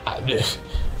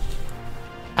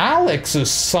 Alex is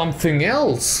something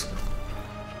else.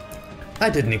 I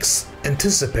didn't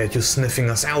anticipate you sniffing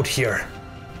us out here.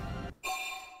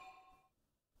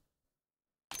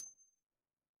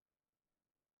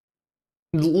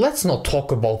 Let's not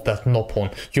talk about that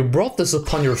Noppon. You brought this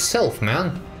upon yourself,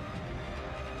 man.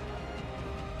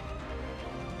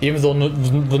 Even though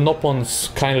the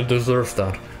Noppons kind of deserve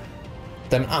that.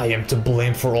 Then I am to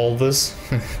blame for all this?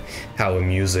 How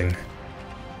amusing.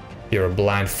 You're a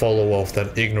blind follower of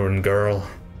that ignorant girl.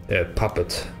 A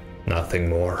puppet, nothing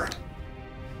more.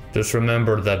 Just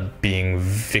remember that being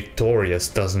victorious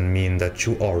doesn't mean that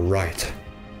you are right.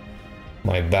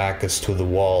 My back is to the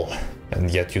wall,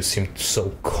 and yet you seem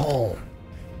so calm.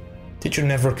 Did you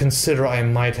never consider I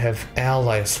might have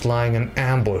allies lying in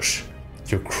ambush?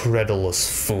 You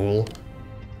credulous fool.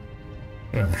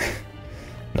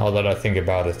 Now that I think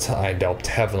about it, I doubt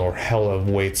heaven or hell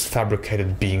awaits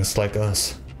fabricated beings like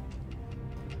us.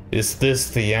 Is this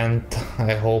the end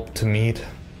I hope to meet?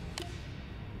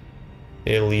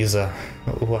 Elisa,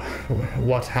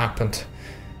 what happened?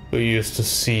 We used to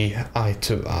see eye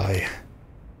to eye.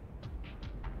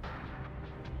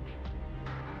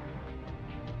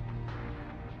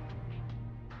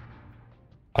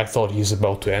 I thought he's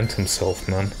about to end himself,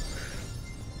 man.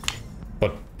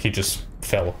 But he just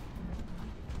fell.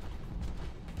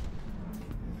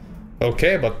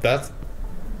 Okay, but that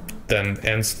then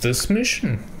ends this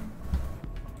mission.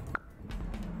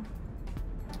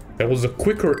 That was a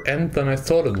quicker end than I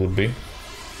thought it would be.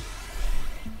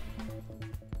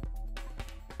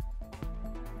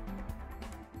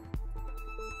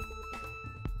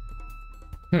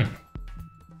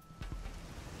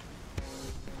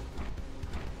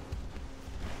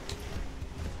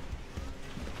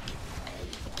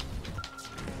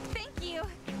 Thank you.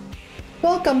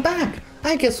 Welcome back!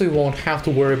 I guess we won't have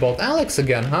to worry about Alex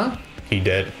again, huh? He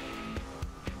did.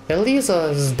 Elisa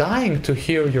is dying to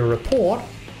hear your report.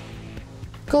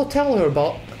 Go tell her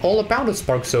all about it,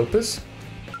 SparksOpus.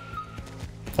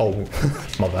 Oh,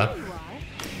 my bad.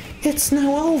 It's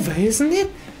now over, isn't it?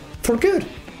 For good.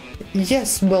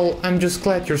 Yes, well, I'm just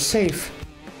glad you're safe.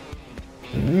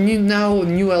 Now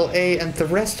New LA and the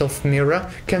rest of Mira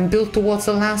can build towards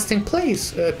a lasting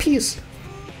peace.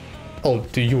 Oh,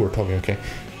 you were talking, okay.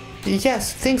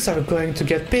 Yes, things are going to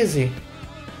get busy.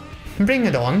 Bring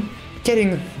it on.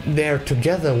 Getting there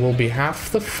together will be half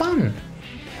the fun.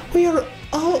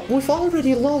 We've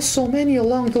already lost so many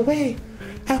along the way.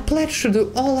 I pledge to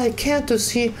do all I can to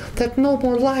see that no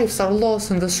more lives are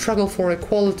lost in the struggle for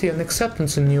equality and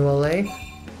acceptance in New LA.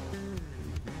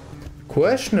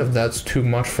 Question if that's too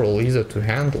much for Elisa to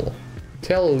handle.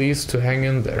 Tell Elise to hang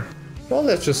in there. Well,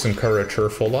 let's just encourage her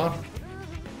for that.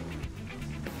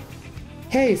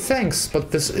 Hey, thanks,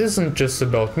 but this isn't just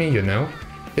about me, you know.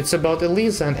 It's about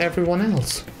Elisa and everyone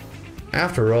else.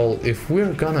 After all, if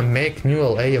we're gonna make New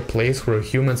LA a place where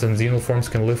humans and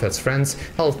xenoforms can live as friends,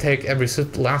 I'll take every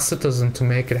last citizen to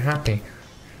make it happy.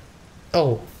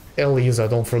 Oh, Elisa,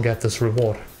 don't forget this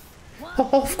reward. Oh,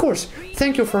 of course,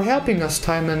 thank you for helping us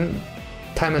time and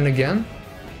again.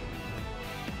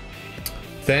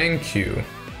 Thank you.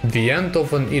 The end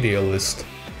of an idealist.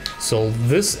 So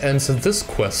this ends this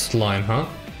quest line, huh?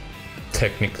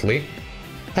 Technically.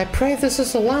 I pray this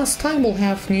is the last time we'll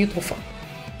have need of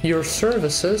your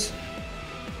services.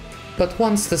 But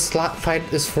once this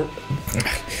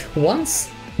once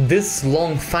this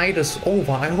long fight is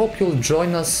over, I hope you'll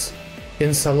join us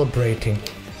in celebrating.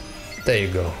 There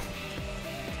you go.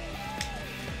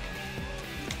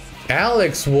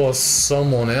 Alex was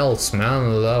someone else,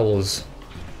 man. That was.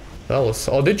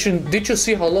 Oh, did you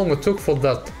see how long it took for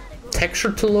that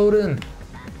texture to load in?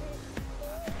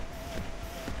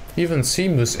 Even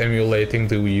seamless emulating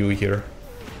the Wii U here.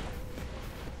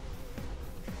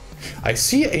 I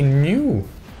see a new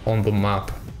on the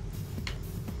map.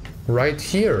 Right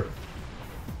here.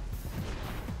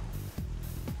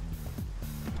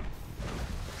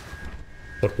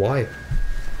 But why?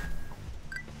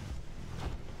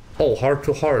 Oh, heart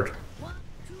to heart.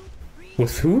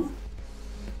 With who?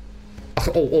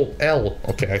 Oh, L.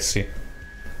 Okay, I see.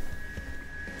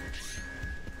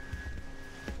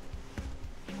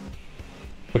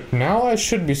 But now I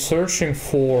should be searching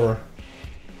for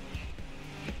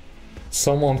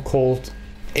someone called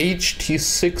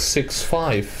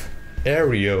HT665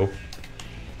 Aereo.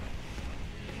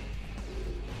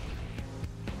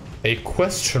 A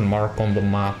question mark on the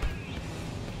map.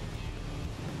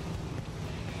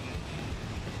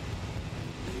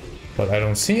 But I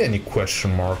don't see any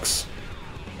question marks.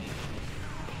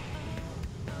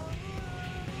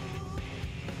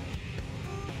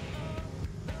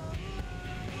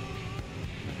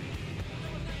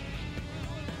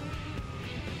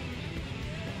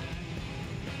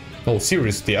 Oh,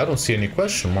 seriously, I don't see any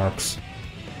question marks.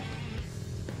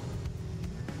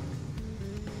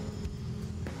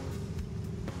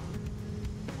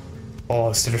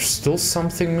 Oh, is there still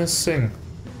something missing?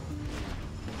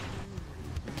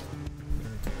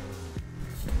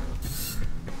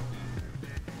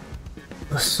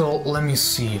 So let me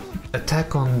see.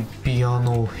 Attack on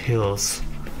Biano Hills.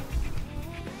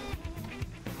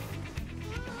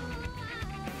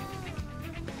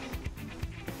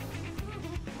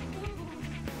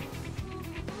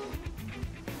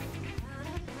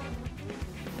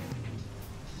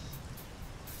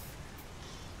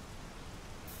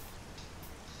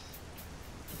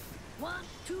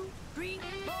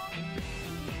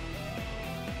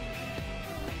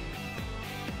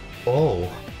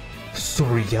 Oh,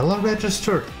 Suriella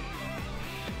registered?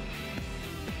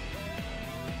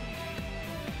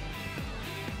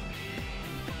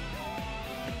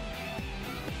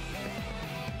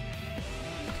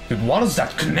 Dude, what is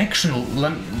that connection?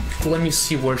 Let me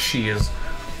see where she is.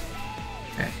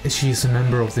 She is a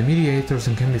member of the Mediators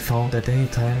and can be found at any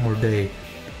time or day.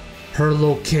 Her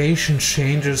location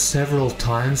changes several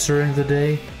times during the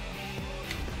day.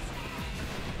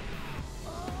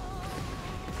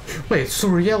 Wait,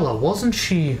 Suriella, wasn't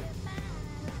she...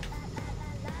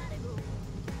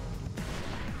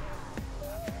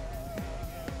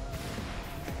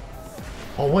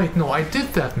 Oh wait, no, I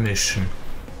did that mission.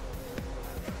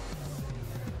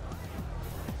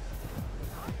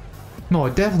 No, I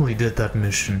definitely did that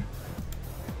mission.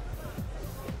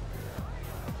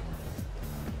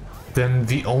 Then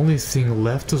the only thing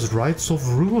left is Rites of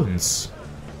Ruins.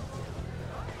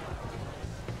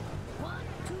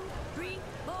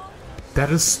 That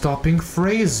is stopping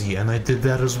Frazee, and I did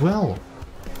that as well.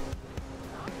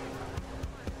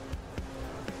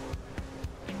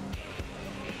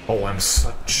 Oh, I'm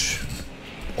such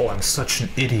an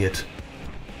idiot.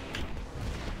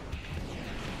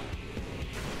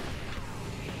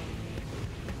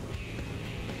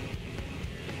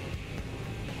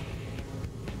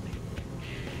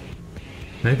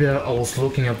 Maybe I was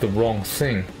looking at the wrong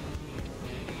thing.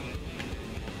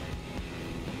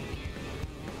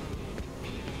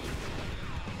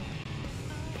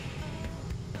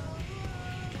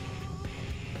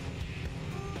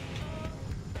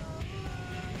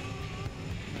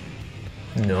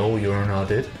 No, you're not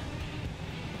it.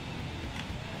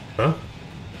 Huh?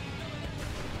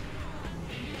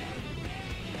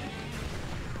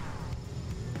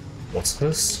 What's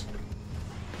this?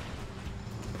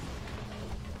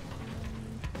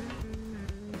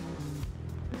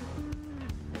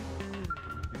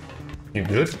 You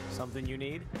good? Something you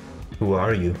need? Who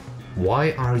are you?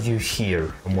 Why are you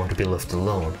here and want to be left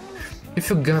alone? If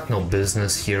you got no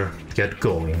business here, get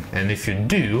going, and if you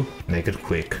do, make it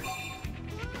quick.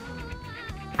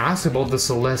 Ask about the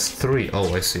Celeste 3.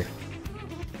 Oh, I see.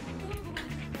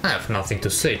 I have nothing to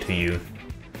say to you.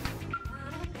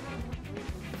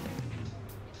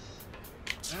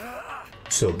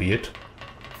 So be it.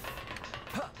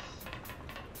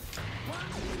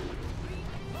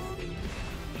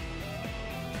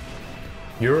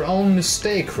 Your own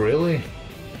mistake, really?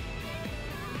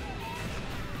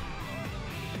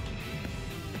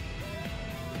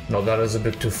 No, that is a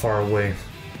bit too far away.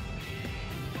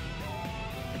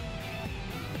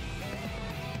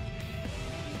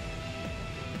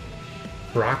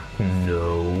 Crack,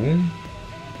 no.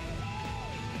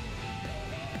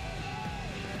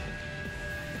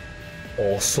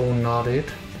 Also not it.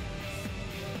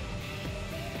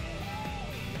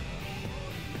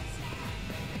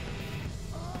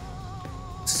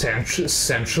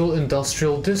 Central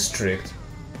Industrial District.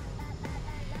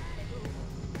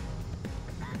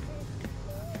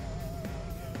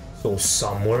 So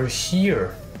somewhere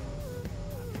here.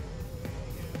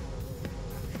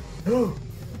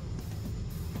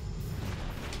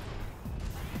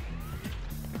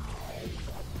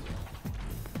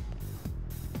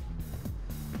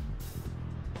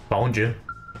 Found you.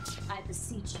 I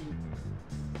beseech you.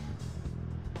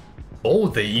 Oh,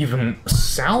 they even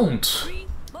sound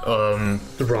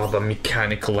rather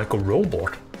mechanical, like a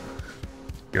robot.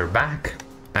 You're back.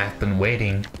 I've been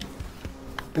waiting.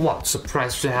 What,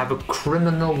 surprised to have a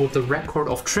criminal with a record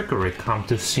of trickery come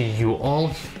to see you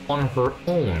all on her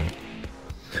own?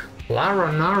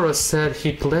 Lara Nara said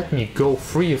he'd let me go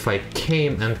free if I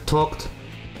came and talked...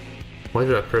 Why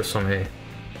did I press on A?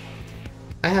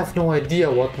 I have no idea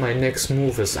what my next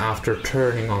move is after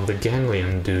turning on the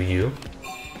ganglion, do you?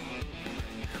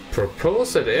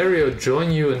 Propose that Aereo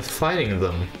join you in fighting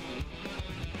them.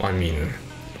 I mean,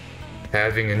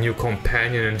 having a new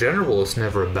companion in general is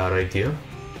never a bad idea.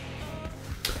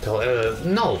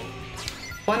 No.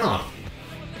 Why not?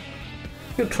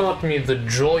 You taught me the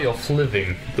joy of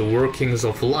living, the workings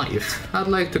of life. I'd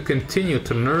like to continue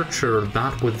to nurture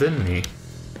that within me.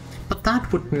 But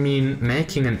that would mean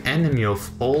making an enemy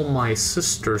of all my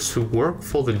sisters who work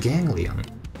for the ganglion.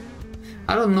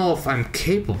 I don't know if I'm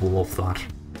capable of that.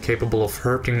 Capable of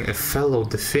hurting a fellow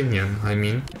Definian, I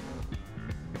mean.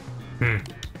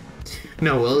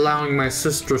 No, allowing my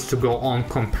sisters to go on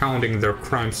compounding their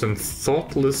crimes in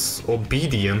thoughtless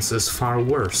obedience is far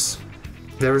worse.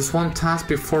 There is one task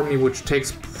before me which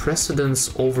takes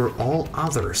precedence over all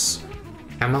others.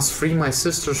 I must free my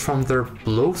sisters from their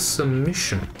loathsome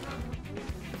mission.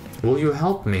 Will you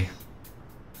help me?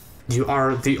 You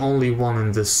are the only one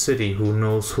in this city who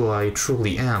knows who I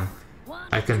truly am.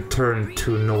 I can turn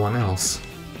to no one else.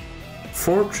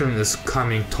 Fortune is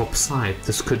coming topside.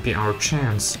 This could be our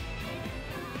chance.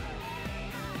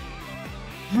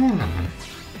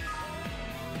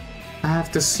 I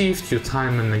have deceived you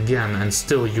time and again, and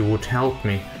still you would help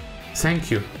me.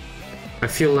 Thank you. I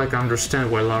feel like I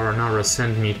understand why Laranara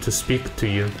sent me to speak to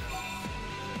you.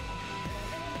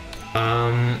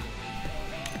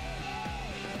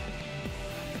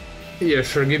 Yeah,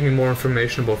 sure, give me more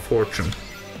information about Fortune.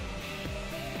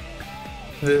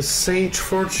 The sage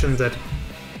Fortune that...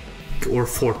 or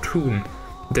Fortune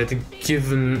that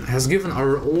has given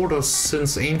our orders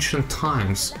since ancient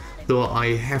times, though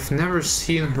I have never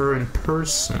seen her in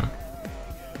person.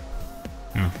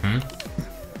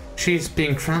 She's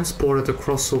being transported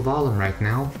across Sovalum right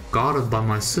now, guarded by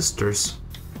my sisters.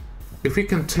 If we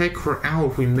can take her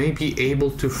out, we may be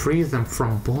able to free them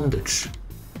from bondage.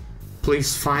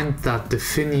 Please find that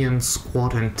Definian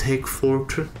squad and take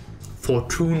Fortune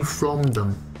from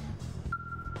them.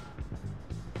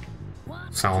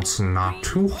 Sounds not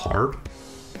too hard.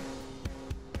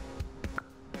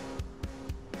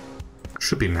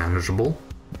 Should be manageable.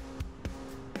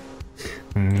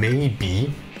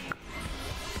 Maybe.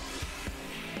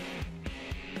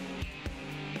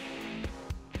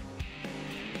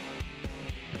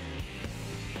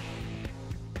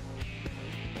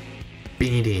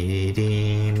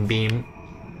 Beam.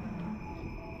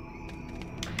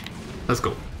 Let's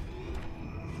go.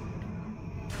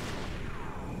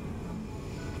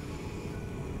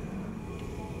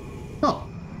 Oh.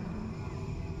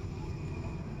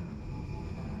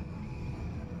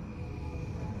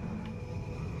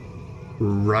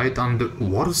 Right under...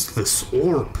 What is this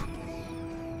orb?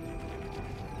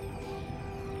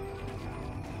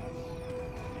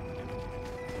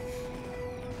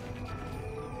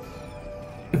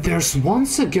 There's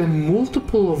once again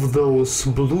multiple of those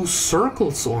blue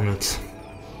circles on it.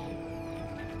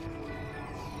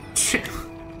 Shit.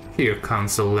 Here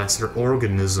comes the lesser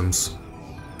organisms.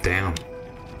 Damn.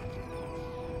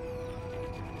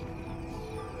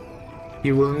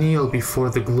 You will kneel before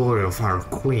the glory of our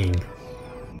queen.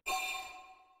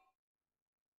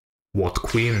 What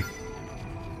queen?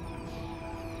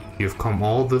 You've come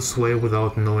all this way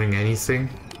without knowing anything?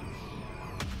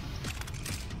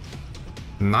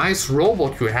 Nice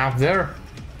robot you have there.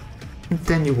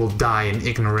 Then you will die in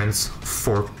ignorance.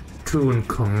 Fortune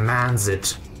commands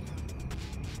it.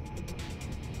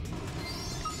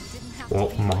 Oh,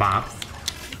 my bad.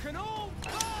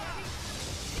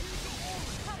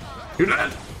 You're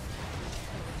dead.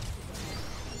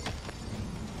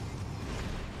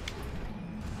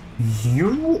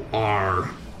 You are...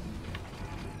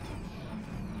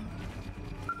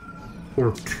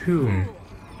 Fortune.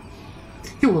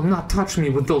 You will not touch me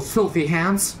with those filthy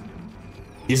hands.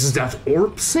 Is that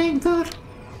orb saying that?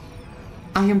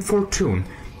 I am Fortune,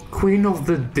 queen of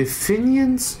the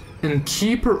Definians and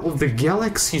keeper of the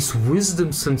galaxy's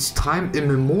wisdom since time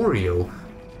immemorial.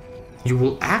 You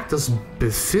will act as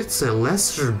befits a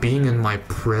lesser being in my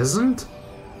present?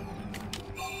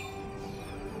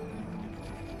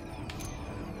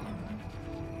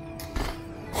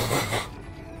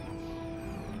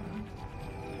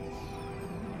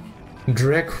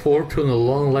 Drag Fortune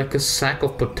along like a sack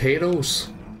of potatoes?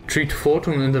 Treat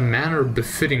Fortune in the manner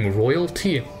befitting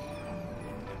royalty?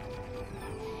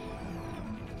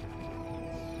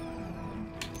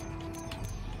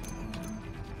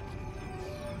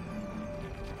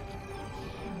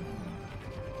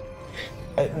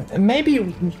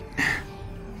 Maybe...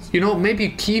 You know, maybe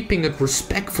keeping it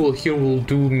respectful here will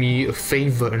do me a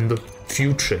favor in the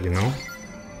future, you know?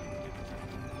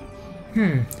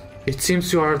 It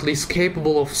seems you are at least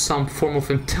capable of some form of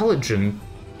intelligent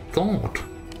thought.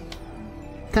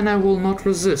 Then I will not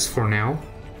resist for now.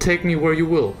 Take me where you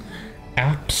will.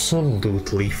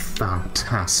 Absolutely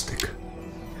fantastic.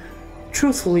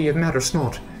 Truthfully, it matters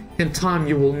not. In time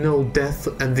you will know death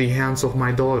at the hands of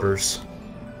my daughters.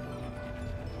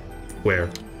 Where?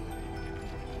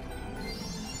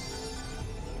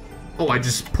 Oh, I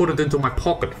just put it into my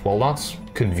pocket. Well, that's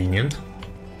convenient.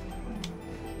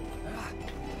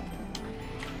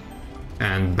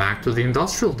 And back to the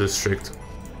industrial district.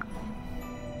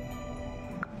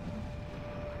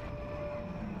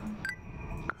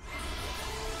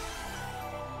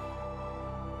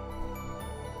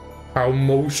 How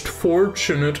most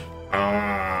fortunate.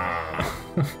 Ah.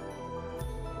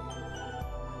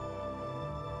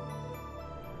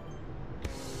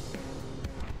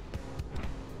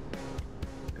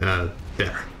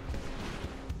 There.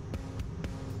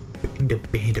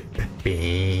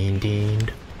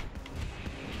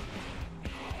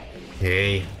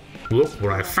 Hey, look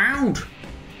what I found!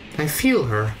 I feel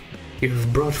her.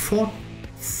 You've brought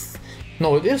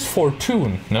No, it is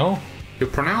fortune, no? You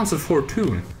pronounce it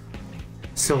fortune.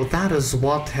 So that is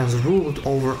what has ruled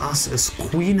over us as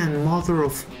queen and mother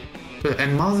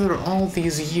all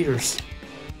these years.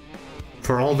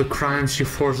 For all the crimes you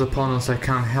force upon us, I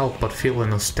can't help but feel a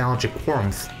nostalgic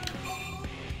warmth.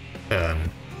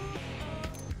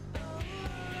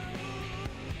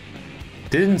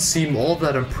 Didn't seem all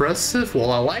that impressive?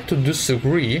 Well, I like to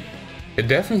disagree. It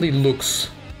definitely looks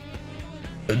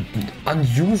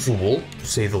unusual, to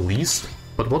say the least.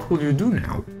 But what will you do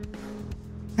now?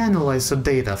 Analyze the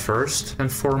data first and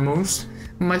foremost.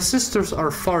 My sisters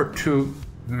are far too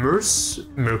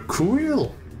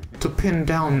mercurial to pin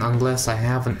down unless I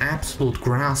have an absolute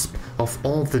grasp of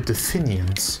all the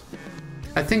definitions.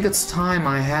 I think it's time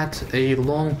I had a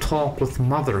long talk with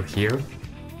Mother here.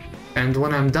 And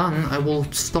when I'm done, I will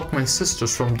stop my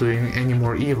sisters from doing any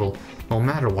more evil, no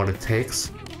matter what it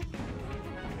takes.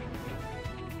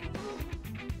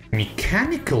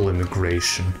 Mechanical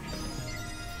immigration.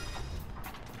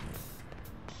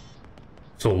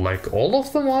 So, like, all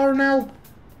of them are now?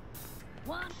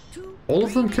 All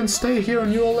of them can stay here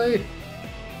in ULA?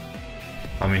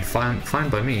 I mean, fine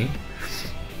by me.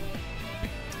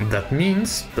 That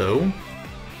means, though,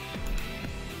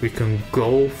 we can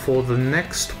go for the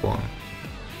next one.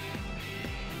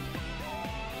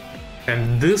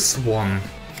 And this one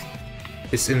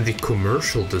is in the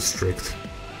commercial district.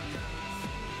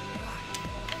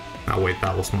 Oh wait,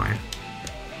 that was mine.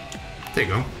 There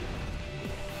you go.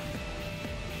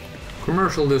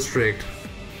 Commercial district.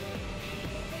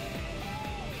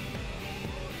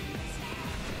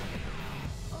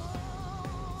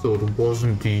 So it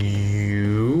wasn't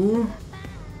you?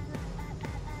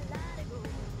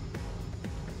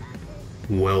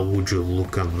 Well, would you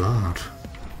look at that?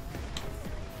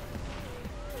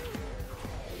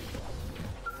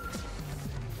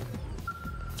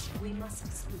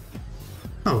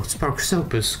 Oh,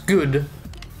 SparksOpus, good.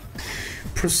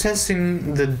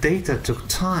 Processing the data took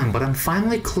time, but I'm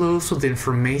finally close to the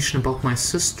information about my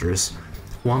sisters.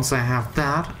 Once I have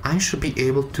that, I should be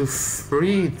able to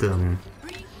free them.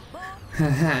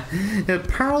 A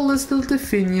powerless little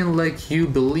Definian like you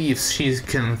believes she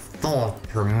can thwart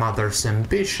her mother's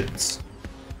ambitions.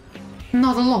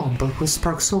 Not alone, but with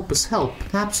SparksOpus' help,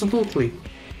 absolutely.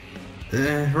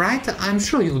 Right? I'm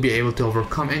sure you'll be able to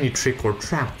overcome any trick or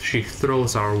trap she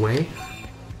throws our way.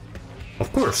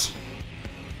 Of course.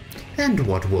 And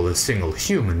what will a single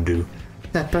human do?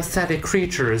 That pathetic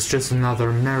creature is just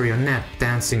another marionette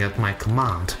dancing at my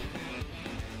command.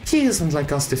 He isn't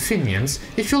like us Definians.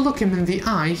 If you look him in the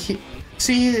eye,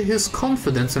 see his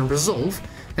confidence and resolve,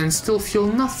 and still feel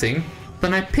nothing,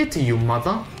 then I pity you,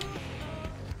 Mother.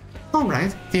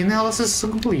 Alright, the analysis is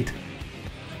complete.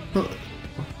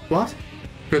 What?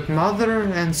 Could Mother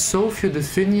and so few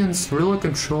Definians really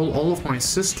control all of my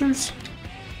sisters?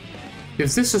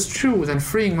 If this is true, then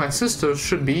freeing my sisters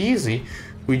should be easy.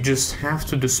 We just have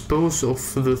to dispose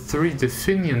of the 3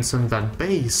 Definians in that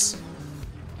base.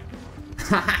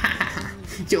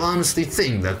 You honestly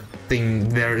think that thing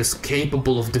there is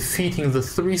capable of defeating the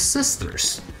 3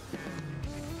 sisters?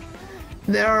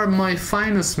 They are my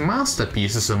finest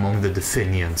masterpieces among the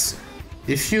Definians.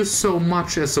 If you so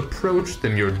much as approach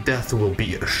them, your death will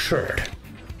be assured.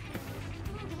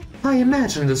 I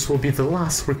imagine this will be the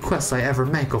last request I ever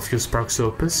make of you,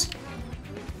 SparksOpus.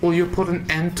 Will you put an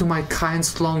end to my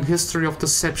kind's long history of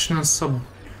deception and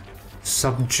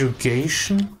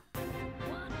subjugation?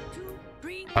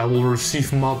 I will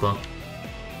receive Mother.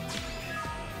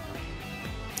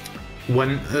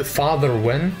 When, Father,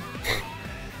 when?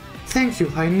 Thank you,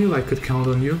 I knew I could count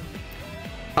on you.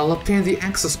 I'll obtain the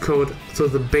access code to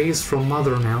the base from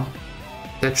Mother now.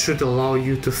 That should allow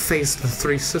you to face the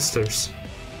 3 sisters.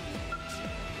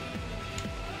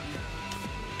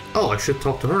 Oh, I should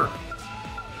talk to her.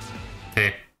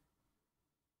 Hey.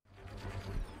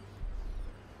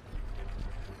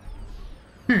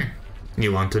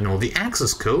 You want to know the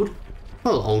access code?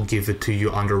 Well, I'll give it to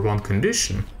you under one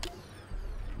condition.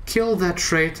 Kill that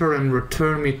traitor and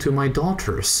return me to my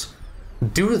daughters.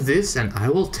 Do this and I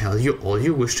will tell you all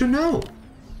you wish to know.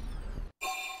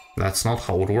 That's not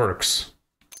how it works.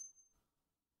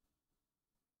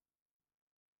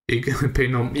 You can pay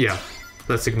no... Yeah,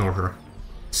 let's ignore her.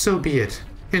 So be it.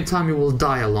 In time you will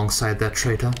die alongside that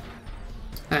traitor.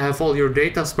 I have all your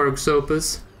data,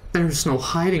 SparksOpus. There's no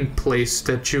hiding place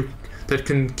that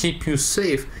can keep you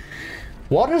safe.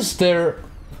 What is there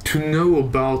to know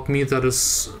about me that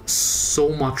is so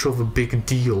much of a big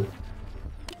deal?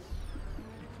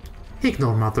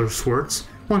 Ignore Mother's words.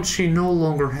 Once she no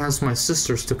longer has my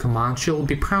sisters to command, she'll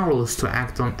be powerless to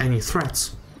act on any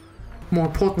threats. More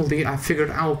importantly, I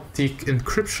figured out the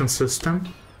encryption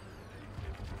system.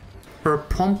 Her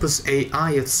pompous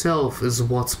AI itself is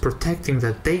what's protecting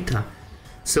that data.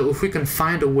 So if we can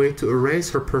find a way to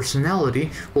erase her personality,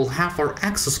 we'll have our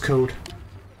access code.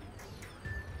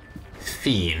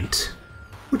 Fiend.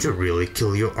 Would you really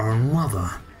kill your own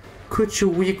mother? Could your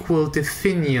weak-willed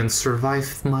Definian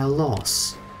survive my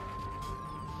loss?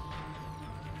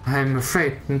 I'm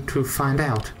afraid to find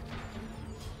out.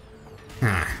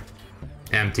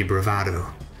 Empty bravado.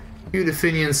 You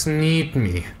Definians need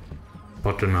me.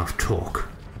 But enough talk.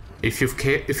 If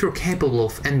you're capable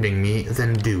of ending me,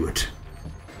 then do it.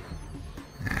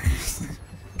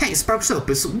 Hey,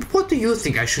 SparksOpus, what do you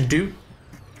think I should do?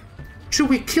 Should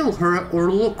we kill her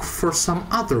or look for some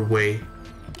other way?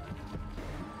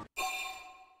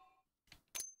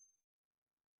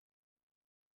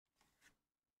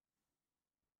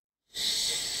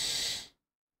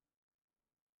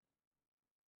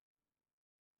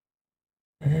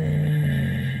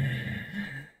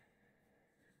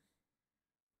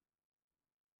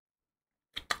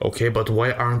 Okay, but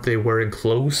why aren't they wearing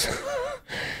clothes?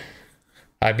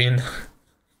 I mean,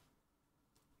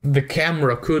 the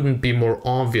camera couldn't be more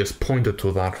obvious pointed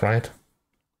to that, right?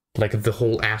 Like the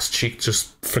whole ass cheek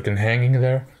just freaking hanging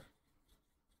there.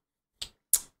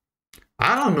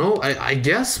 I don't know, I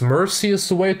guess mercy is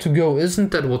the way to go.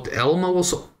 Isn't that what Elma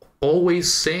was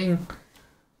always saying?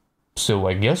 So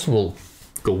I guess we'll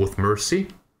go with mercy.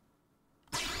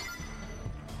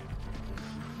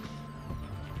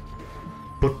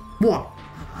 But what?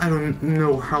 I don't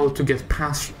know how to get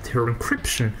past her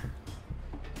encryption.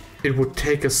 It would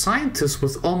take a scientist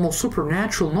with almost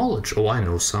supernatural knowledge. Oh, I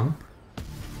know some.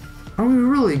 Are we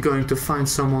really going to find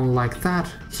someone like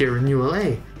that here in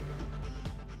ULA?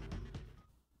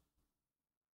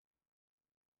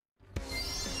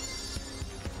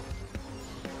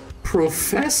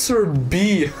 Professor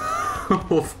B!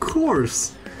 Of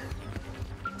course!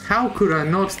 How could I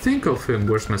not think of him?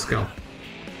 Where's my scalp?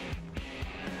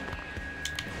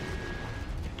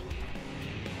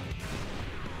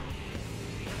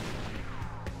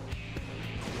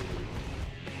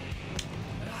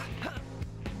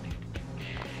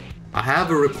 I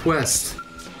have a request.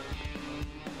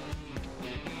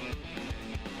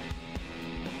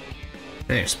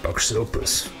 Hey,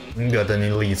 SparksOpus. Got any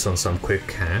leads on some quick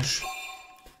cash?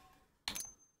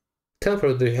 Tell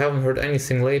her that you haven't heard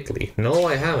anything lately. No,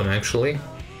 I haven't actually.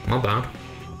 Not bad.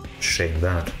 Shame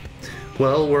that.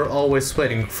 Well, we're always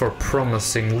waiting for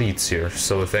promising leads here,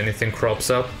 so if anything crops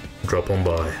up, drop on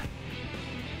by.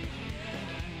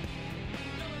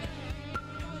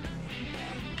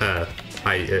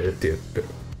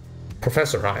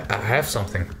 Professor, I have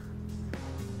something.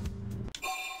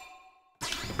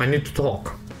 I need to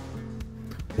talk.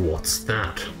 What's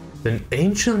that? An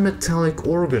ancient metallic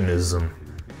organism.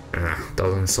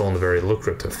 Doesn't sound very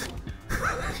lucrative.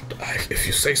 If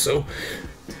you say so.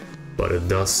 But it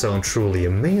does sound truly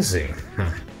amazing.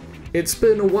 It's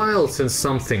been a while since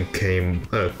something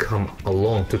come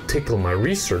along to tickle my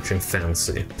researching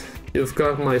fancy. You've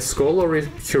got my scholarly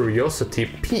curiosity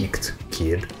piqued,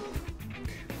 kid.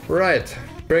 Right,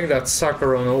 bring that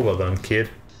sucker on over then, kid.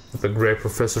 The great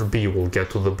Professor B will get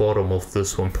to the bottom of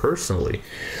this one personally.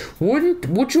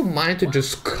 Would you mind to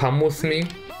just come with me?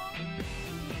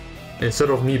 Instead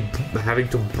of me having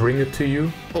to bring it to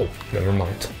you? Oh, never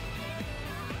mind.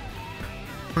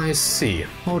 I see.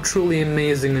 Oh, truly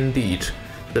amazing indeed.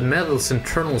 The metal's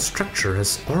internal structure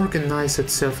has organized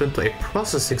itself into a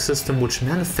processing system which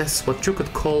manifests what you could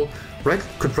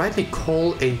rightly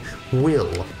call a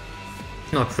will.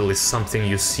 Not really something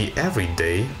you see every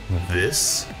day,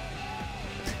 this.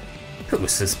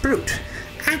 Who's this brute?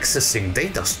 Accessing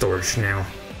data storage now.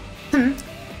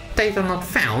 Data not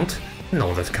found?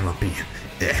 No, that cannot be.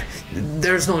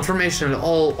 There's no information at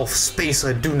all of space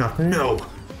I do not know.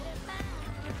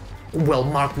 Well,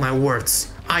 mark my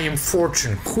words. I am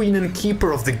Fortune, queen and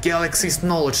keeper of the galaxy's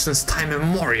knowledge since time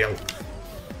immemorial.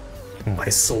 My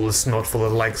soul is not for the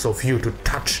likes of you to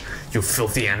touch, you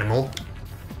filthy animal.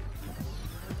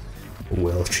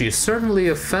 Well, she is certainly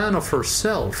a fan of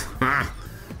herself.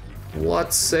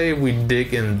 What say we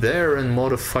dig in there and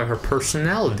modify her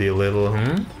personality a little,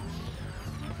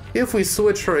 If we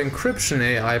switch her encryption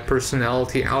AI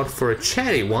personality out for a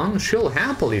chatty one, she'll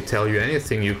happily tell you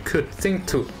anything you could think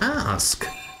to ask.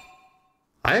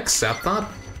 I accept that.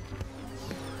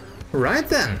 Right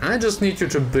then, I just need you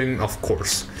to bring, of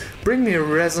course, bring me a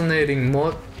resonating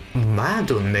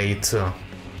Madonator.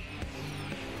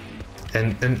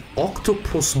 And an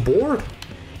octopus board?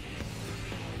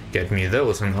 Get me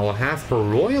those and I'll have Her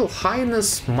Royal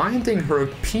Highness minding her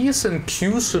P's and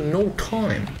Q's in no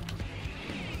time.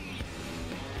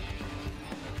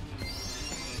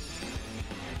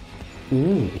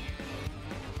 Ooh.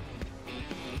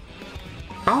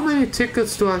 How many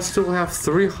tickets do I still have?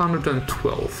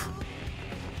 312.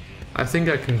 I think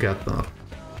I can get that.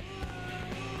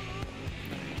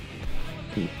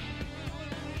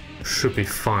 Should be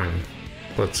fine.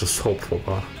 Let's just hope for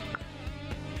that.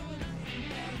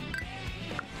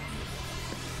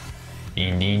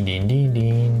 Ding ding ding ding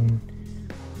ding.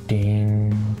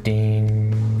 Ding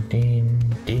ding ding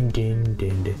ding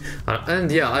ding ding.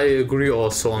 And yeah, I agree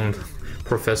also on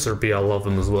Professor B. I love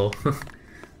him as well.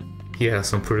 He has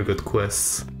some pretty good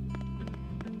quests.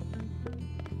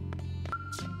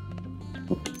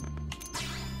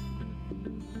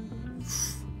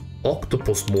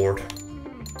 Octopus board.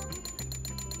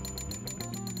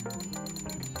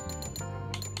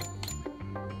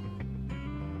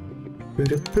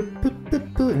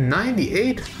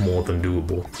 $98, more than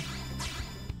doable.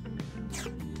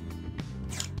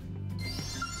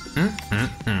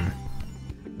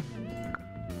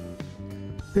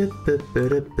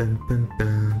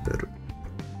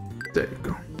 There you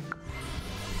go.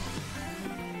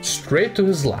 Straight to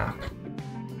his lap.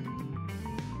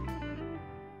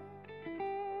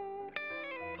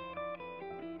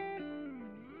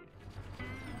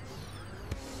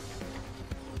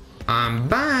 I'm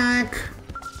back.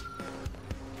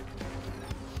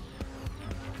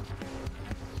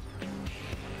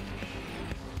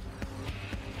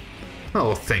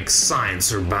 Oh, thank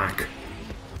science you're back.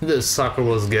 This sucker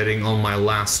was getting on my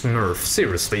last nerve.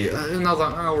 Seriously, another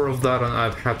hour of that and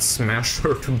I've had smashed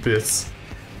her to bits.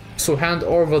 So hand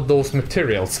over those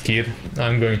materials, kid.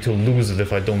 I'm going to lose it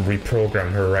if I don't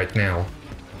reprogram her right now.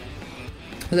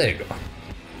 There you go.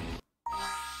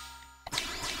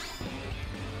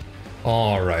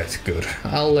 Alright, good.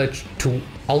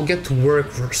 I'll get to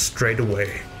work straight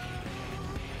away.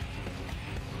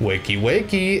 Wakey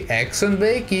wakey, eggs and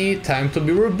bakey, time to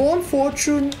be reborn,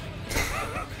 Fortune.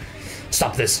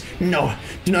 Stop this! No,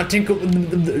 do not think of.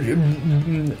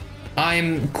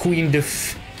 I'm Queen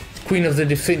of the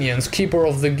Definians, keeper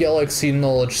of the galaxy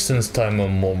knowledge since time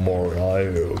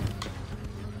immemorial.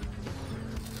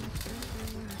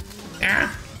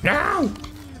 Ah, no!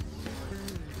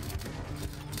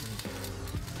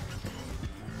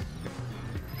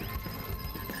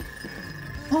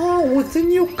 Oh, with a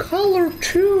new color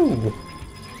too!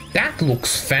 That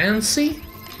looks fancy!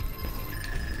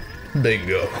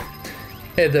 Bingo.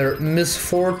 Hey there, Miss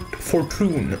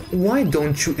Fortune, why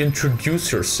don't you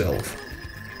introduce yourself?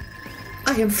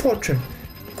 I am Fortune,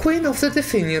 Queen of the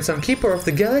Definians and keeper of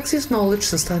the galaxy's knowledge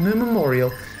since time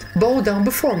immemorial. Bow down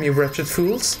before me, wretched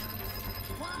fools!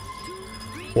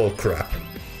 Well, crap.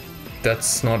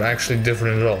 That's not actually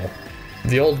different at all.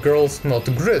 The old girl's not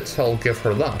grit, I'll give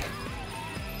her that.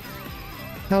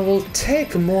 I will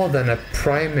take more than a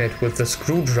primate with a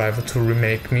screwdriver to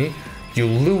remake me, you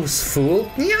loose fool.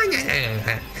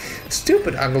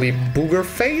 Stupid ugly booger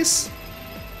face.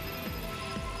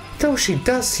 Though she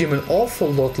does seem an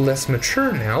awful lot less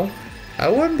mature now, I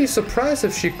wouldn't be surprised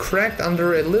if she cracked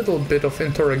under a little bit of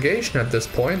interrogation at this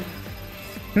point.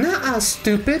 Nuh-uh,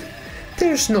 stupid.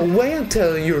 There's no way I'm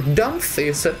telling your dumb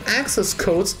face that access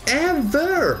codes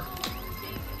ever.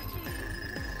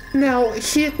 Now,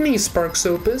 heed me,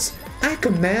 SparksOpus. I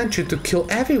command you to kill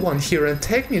everyone here and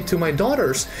take me to my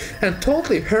daughters, and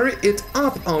totally hurry it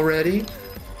up already.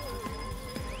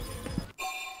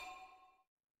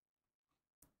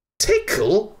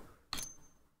 Tickle?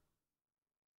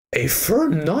 A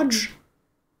firm nudge?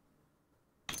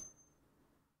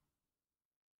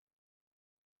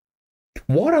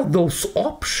 What are those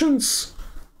options?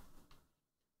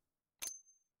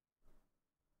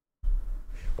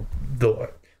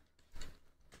 The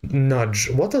nudge.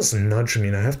 What does nudge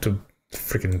mean? I have to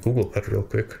freaking Google that real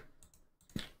quick.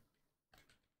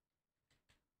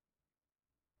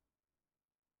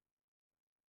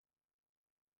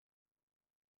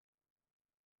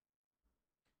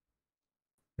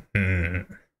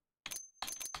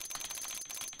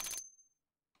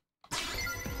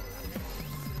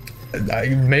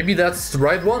 Maybe that's the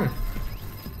right one.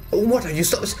 What are you?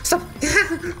 Stop! Stop!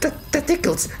 that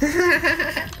tickles.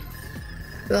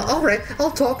 Alright,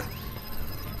 I'll talk.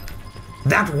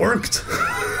 That worked!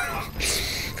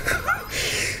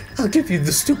 I'll give you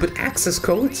the stupid access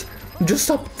codes. Just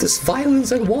stop this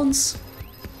violence at once.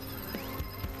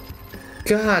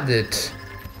 Got it.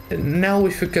 Now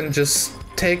if you can just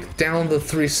take down the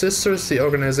three sisters, the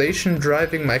organization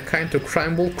driving my kind to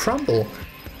crime will crumble.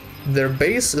 Their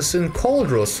base is in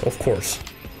Cauldros, of course.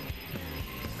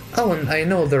 Oh, and I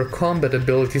know their combat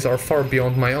abilities are far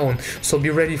beyond my own, so be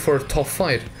ready for a tough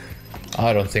fight.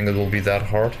 I don't think it will be that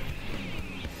hard.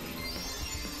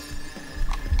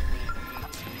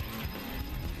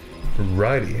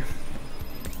 Righty.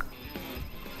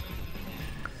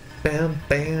 Bam,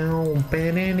 bam,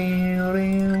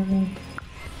 bam.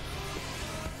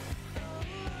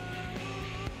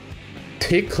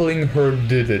 Tickling her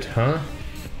did it, huh?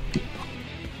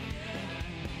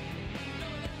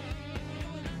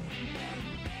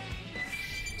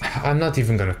 I'm not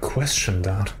even gonna question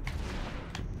that.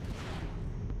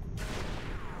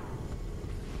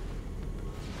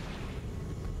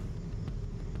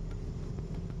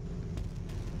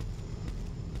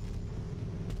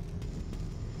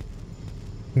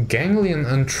 Ganglion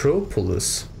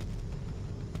Anthropolis.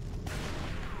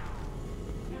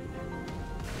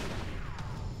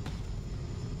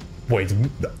 Wait,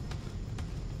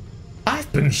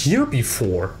 I've been here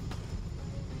before.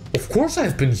 Of course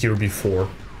I've been here before.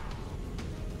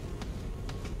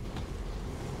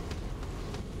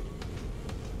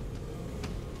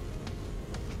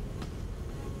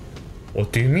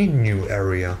 What do you mean, new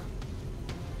area?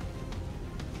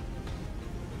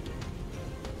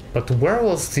 But where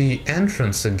was the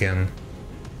entrance again?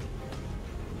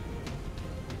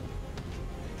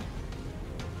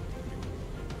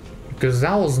 Because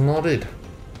that was not it.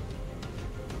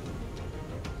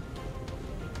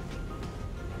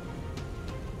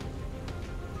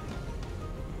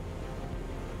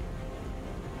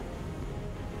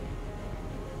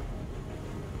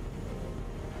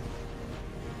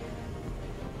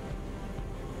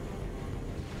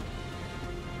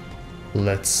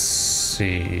 Let's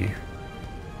see.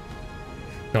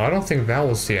 No, I don't think that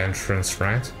was the entrance,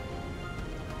 right?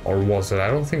 Or was it? I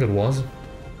don't think it was.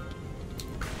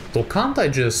 So can't I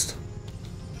just...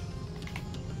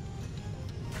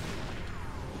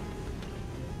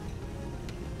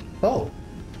 Oh.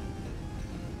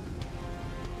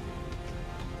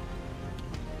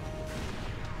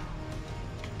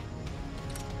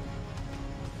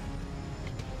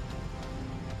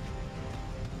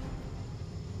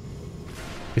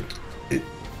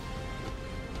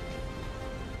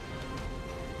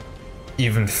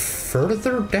 Even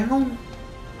further down?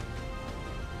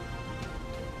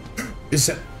 Is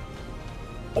that...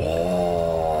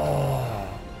 Oh...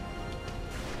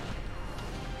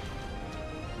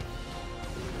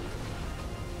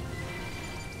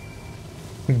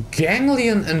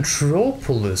 Ganglion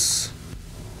Anthropolis.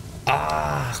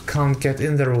 Ah, can't get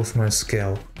in there with my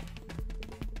scale.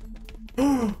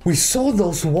 We saw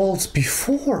those walls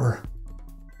before.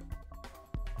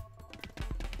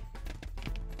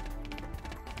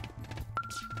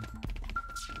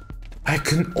 I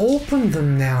can open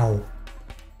them now.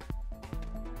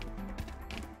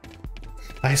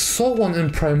 I saw one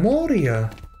in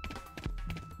Primoria.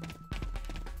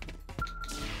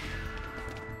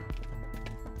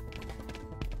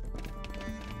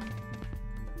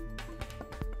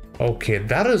 Okay,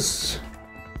 that is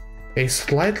a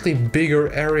slightly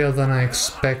bigger area than I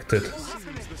expected.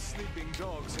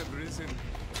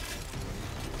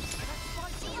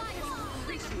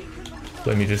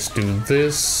 Let me just do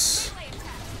this.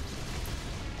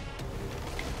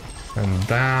 And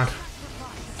that.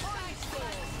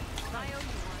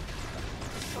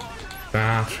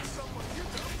 That.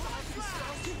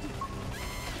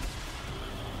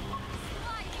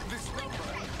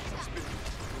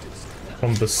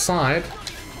 From the side.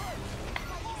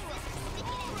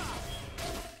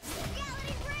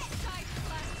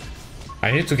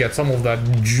 I need to get some of that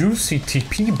juicy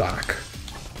TP back.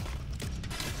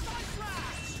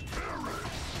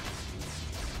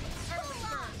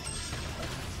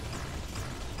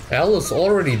 L is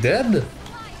already dead?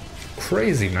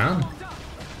 Crazy, man.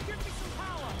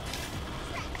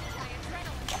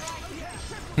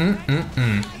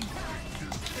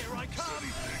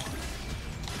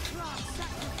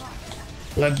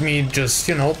 Let me just,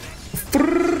 you know...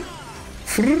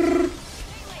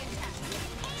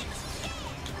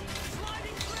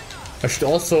 I should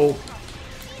also...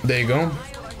 There you go.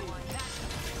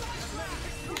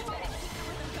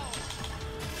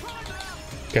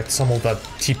 Get some of that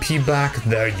TP back.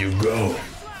 There you go.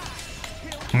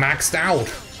 Maxed out.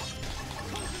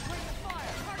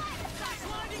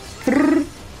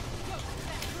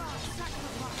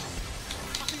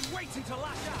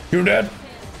 You're dead.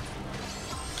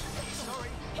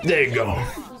 There you go.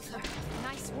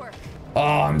 Nice work. Oh,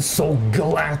 I'm so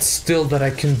glad still that I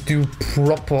can do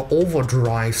proper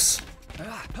overdrives.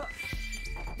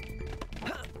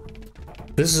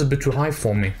 This is a bit too high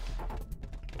for me.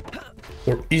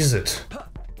 Or is it?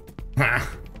 Ah.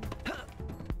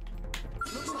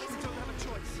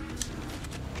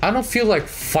 I don't feel like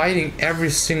fighting every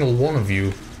single one of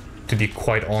you, to be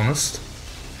quite honest.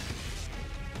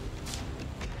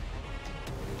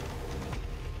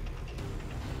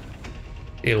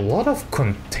 A lot of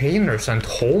containers and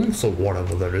homes or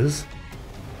whatever that is.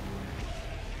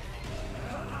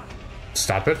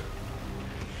 Stop it.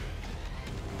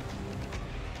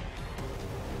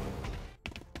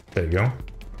 There you go.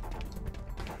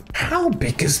 How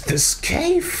big is this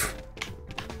cave?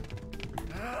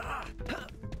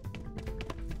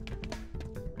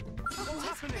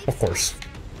 Of course.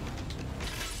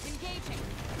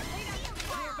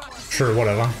 Sure,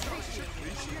 whatever.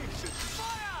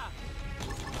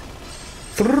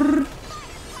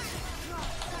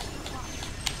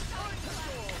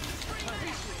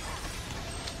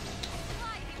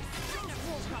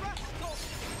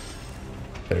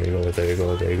 There you go, there you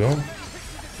go, there you go.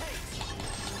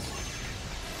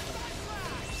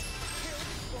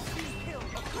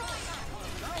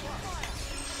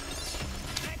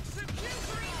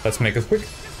 Let's make it quick.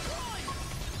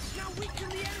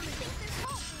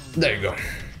 There you go.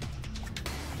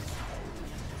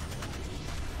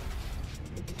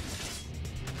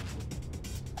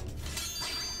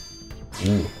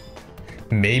 Ooh.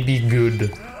 Maybe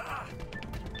good.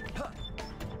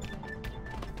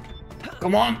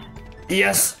 Come on.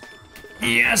 Yes.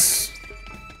 Yes.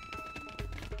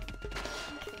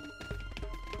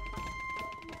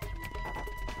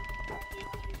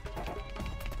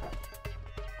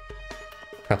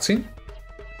 Cutscene?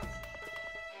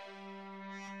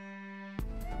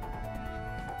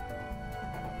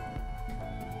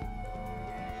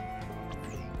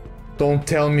 Don't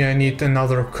tell me I need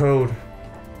another code.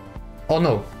 Oh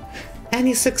no.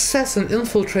 Any success in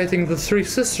infiltrating the Three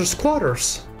Sisters'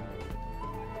 quarters?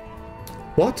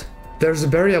 What? There's a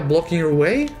barrier blocking your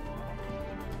way?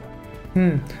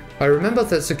 I remember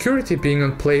that security being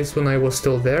in place when I was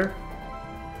still there.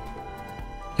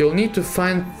 You'll need to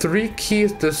find 3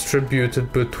 keys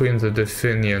distributed between the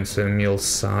Definians and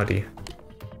Milsadi.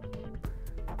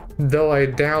 Though I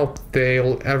doubt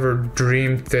they'll ever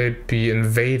dream they'd be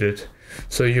invaded,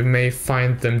 so you may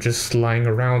find them just lying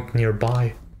around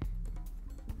nearby.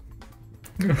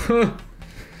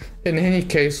 In any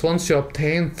case, once you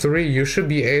obtain 3, you should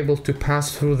be able to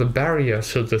pass through the barrier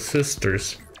to the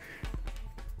sisters.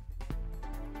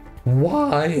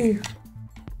 Why?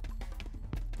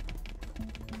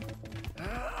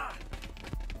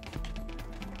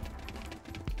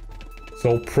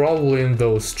 So probably in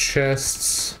those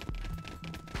chests.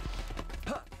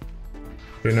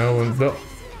 You know, and the...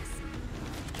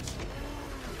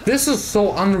 This is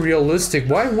so unrealistic.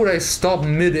 Why would I stop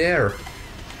mid-air?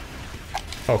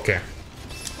 Okay.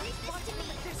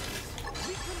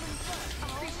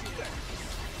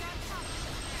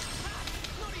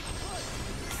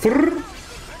 Frrr.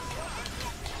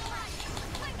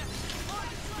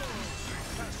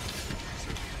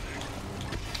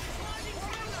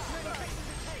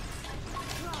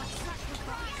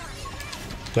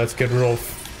 Let's get rid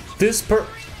of this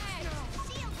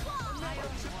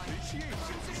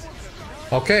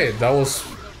Okay, that was...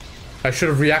 I should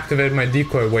have reactivated my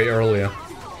decoy way earlier.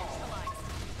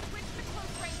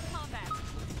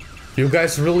 You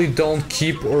guys really don't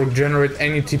keep or generate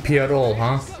any TP at all,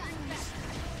 huh?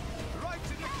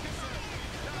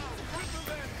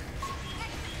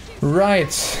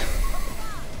 Right.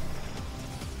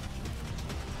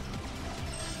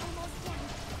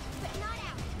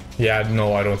 Yeah,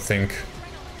 no, I don't think.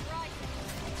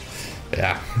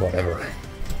 Yeah, whatever.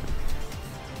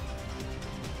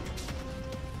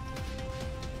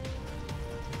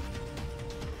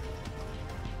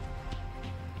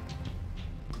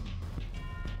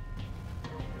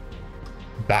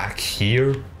 Back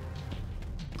here?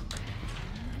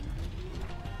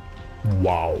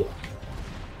 Wow.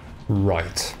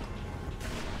 Right.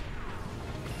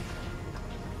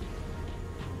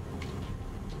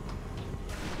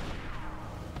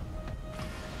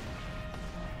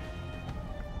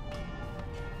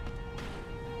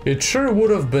 It sure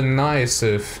would have been nice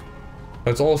if...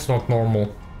 That's also not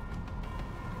normal.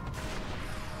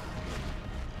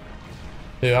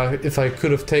 Yeah, if I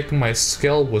could have taken my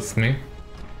skull with me.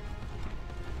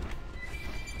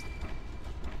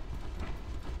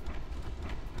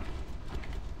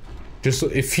 Just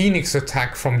a phoenix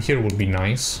attack from here would be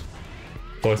nice.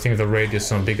 Though I think the radius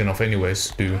is not big enough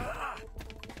anyways to...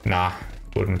 Nah,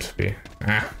 wouldn't be.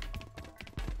 Ah.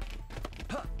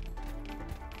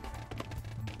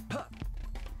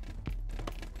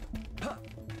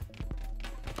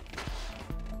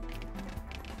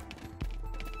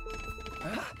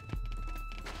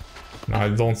 I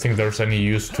don't think there's any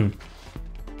use to...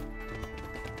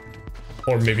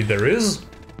 Or maybe there is?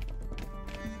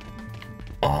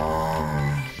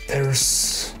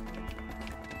 There's...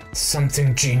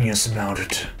 something genius about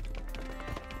it.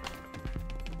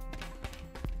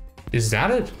 Is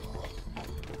that it?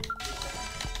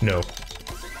 No.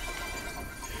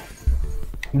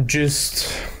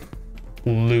 Just...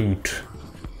 loot.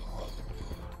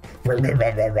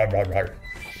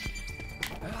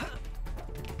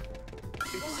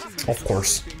 Of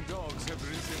course.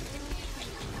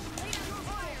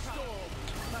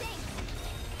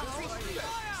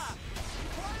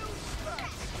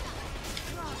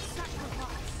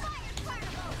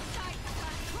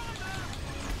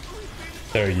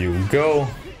 There you go.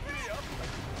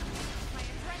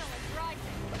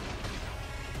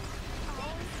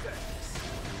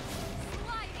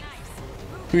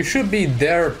 We should be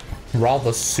there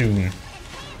rather soon.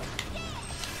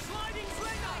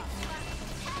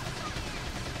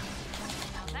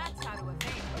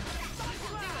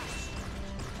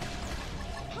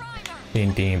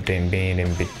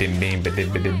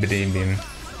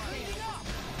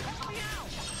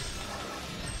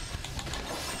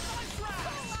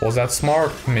 Was that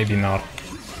smart? Maybe not.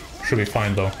 Should be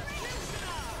fine though.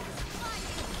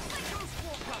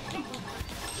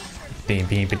 Beam,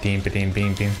 beam, beam, beam,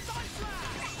 beam, beam.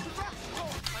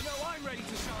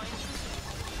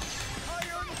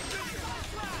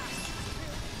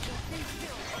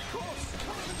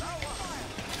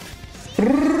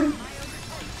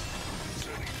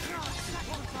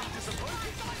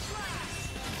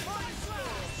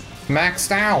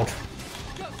 Maxed out.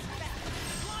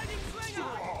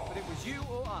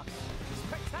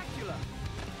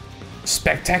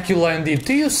 Spectacular indeed.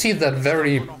 Do you see that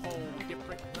very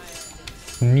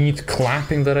neat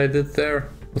clapping that I did there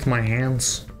with my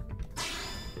hands?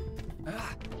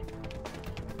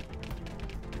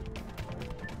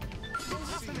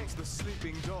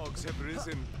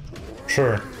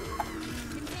 Sure.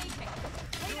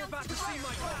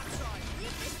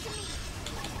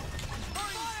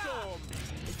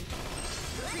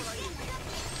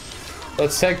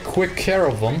 Let's take quick care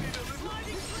of them.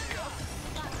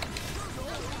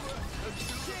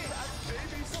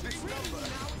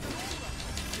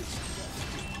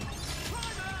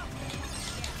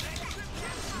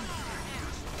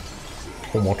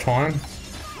 One more time.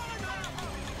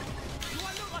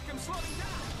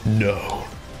 No,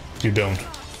 you don't.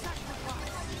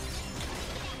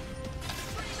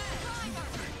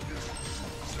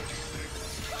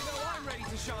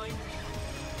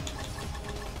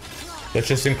 Let's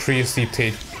just increase the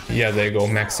tape. Yeah, there you go,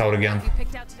 max out again. Have you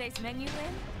picked out today's menu,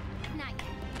 Lynn? Not yet.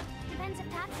 Depends if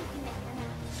Tatsu can make it or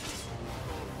not.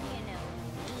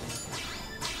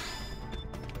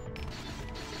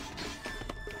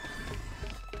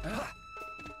 You know.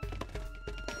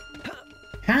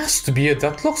 Has to be it.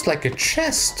 That looks like a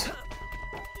chest.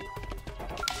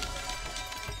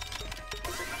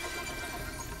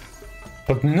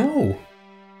 But no.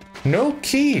 No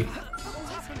key.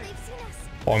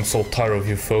 Oh, I'm so tired of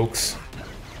you folks.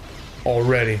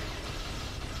 Already.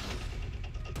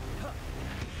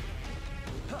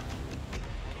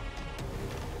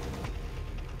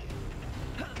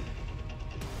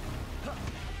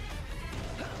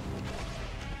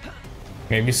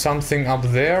 Maybe something up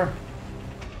there?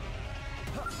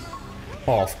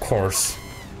 Oh, of course.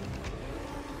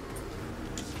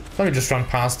 Let me just run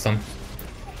past them.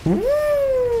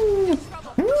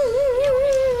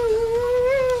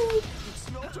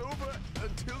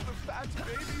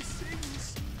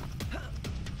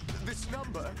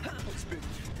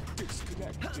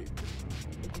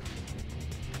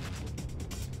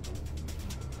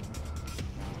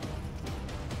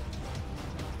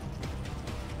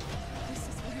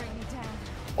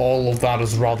 All of that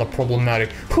is rather problematic.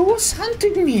 Who was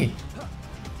hunting me?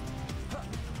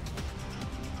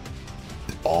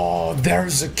 Oh,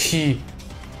 there's a key.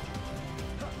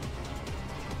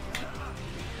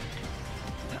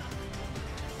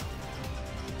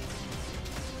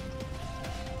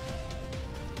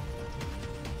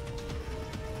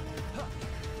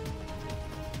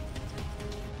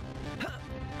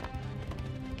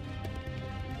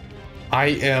 I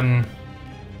am...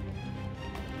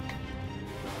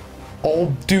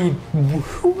 Oh, dude,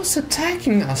 who was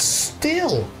attacking us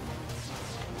still?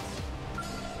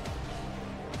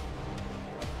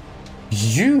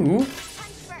 You?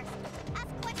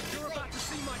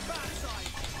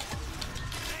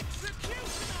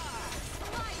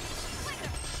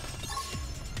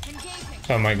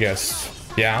 I guess.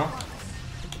 Yeah?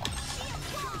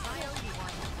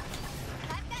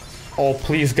 Oh,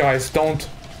 please, guys, don't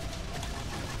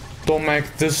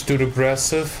make this dude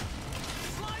aggressive.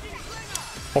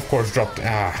 Of course, dropped.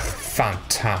 Ah,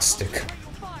 fantastic.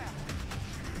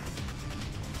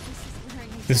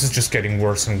 This is just getting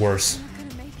worse and worse.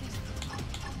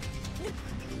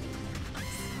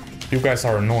 You guys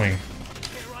are annoying.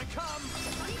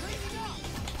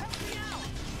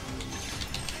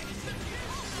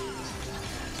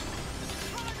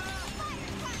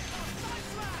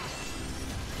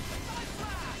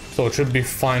 So it should be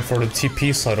fine for the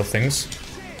TP side of things.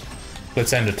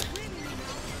 Let's end it.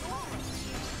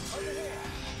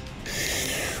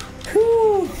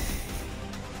 Whew.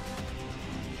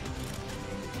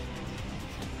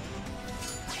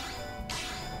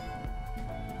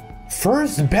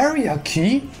 First barrier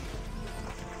key?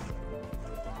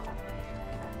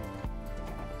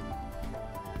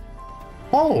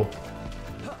 Oh!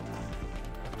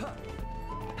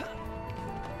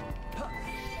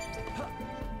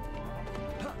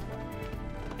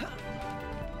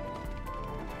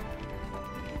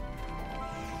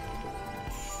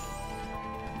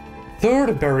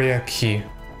 Third barrier key.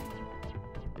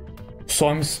 So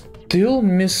I'm still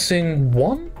missing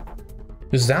one?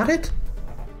 Is that it?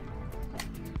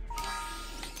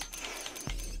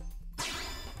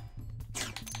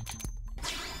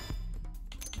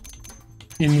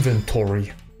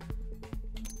 Inventory.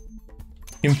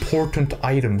 Important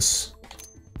items.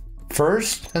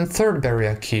 First and third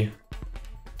barrier key.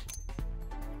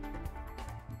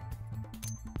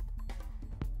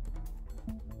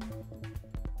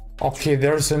 Okay,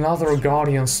 there's another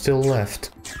guardian still left.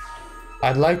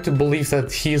 I'd like to believe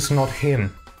that he's not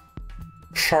him.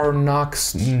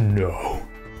 Sharnax, no.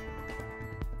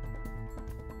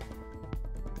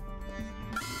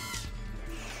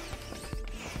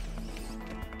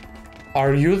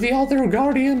 Are you the other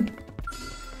guardian?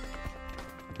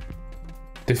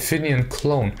 Definian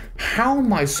clone. How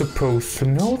am I supposed to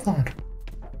know that?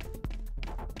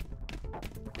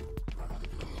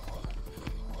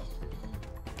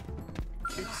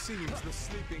 It seems the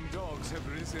sleeping dogs have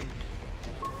risen.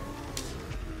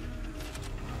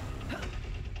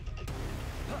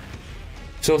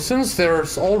 So since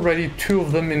there's already two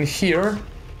of them in here...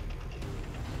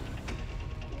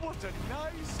 What a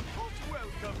nice hot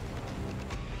welcome.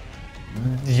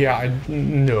 Yeah,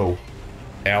 no.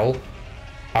 L.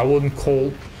 I wouldn't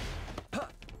call...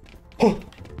 Oh!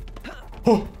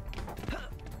 Oh!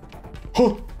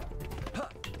 Oh!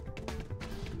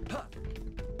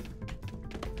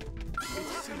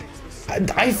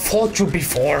 I fought you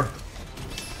before.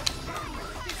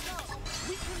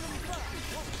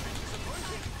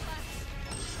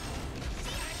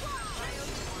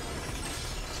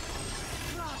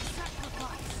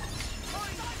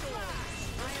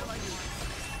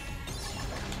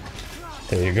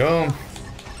 There you go.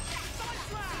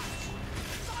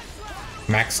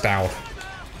 Maxed out.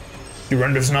 You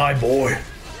render an eye, boy.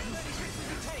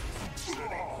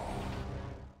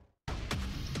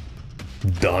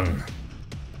 Done.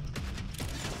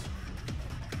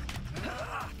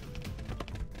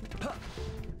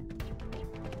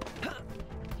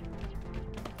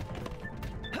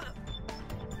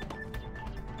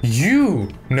 You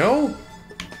no?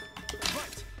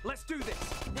 Right, let's do this.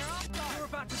 You're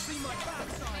about to see my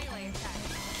backside.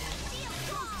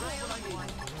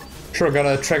 Sure,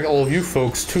 gotta attract all of you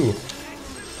folks too.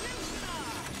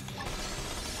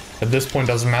 At this point,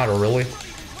 doesn't matter really.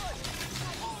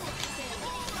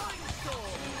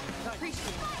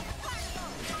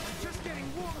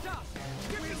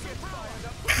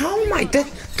 How am I dead?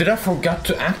 Did I forget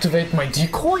to activate my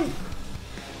decoy?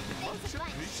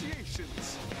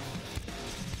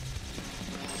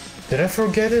 Did I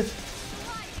forget it?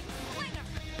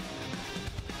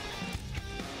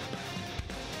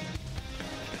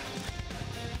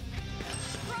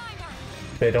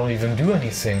 They don't even do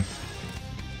anything.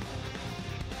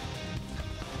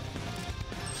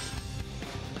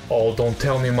 Oh, don't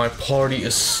tell me my party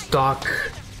is stuck.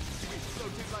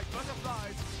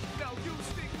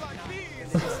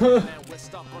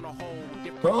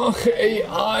 Oh,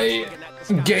 AI!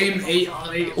 Game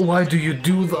AI, why do you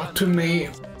do that to me?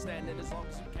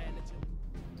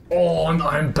 Oh, and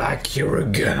I'm back here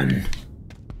again.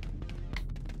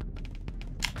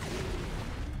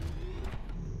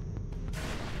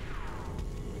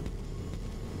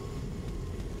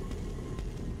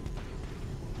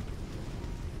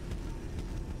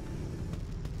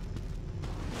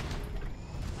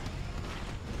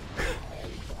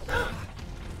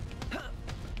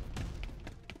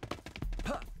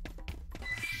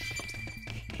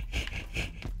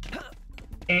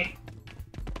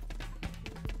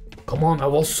 Come on, I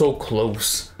was so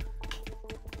close.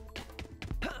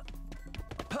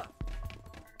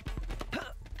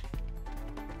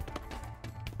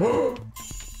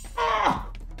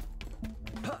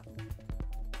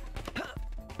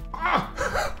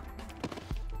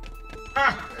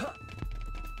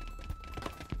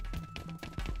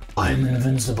 I'm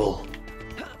invincible.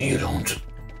 You don't.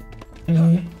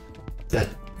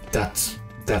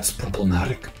 That's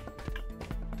problematic.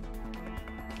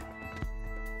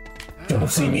 Don't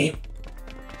see me.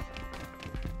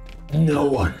 No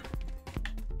one.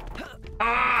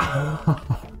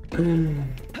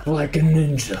 Like a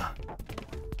ninja.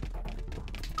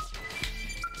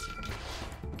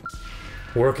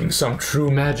 Working some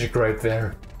true magic right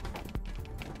there.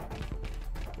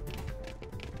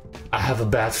 I have a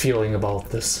bad feeling about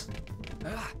this.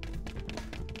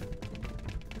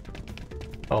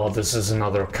 Oh, this is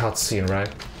another cutscene, right?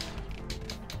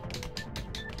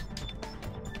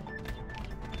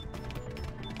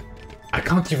 I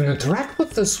can't even interact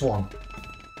with this one.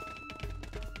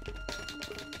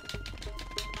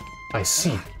 I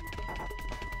see.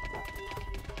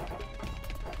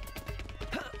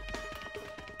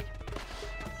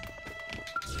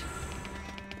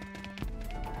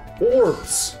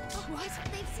 Orbs!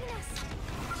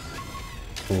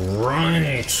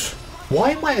 Right!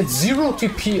 Why am I at 0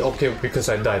 TP? Okay, because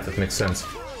I died, that makes sense.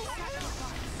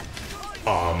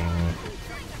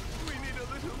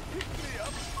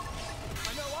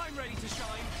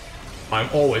 I'm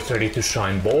always ready to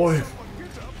shine, boy.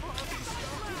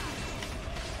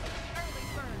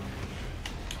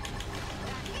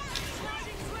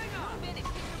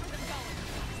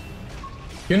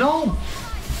 You know,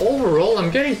 overall I'm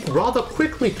getting rather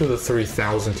quickly to the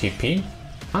 3000 TP.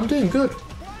 I'm doing good.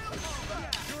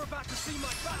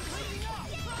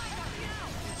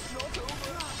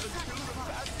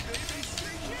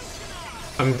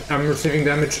 I'm receiving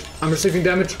damage. I'm receiving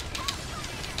damage.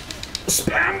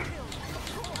 Spam!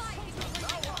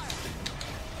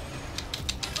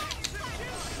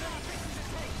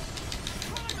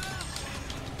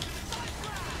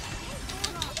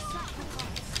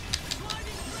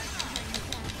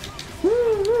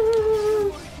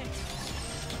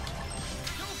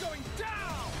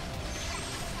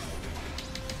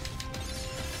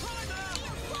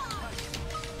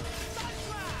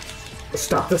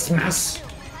 Stop this mess!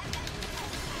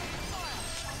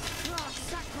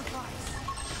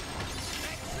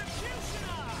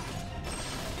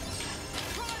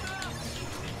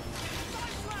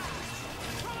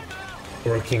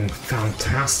 Working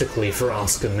fantastically for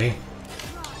asking me.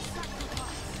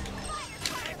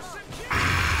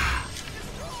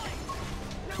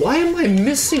 Why am I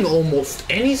missing almost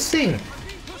anything?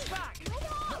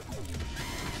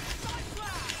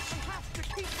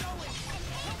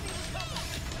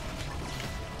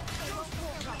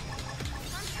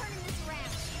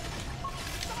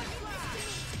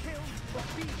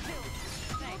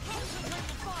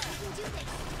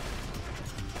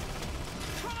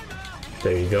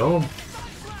 There you go.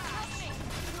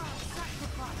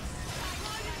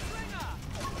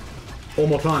 One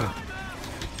more time.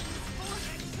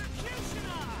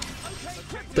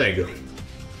 There you go.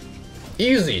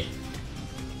 Easy.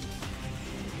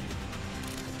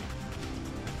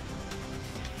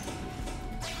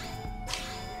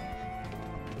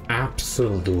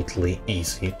 Absolutely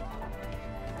easy.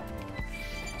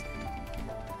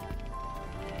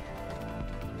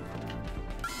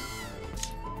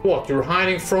 What, you're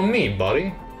hiding from me,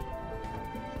 buddy?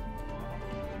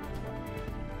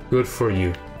 Good for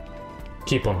you.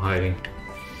 Keep on hiding.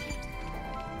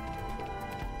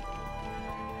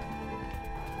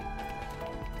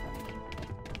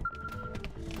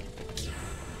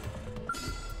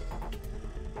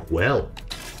 Well.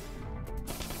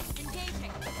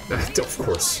 Of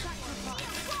course.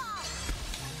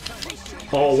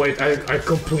 Oh wait, I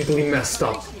completely messed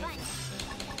up.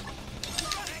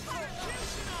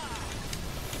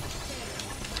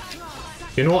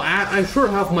 You know, I sure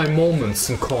have my moments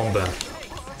in combat.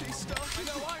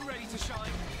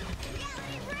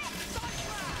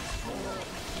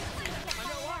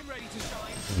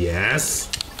 Yes.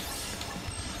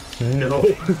 No.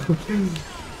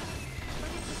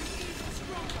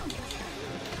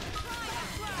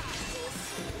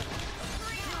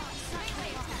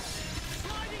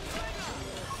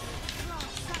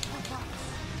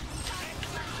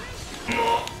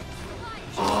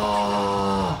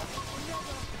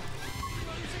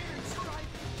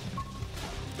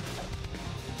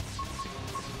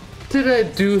 Did I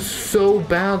do so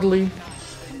badly?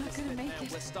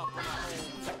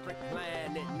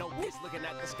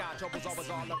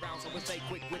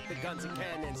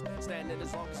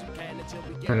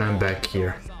 And I'm back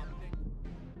here.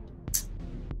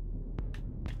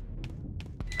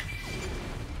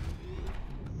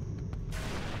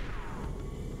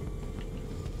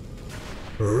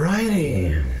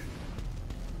 Righty.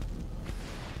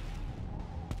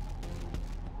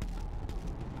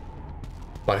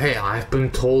 But hey, I've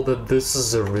been told that this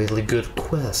is a really good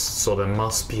quest, so there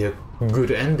must be a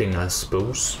good ending, I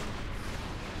suppose.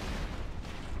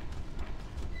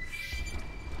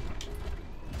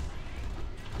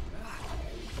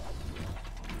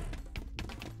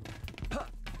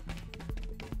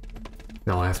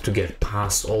 Now I have to get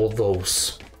past all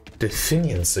those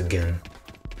definitions again.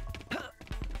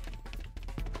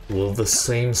 Will the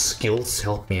same skills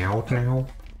help me out now?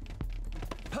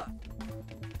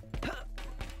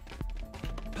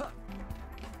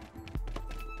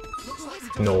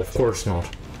 No, of course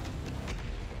not.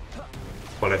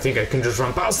 But I think I can just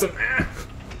run past them.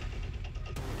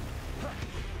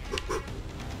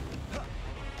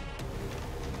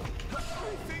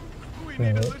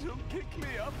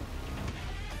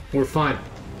 We're fine.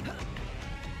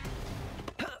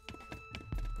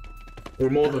 We're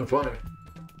more than fine.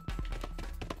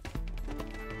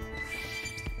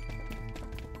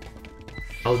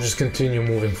 I'll just continue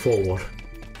moving forward.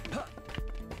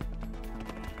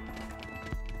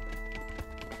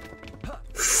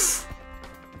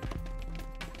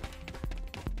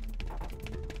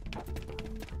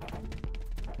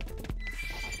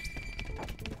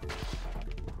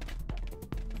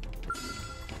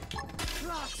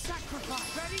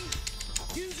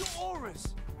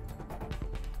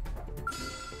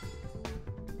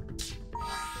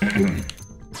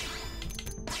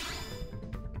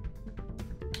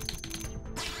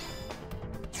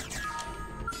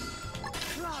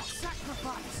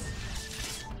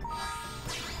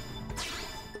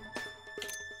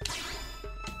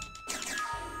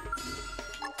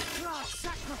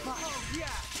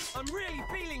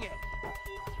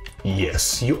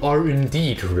 Yes, you are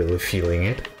indeed really feeling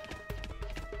it.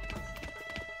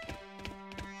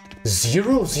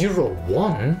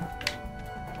 001?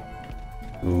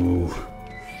 Ooh.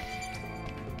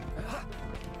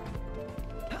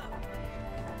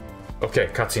 Okay,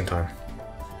 cutscene time.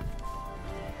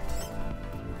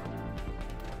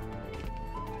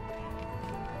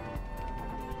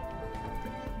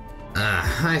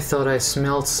 I thought I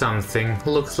smelled something.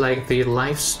 Looks like the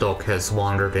livestock has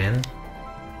wandered in.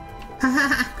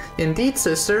 Indeed,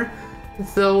 sister.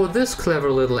 Though this clever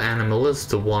little animal is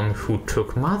the one who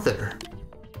took mother.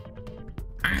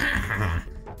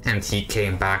 And he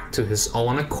came back to his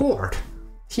own accord.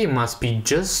 He must be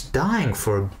just dying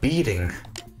for a beating.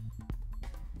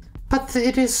 But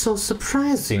it is so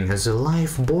surprising, as a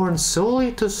life born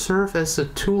solely to serve as a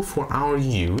tool for our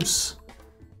use.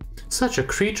 Such a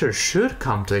creature should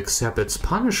come to accept its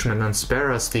punishment and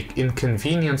spare us the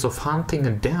inconvenience of hunting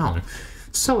it down.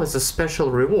 So as a special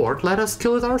reward, let us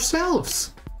kill it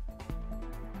ourselves.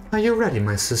 Are you ready,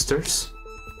 my sisters?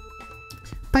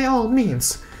 By all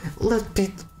means,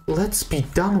 let's be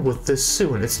done with this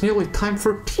soon. It's nearly time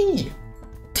for tea.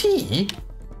 Tea?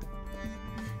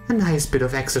 A nice bit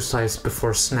of exercise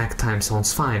before snack time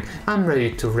sounds fine. I'm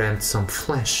ready to rend some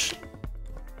flesh.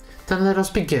 Then let us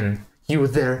begin. You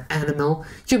there, animal,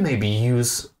 you maybe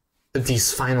use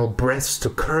these final breaths to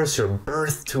curse your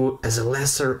birth to as a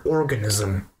lesser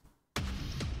organism.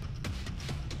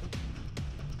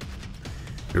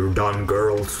 You're done,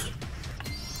 girls.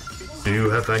 Do you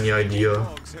have any idea?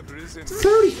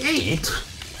 38?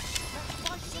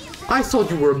 I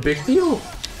thought you were a big deal.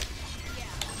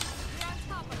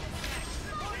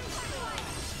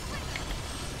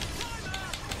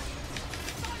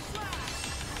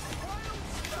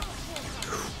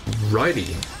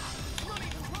 Righty.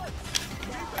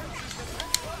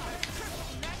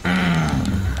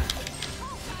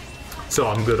 So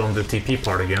I'm good on the TP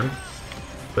part again.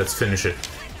 Let's finish it.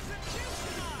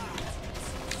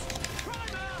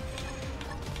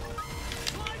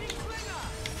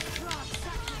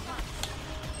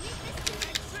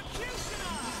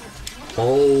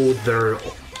 Oh,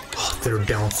 they're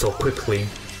down so quickly.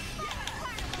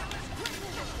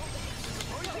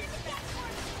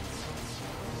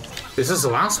 Is this the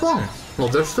last one? No,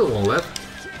 there's still one left.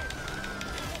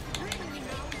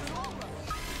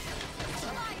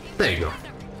 There you go.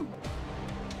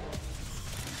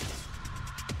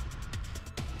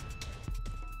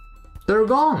 They're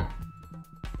gone.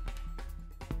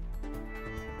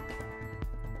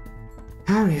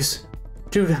 Aionios,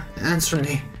 Judah, answer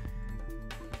me.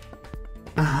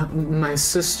 My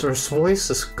sister's voice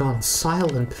has gone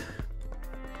silent.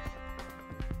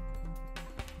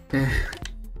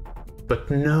 But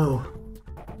no.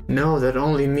 No, that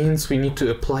only means we need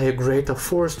to apply a greater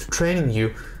force to training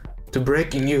you, to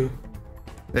breaking you.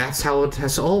 That's how it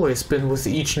has always been with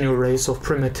each new race of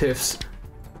primitives.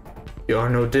 You are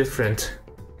no different,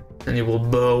 and you will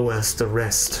bow as the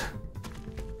rest.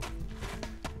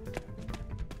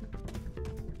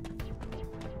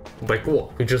 Like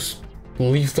what? We just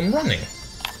leave them running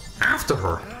after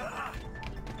her.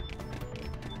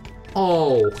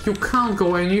 Oh, you can't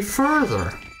go any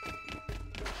further.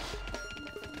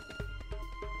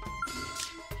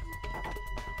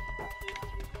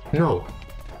 No.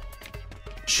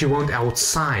 She went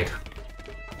outside.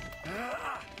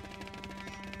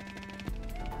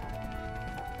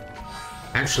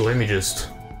 Actually, let me just,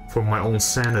 for my own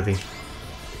sanity.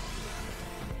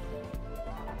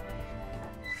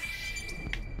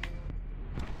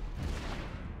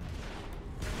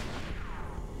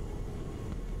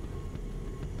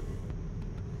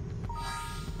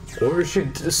 Or is she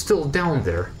still down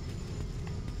there?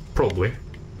 Probably.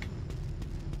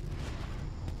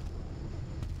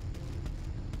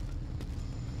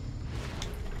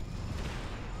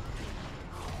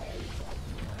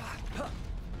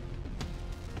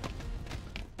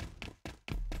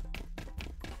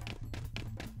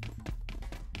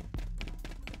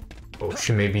 Oh,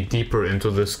 she may be deeper into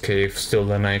this cave still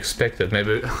than I expected.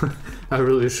 Maybe I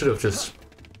really should have just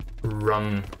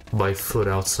run by foot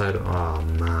outside. Oh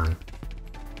man.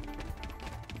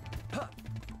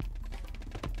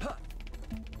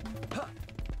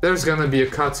 There's gonna be a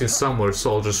cutscene somewhere,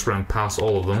 so I'll just run past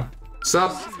all of them.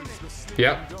 Sup?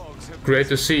 Yep. Great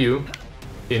to see you.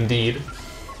 Indeed.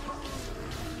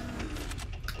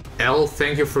 L,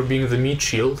 thank you for being the meat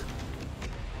shield.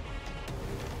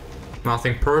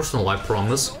 Nothing personal, I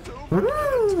promise.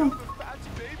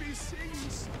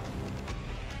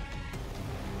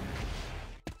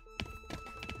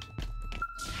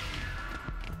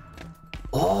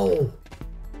 Oh!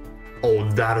 Oh,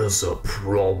 that is a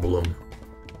problem.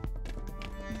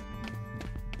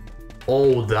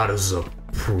 Oh, that is a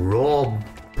problem.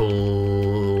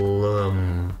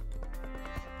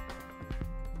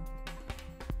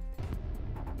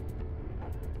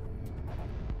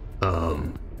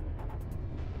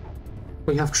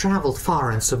 We have traveled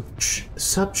far and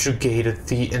subjugated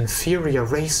the inferior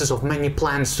races of many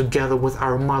planets together with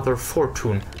our mother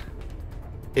Fortune.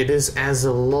 It is as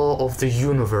a law of the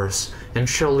universe, and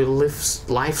surely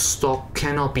livestock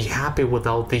cannot be happy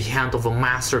without the hand of a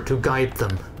master to guide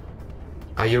them.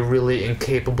 Are you really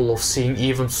incapable of seeing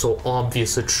even so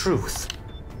obvious a truth?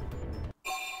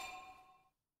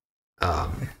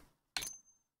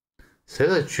 Say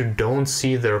that you don't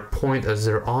see their point as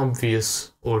they're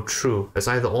obvious or true, as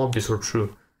either obvious or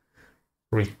true.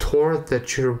 Retort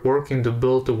that you're working to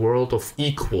build a world of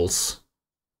equals.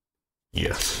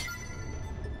 Yes.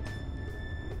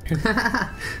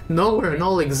 Nowhere in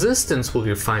all existence will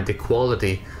you find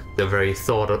equality. The very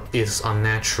thought is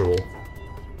unnatural.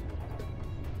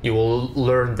 You will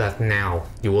learn that now.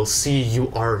 You will see you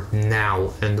are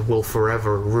now and will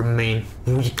forever remain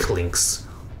weaklings.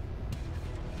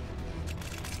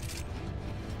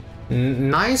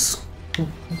 Nice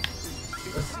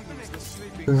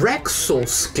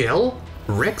Rexoscale?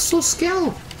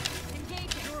 Rexoscale?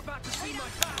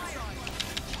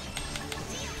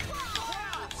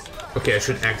 Okay, I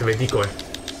should activate decoy.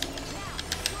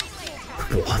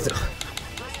 What?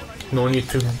 No need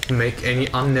to make any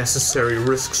unnecessary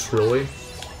risks, really.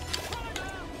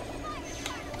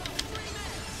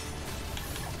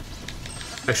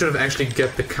 I should have actually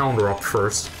get the counter up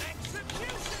first.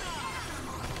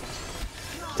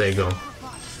 There you go.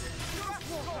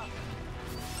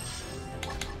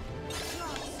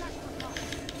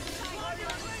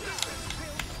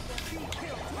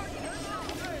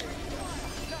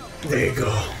 There you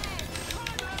go.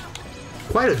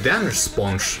 Quite a damage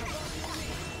sponge.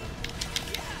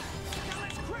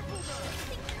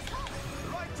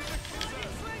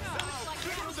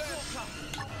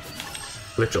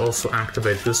 Let's also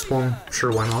activate this one.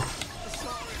 Sure, why not?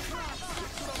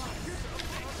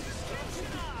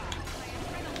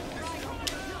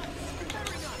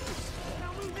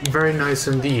 Very nice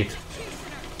indeed.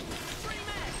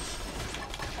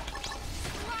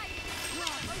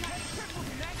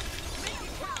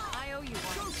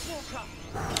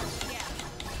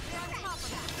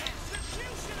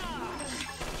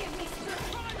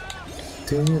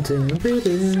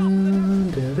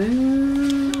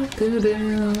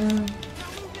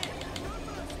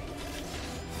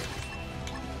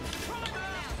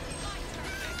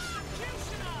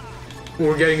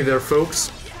 We're getting there,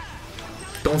 folks.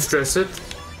 Don't stress it.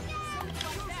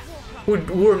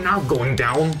 We're not going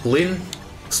down, Lynn.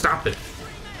 Stop it.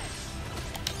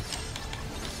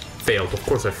 Failed, of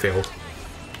course I failed.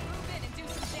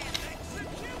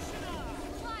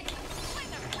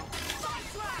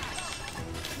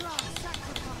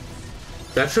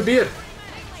 That should be it.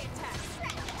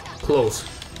 Close.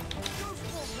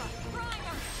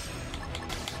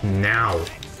 Now.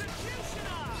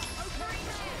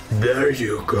 There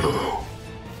you go.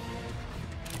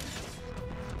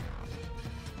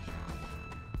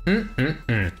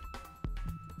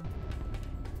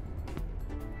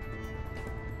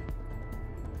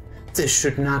 This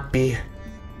should not be.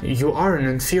 You are an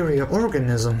inferior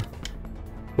organism.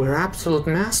 We're absolute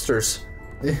masters.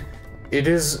 It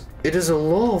is a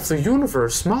law of the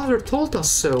universe. Mother told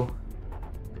us so.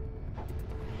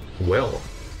 Well,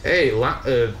 hey,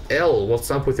 L, what's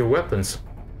up with your weapons?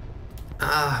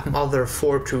 Ah, Mother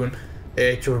Fortune,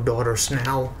 at your daughters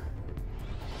now.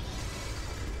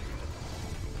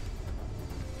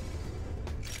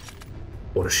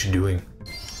 What is she doing?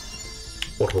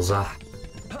 What was that?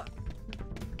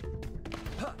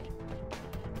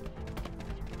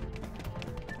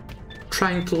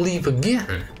 Trying to leave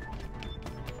again.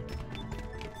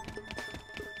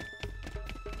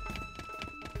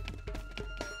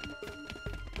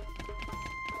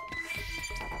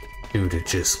 Dude, it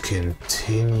just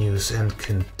continues and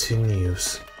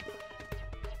continues.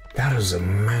 That is a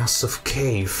massive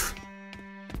cave.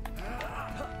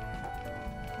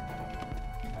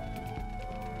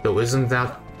 Though isn't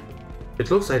that... It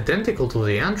looks identical to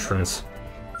the entrance.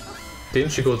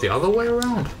 Didn't you go the other way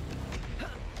around?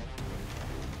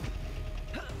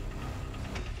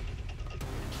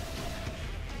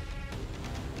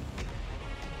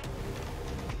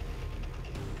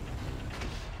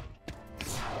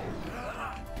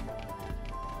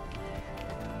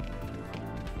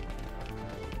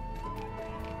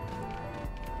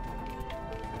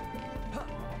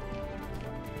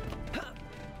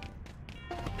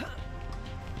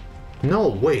 No,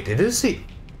 wait, it is the...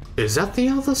 Is that the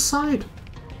other side?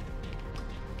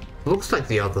 Looks like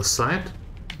the other side.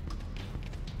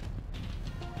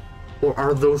 Or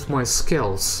are those my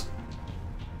skills?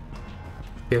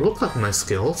 They look like my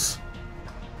skills.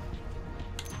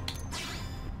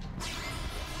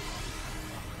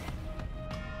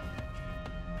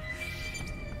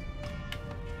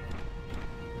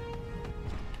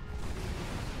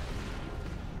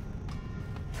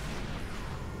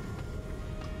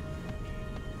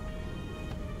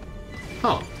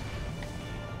 Oh.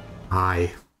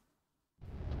 Hi.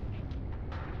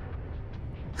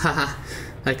 Haha,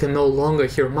 I can no longer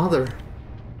hear Mother.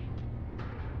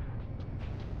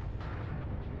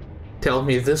 Tell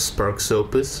me this,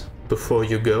 SparksOpus, before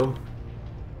you go.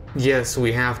 Yes,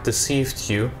 we have deceived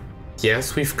you.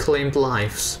 Yes, we've claimed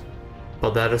lives.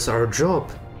 But that is our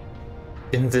job.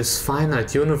 In this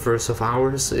finite universe of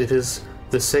ours, it is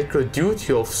the sacred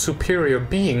duty of superior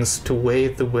beings to weigh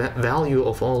the value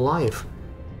of all life.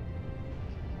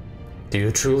 Do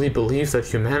you truly believe that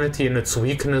humanity in its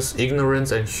weakness,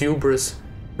 ignorance and hubris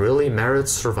really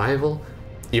merits survival,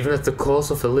 even at the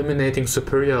cost of eliminating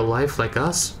superior life like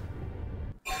us?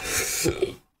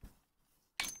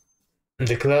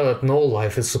 Declare that no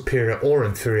life is superior or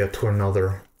inferior to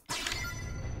another.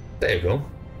 There you go.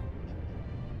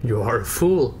 You are a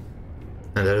fool,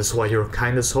 and that is why your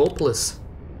kind is hopeless.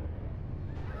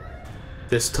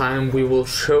 This time we will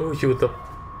show you the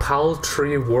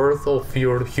paltry worth of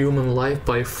your human life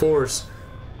by force.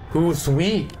 Who's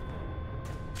we?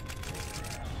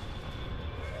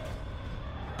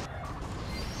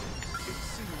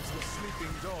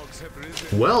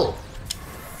 Well,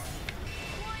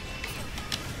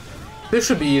 this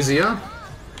should be easier.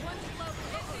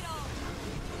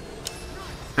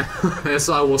 As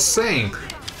I was saying.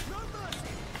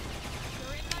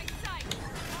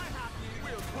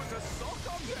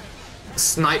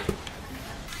 Snipe.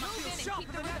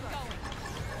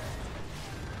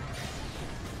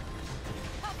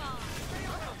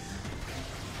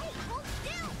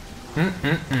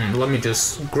 Let me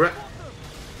just grab.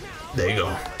 There you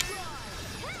go.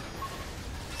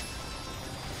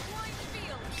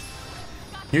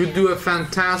 You do a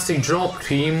fantastic job,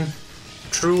 team.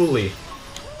 Truly.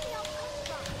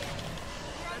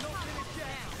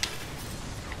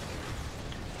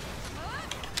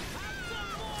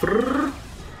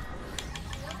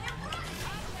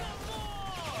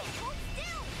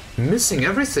 Missing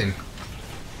everything.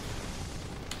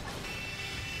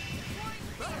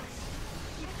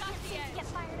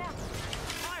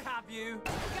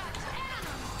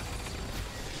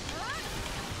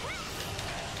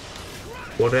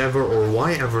 Whatever or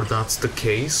why ever that's the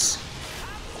case.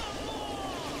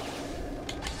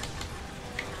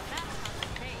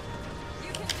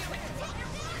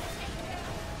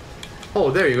 Oh,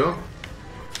 there you go.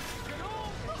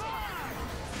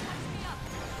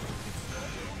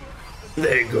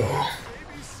 There you go.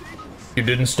 You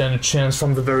didn't stand a chance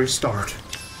from the very start.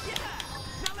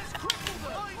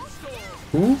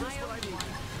 Who?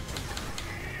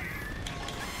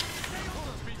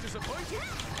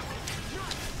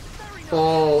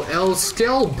 Oh, L's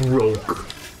skull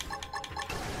broke.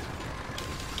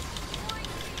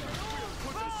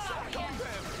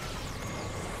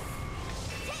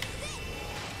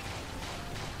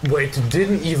 Wait, it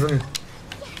didn't even...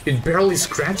 It barely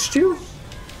scratched you?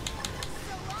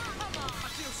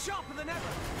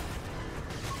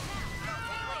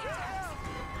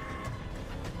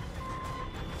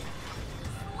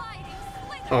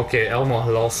 Okay, Elma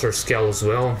lost her skull as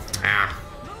well. Ah.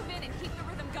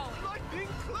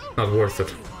 Not worth it.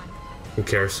 Who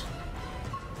cares?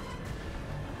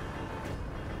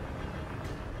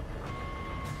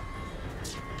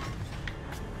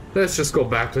 Let's just go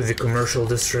back to the commercial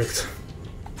district.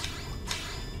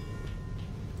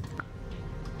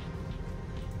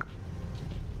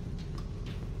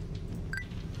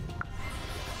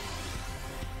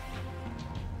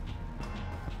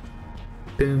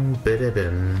 Bim bida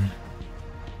bim.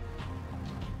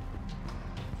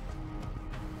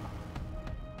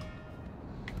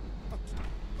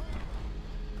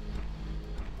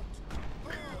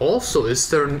 Also, is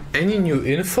there any new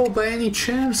info by any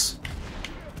chance?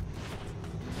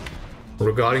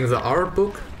 Regarding the art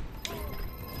book?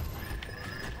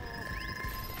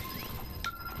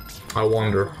 I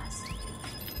wonder.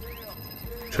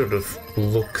 Should have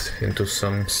looked into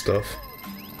some stuff.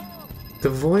 The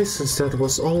voices that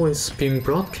was always being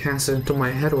broadcasted into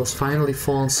my head was finally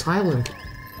fallen silent.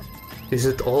 Is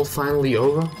it all finally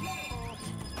over?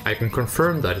 I can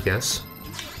confirm that, yes.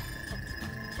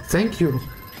 Thank you.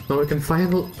 Now we can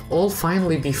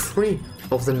finally be free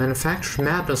of the manufactured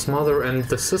madness mother and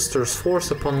the sisters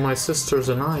force upon my sisters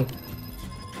and I.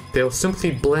 They'll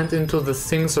simply blend into the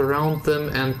things around them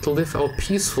and live out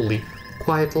peacefully,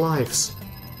 quiet lives.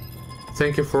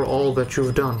 Thank you for all that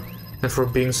you've done, and for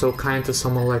being so kind to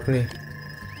someone like me.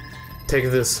 Take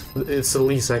this, it's the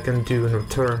least I can do in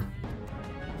return.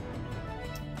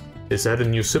 Is that a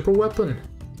new super weapon?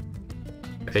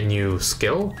 A new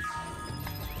skill?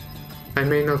 I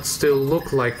may not still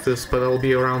look like this, but I'll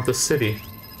be around the city.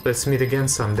 Let's meet again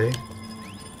someday.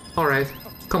 Alright,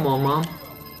 come on, Mom.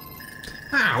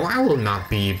 Oh, I will not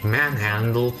be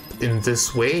manhandled in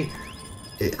this way.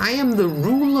 I am the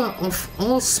ruler of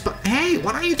all Hey,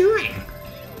 what are you doing?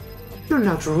 You're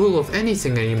not the ruler of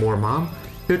anything anymore, Mom.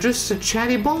 You're just a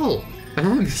chatty ball. And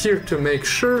I'm here to make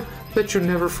sure that you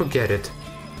never forget it.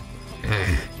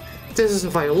 This is a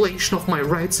violation of my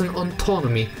rights and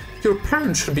autonomy. Your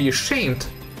parents should be ashamed.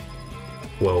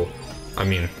 Well, I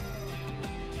mean...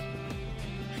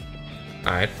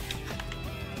 Alright.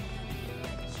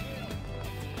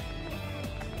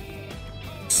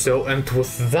 So, and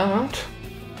with that...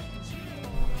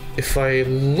 If I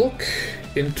look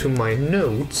into my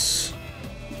notes...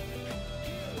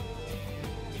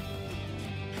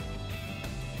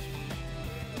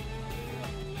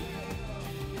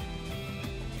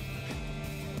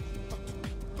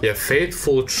 Yeah,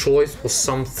 Fateful Choice was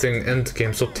something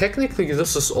endgame, so technically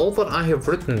this is all that I have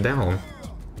written down.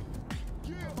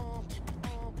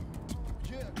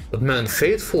 But man,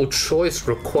 Fateful Choice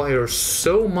requires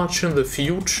so much in the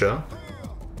future,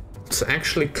 it's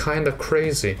actually kinda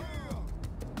crazy.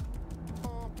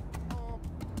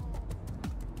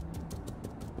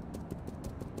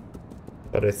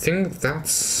 But I think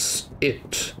that's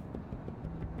it.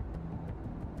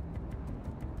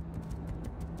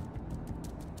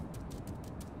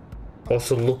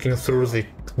 Also looking through the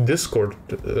Discord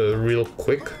real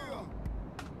quick.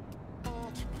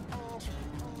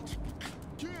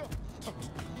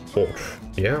 Oh,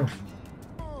 yeah.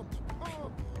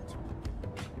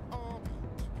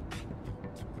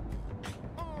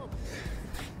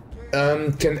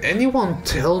 Can anyone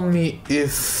tell me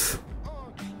if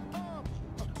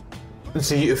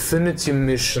the affinity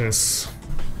missions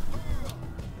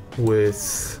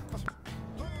with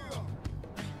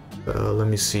let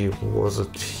me see, was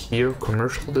it here?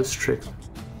 Commercial district?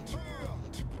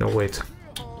 No, wait.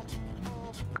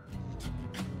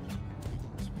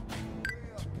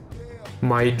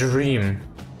 My dream.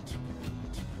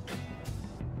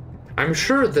 I'm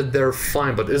sure that they're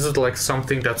fine, but is it like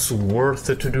something that's worth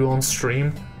it to do on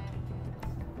stream?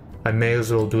 I may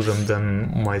as well do them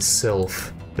then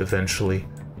myself, eventually.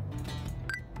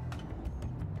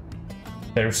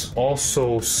 There's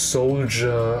also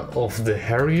Soldier of the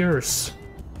Harriers.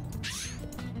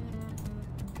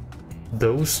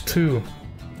 Those two.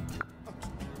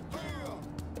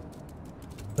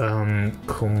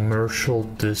 Commercial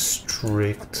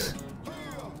district.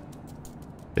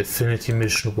 Affinity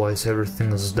mission wise,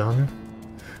 everything is done.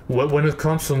 When it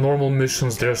comes to normal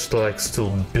missions, there's like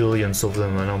still billions of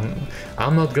them, and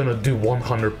I'm not gonna do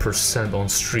 100% on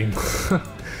stream.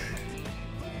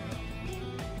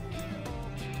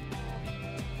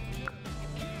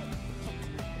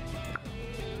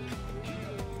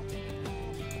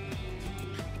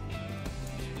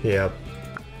 Yeah,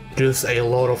 just a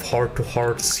lot of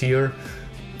heart-to-hearts here,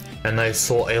 and I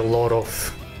saw a lot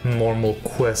of normal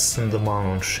quests in the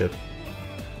Manon ship.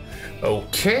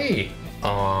 Okay,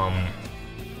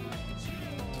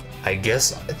 I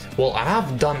guess, well, I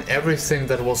have done everything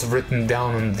that was written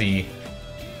down in the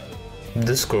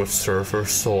Discord server,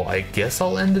 so I guess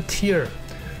I'll end it here.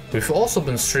 We've also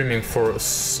been streaming for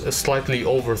slightly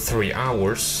over 3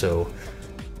 hours, so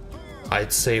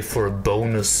I'd say for a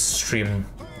bonus stream,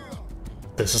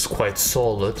 this is quite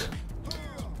solid.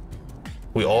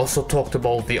 We also talked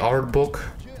about the art book.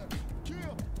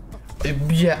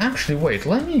 Yeah, actually, wait,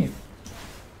 let me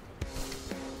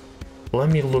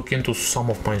look into some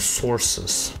of my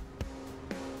sources.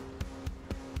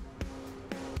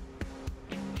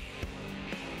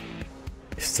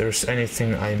 If there's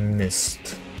anything I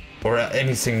missed, or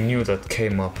anything new that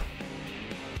came up.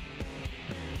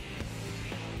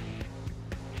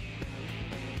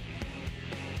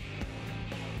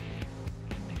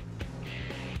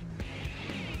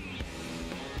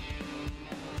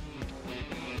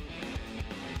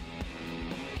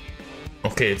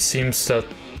 Okay, it seems that...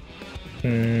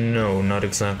 no, not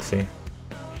exactly.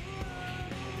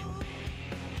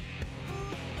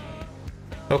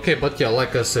 Okay, but yeah,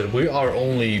 like I said, we are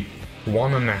only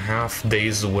 1.5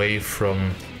 days away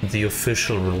from the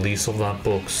official release of that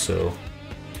book, so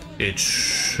it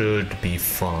should be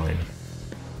fine.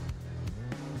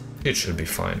 It should be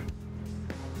fine.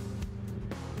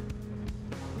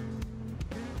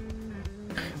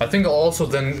 I think I'll also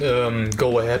then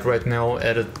go ahead right now,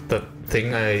 edit that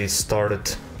thing I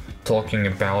started talking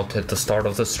about at the start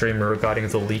of the stream regarding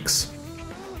the leaks.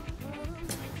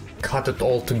 Cut it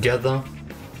all together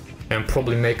and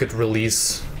probably make it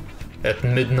release at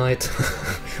midnight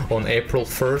on April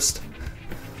 1st.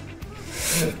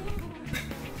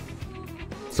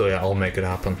 So yeah, I'll make it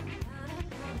happen.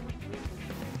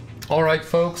 Alright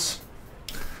folks,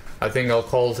 I think I'll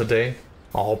call it a day.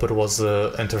 I hope it was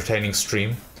an entertaining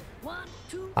stream.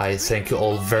 I thank you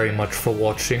all very much for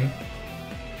watching.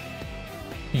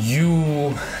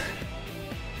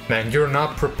 Man, you're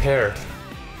not prepared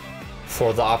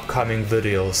for the upcoming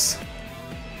videos.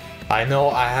 I know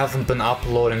I haven't been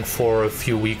uploading for a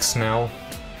few weeks now,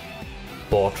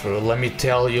 but let me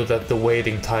tell you that the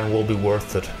waiting time will be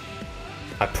worth it.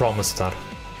 I promise that.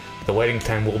 The waiting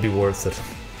time will be worth it.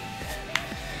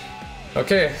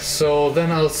 Okay, so then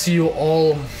I'll see you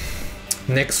all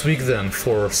next week then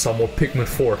for some more Pikmin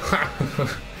 4.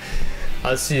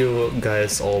 I'll see you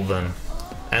guys all then.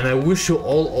 And I wish you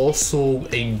all also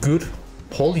a good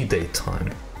holiday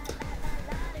time.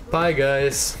 Bye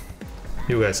guys.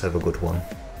 You guys have a good one.